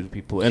confused with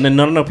people. And then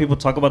none of people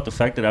talk about the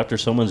fact that after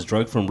someone's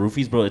drugged from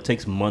roofies, bro, it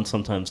takes months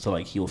sometimes to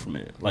like heal from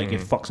it. Like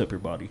it fucks up your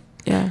body.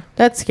 yeah.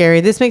 That's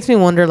scary. This makes me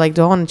wonder, like,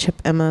 do I want to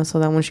chip Emma so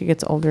that when she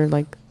gets older,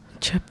 like,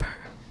 Chip her.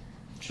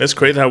 That's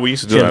crazy how we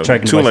used to do Yeah, that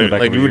tracking too. device in Like, the back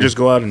like of we your would ear. just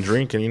go out and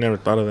drink, and you never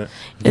thought of that.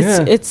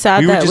 It's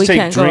sad would that just we take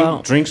can't go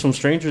out. drinks from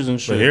strangers and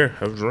shit. But here,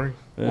 have a drink.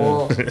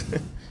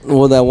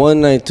 Well, that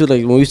one night too, like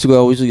when we used to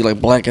go out, we used to get like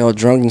blackout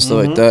drunk and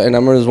stuff like that. And I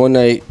remember this one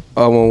night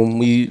when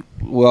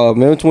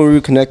remember when we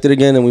reconnected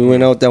again and we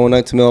went out that one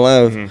night to Mill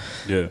Ave.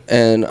 Yeah.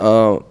 And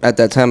at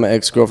that time, my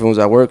ex-girlfriend was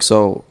at work,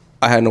 so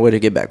I had no way to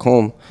get back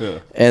home. Yeah.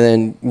 And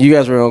then you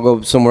guys were gonna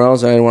go somewhere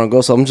else, and I didn't want to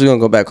go, so I'm just gonna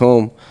go back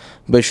home.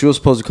 But she was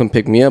supposed to come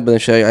pick me up, but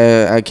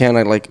then I can't.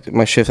 Like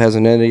my shift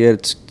hasn't ended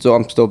yet, so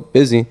I'm still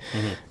busy.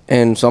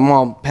 And so I'm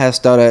all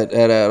passed out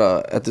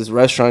at this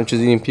restaurant,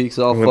 just eating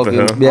pizza, all What the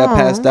fucking hell?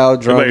 passed out,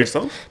 By drunk.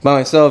 yourself? By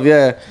myself,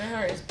 yeah. My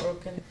heart is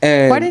broken.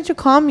 And why didn't you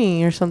call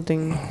me or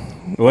something?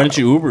 Why didn't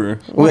you Uber?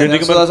 Well, Didn't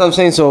think so about- that's what I'm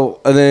saying. So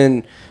and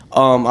then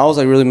I was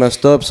like really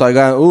messed up. So I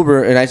got an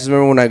Uber, and I just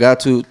remember when I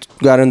got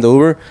in the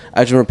Uber,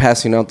 I just remember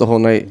passing out the whole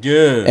night.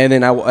 Yeah. And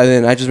then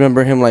I just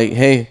remember him like,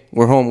 "Hey,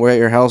 we're home. We're at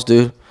your house,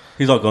 dude."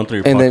 He's all going through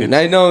your And pockets. then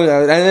I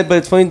know, but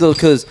it's funny though,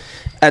 because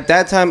at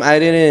that time I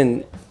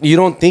didn't. You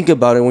don't think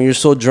about it when you're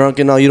so drunk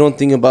and all. You don't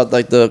think about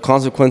like the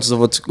consequences of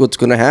what's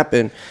gonna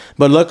happen.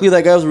 But luckily,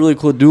 that guy was a really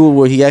cool dude.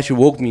 Where he actually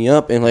woke me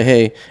up and like,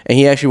 hey, and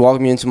he actually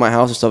walked me into my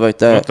house and stuff like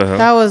that. What the hell?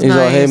 That was He's nice.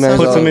 like, hey, man, I'm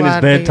Puts so him in his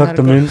glad bed, that you tucked had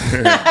him to in.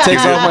 go.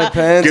 Takes off my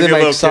pants Gives and you a like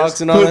little socks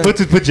kiss. and all that. Puts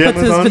his pajamas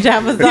Puts his on.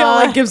 pajamas Yeah, on.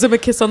 like gives him a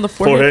kiss on the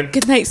forehead. Forehead.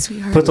 Good night,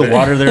 sweetheart. Puts the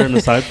water there in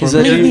the side for He's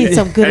him. like, We need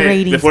some good Hey,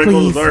 ratings, before he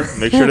please. closes the door,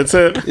 make sure to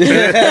tip.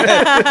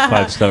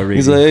 5-star rating.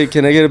 He's like, hey,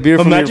 can I get a beer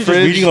from your Imagine just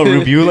fridge? reading a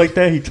review like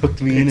that. He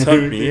tucked me in. and Tuck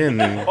everything. me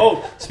in. And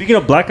Oh, speaking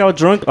of blackout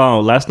drunk,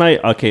 last night,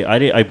 okay,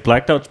 I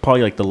blacked out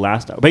probably like the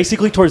last,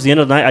 basically towards the end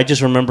of the night. I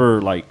just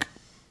remember like,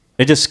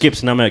 It just skips,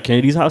 and I'm at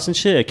Kennedy's house and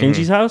shit. At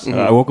Kenji's house,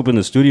 I woke up in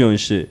the studio and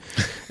shit,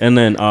 and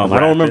then I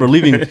don't remember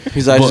leaving.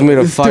 He's like, I just made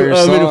a fire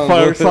song. I made a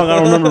fire song. I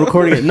don't remember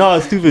recording it. No,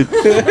 it's stupid.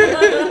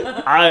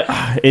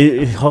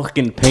 It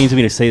fucking pains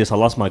me to say this. I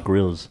lost my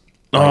grills.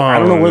 Like, I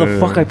don't know where the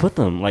fuck I put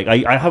them. Like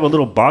I have a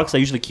little box I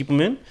usually keep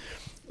them in,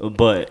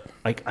 but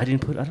like I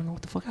don't know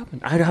what the fuck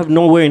happened. I have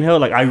no way in hell.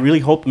 Like I really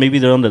hope maybe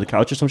they're under the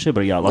couch or some shit.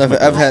 But yeah, I lost my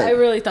grills. I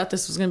really thought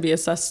this was gonna be a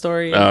sus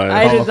story.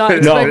 I did not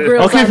expect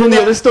grills. Okay, from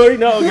the other story.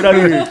 No, get out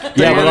of here.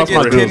 Yeah, I lost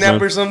my grills.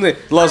 Kidnapped or something.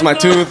 Lost my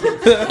tooth.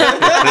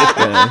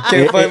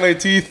 Can't find my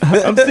teeth.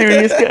 I'm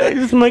serious,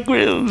 guys. My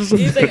grills.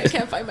 He's like, I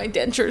can't find my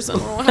dentures. I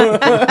don't know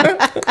what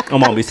happened.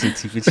 I'm always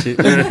teeth and shit.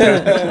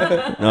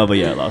 No, but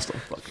yeah, I lost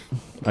them. Fuck.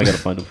 I gotta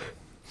find them.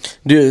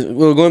 Dude,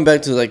 well, going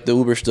back to like the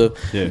Uber stuff.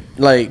 Yeah.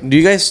 Like, do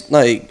you guys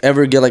like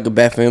ever get like a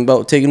bad feeling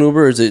about taking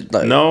Uber? Or is it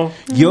like No.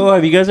 Yo,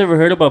 have you guys ever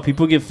heard about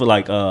people give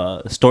like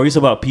stories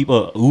about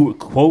people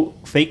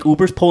quote fake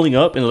Ubers pulling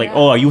up and like,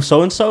 oh, are you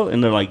so and so?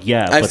 And they're like,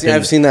 yeah.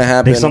 I've seen that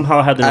happen. They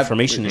somehow have the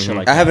information and shit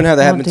like that. I haven't had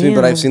that happen to me,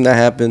 but I've seen that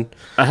happen.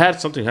 I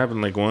had something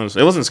happen like once.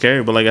 It wasn't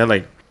scary, but like I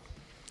like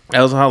it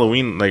was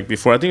Halloween like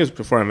before. I think it was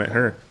before I met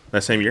her.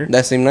 That same year?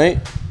 That same night?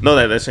 No,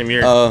 that same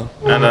year.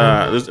 And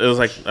it was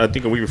like, I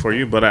think a week before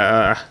you, but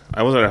I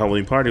was at a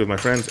Halloween party with my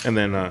friends, and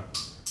then I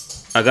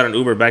got an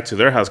Uber back to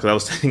their house because I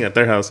was staying at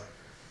their house.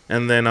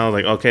 And then I was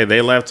like, okay, they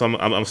left, so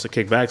I'm to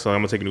kick back, so I'm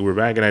going to take an Uber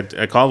back. And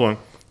I called one.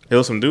 It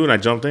was some dude, and I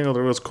jumped in. It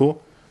was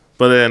cool.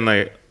 But then,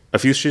 like, a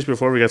few streets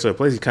before we got to the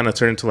place, he kind of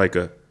turned into, like,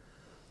 a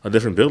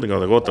different building. I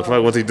was like, what the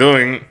fuck? What's he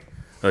doing?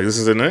 Like, this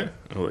isn't it?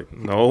 I was like,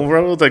 no,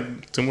 bro. It was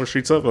like 2 more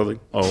streets up. I was like,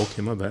 oh,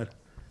 okay, my bad.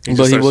 He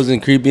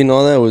wasn't creepy and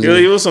all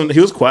that? He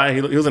was quiet.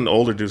 He was an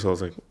older dude, so I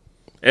was like,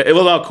 it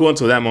was all cool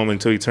until that moment,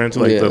 until he turned to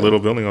like the little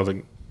building. I was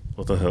like,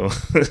 what the hell?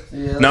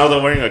 Now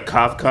they're wearing a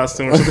cop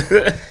costume or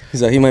something.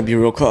 He's like, he might be a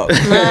real cop.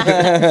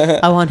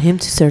 I want him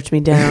to search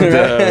me down.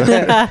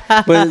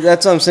 But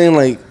that's what I'm saying.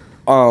 Like,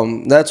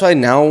 that's why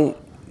now,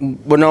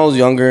 when I was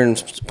younger and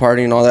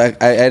partying and all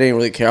that, I didn't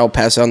really care. I'll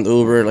pass on the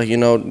Uber, like, you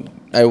know,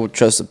 I would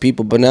trust the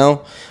people. But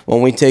now,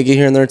 when we take it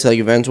here and there to like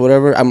events or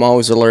whatever, I'm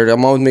always alert.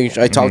 I'm always making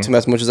sure I talk to them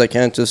as much as I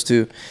can just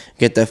to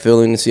get that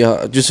feeling and see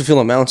how, just to feel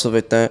amounts of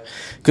it. That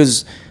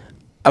because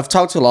I've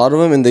talked to a lot of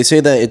them and they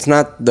say that it's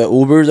not the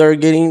Ubers that are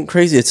getting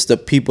crazy, it's the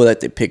people that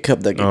they pick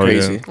up that get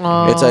crazy.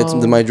 Yeah. It's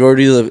the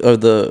majority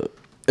of the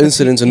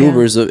incidents in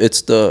Ubers.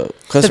 It's the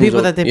customers. The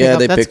people that they pick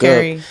up. That's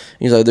scary.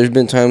 He's like, there's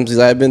been times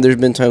where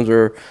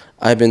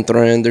I've been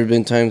threatened. There's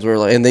been times where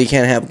like, and they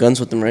can't have guns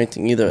with them or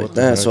anything either like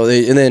that. Heck? So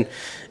and then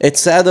it's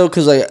sad though,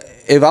 because like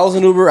if I was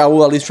an Uber, I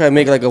would at least try to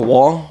make like a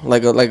wall,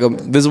 like a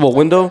visible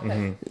window,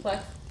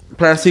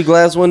 plastic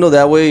glass window.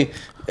 That way,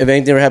 if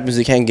anything ever happens,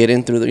 they can't get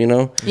in through the, you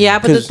know. Yeah,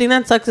 but the thing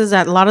that sucks is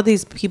that a lot of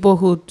these people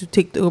who do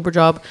take the Uber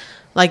job,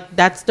 like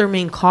that's their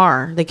main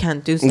car. They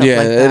can't do stuff like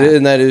that. Yeah,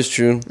 and that is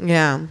true.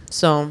 Yeah,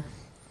 so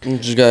you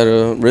just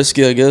gotta risk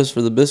it, I guess,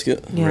 for the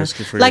biscuit. Yeah, risk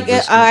it for like your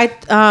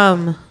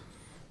biscuit.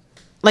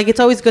 Like,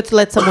 it's always good to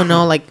let someone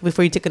know, like,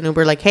 before you take an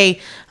Uber, like, hey,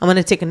 I'm going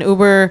to take an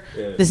Uber.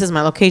 Yeah. This is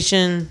my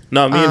location.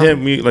 No, me and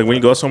him, like, when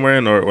you go somewhere,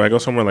 or when I go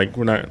somewhere, like,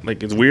 we're not,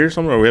 like, it's weird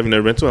somewhere, or we haven't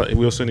never been to,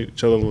 we'll send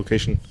each other the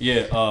location.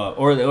 Yeah,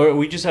 or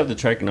we just have the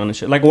tracking on and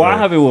shit. Like, I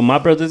have it with my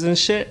brothers and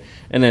shit,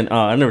 and then,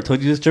 I never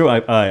told you this, Joe,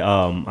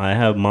 I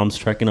have mom's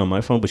tracking on my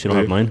phone, but she don't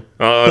have mine.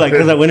 Like,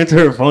 because I went into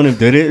her phone and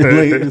did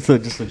it, like, so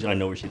just so I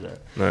know where she's at.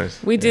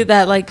 Nice. We did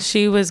that, like,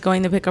 she was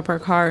going to pick up her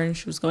car, and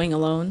she was going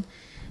alone.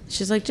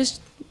 She's like,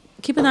 just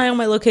keep an eye on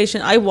my location.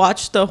 I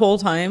watched the whole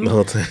time.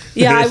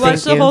 Yeah, I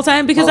watched the whole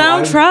time because I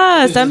don't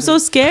trust. I'm so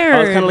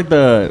scared. It's kind of like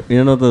the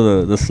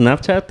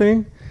Snapchat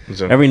thing.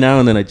 Every now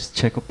and then I just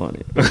check up on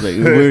it. Like,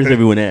 where's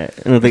everyone at?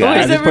 And I think,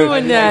 where's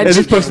everyone at?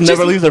 This person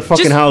never leaves their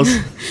fucking house.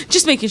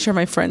 Just making sure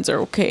my friends are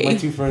okay. My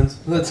 2 friends.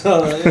 That's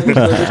all.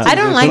 I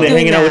don't like doing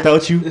hanging that. out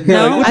without you.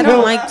 No, I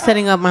don't like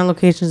setting up my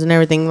locations and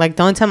everything. Like,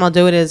 the only time I'll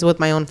do it is with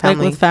my own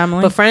family. Like with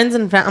family. But friends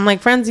I'm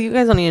like, friends, you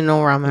guys don't even know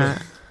where I'm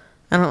at.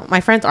 My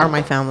friends are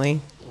my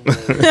family.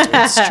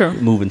 It's true.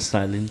 Move in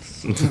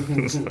silence.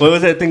 What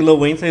was that thing Lil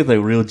Wayne says? Like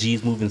real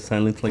G's move in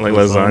silence, like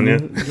lasagna.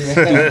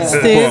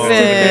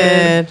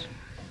 Stupid.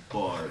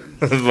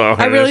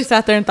 I really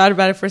sat there and thought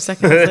about it for a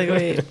second. I was like,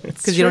 wait,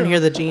 because you don't hear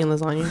the G in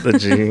lasagna. The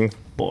G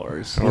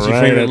bars. What's your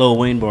favorite Lil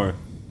Wayne bar?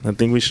 I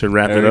think we should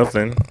wrap it up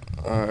then.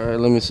 All right,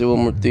 let me see one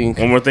more thing.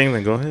 One more thing,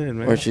 then go ahead,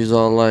 man. Where she's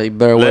all like,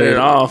 "Better let wear it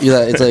off."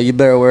 Yeah, it's like you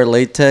better wear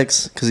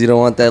latex because you don't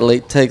want that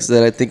latex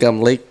that I think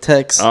I'm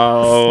latex.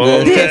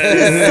 Oh,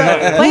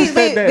 wait,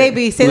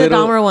 baby, say Little,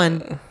 the Dahmer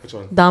one. Which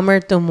one?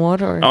 Dahmer tu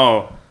amor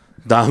or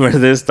Dahmer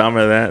this,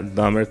 Dahmer that,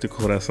 Dahmer tu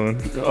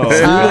corazón.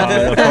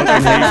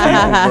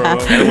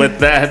 And with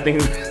that, I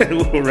think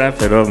we'll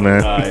wrap it up,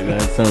 man. All right, man,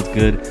 sounds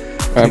good.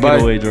 All right, bye. Take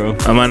it away, Dro.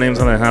 My name's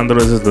Alejandro.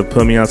 This is the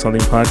Put Me On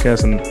Something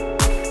podcast, and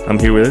I'm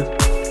here with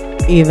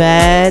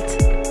Yvette.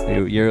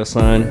 Hey, you're a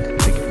son.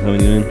 Thank you for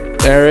coming in.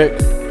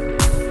 Eric.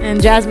 And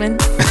Jasmine.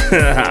 All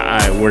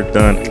right, we're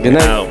done. Good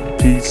night. Out.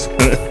 Peace.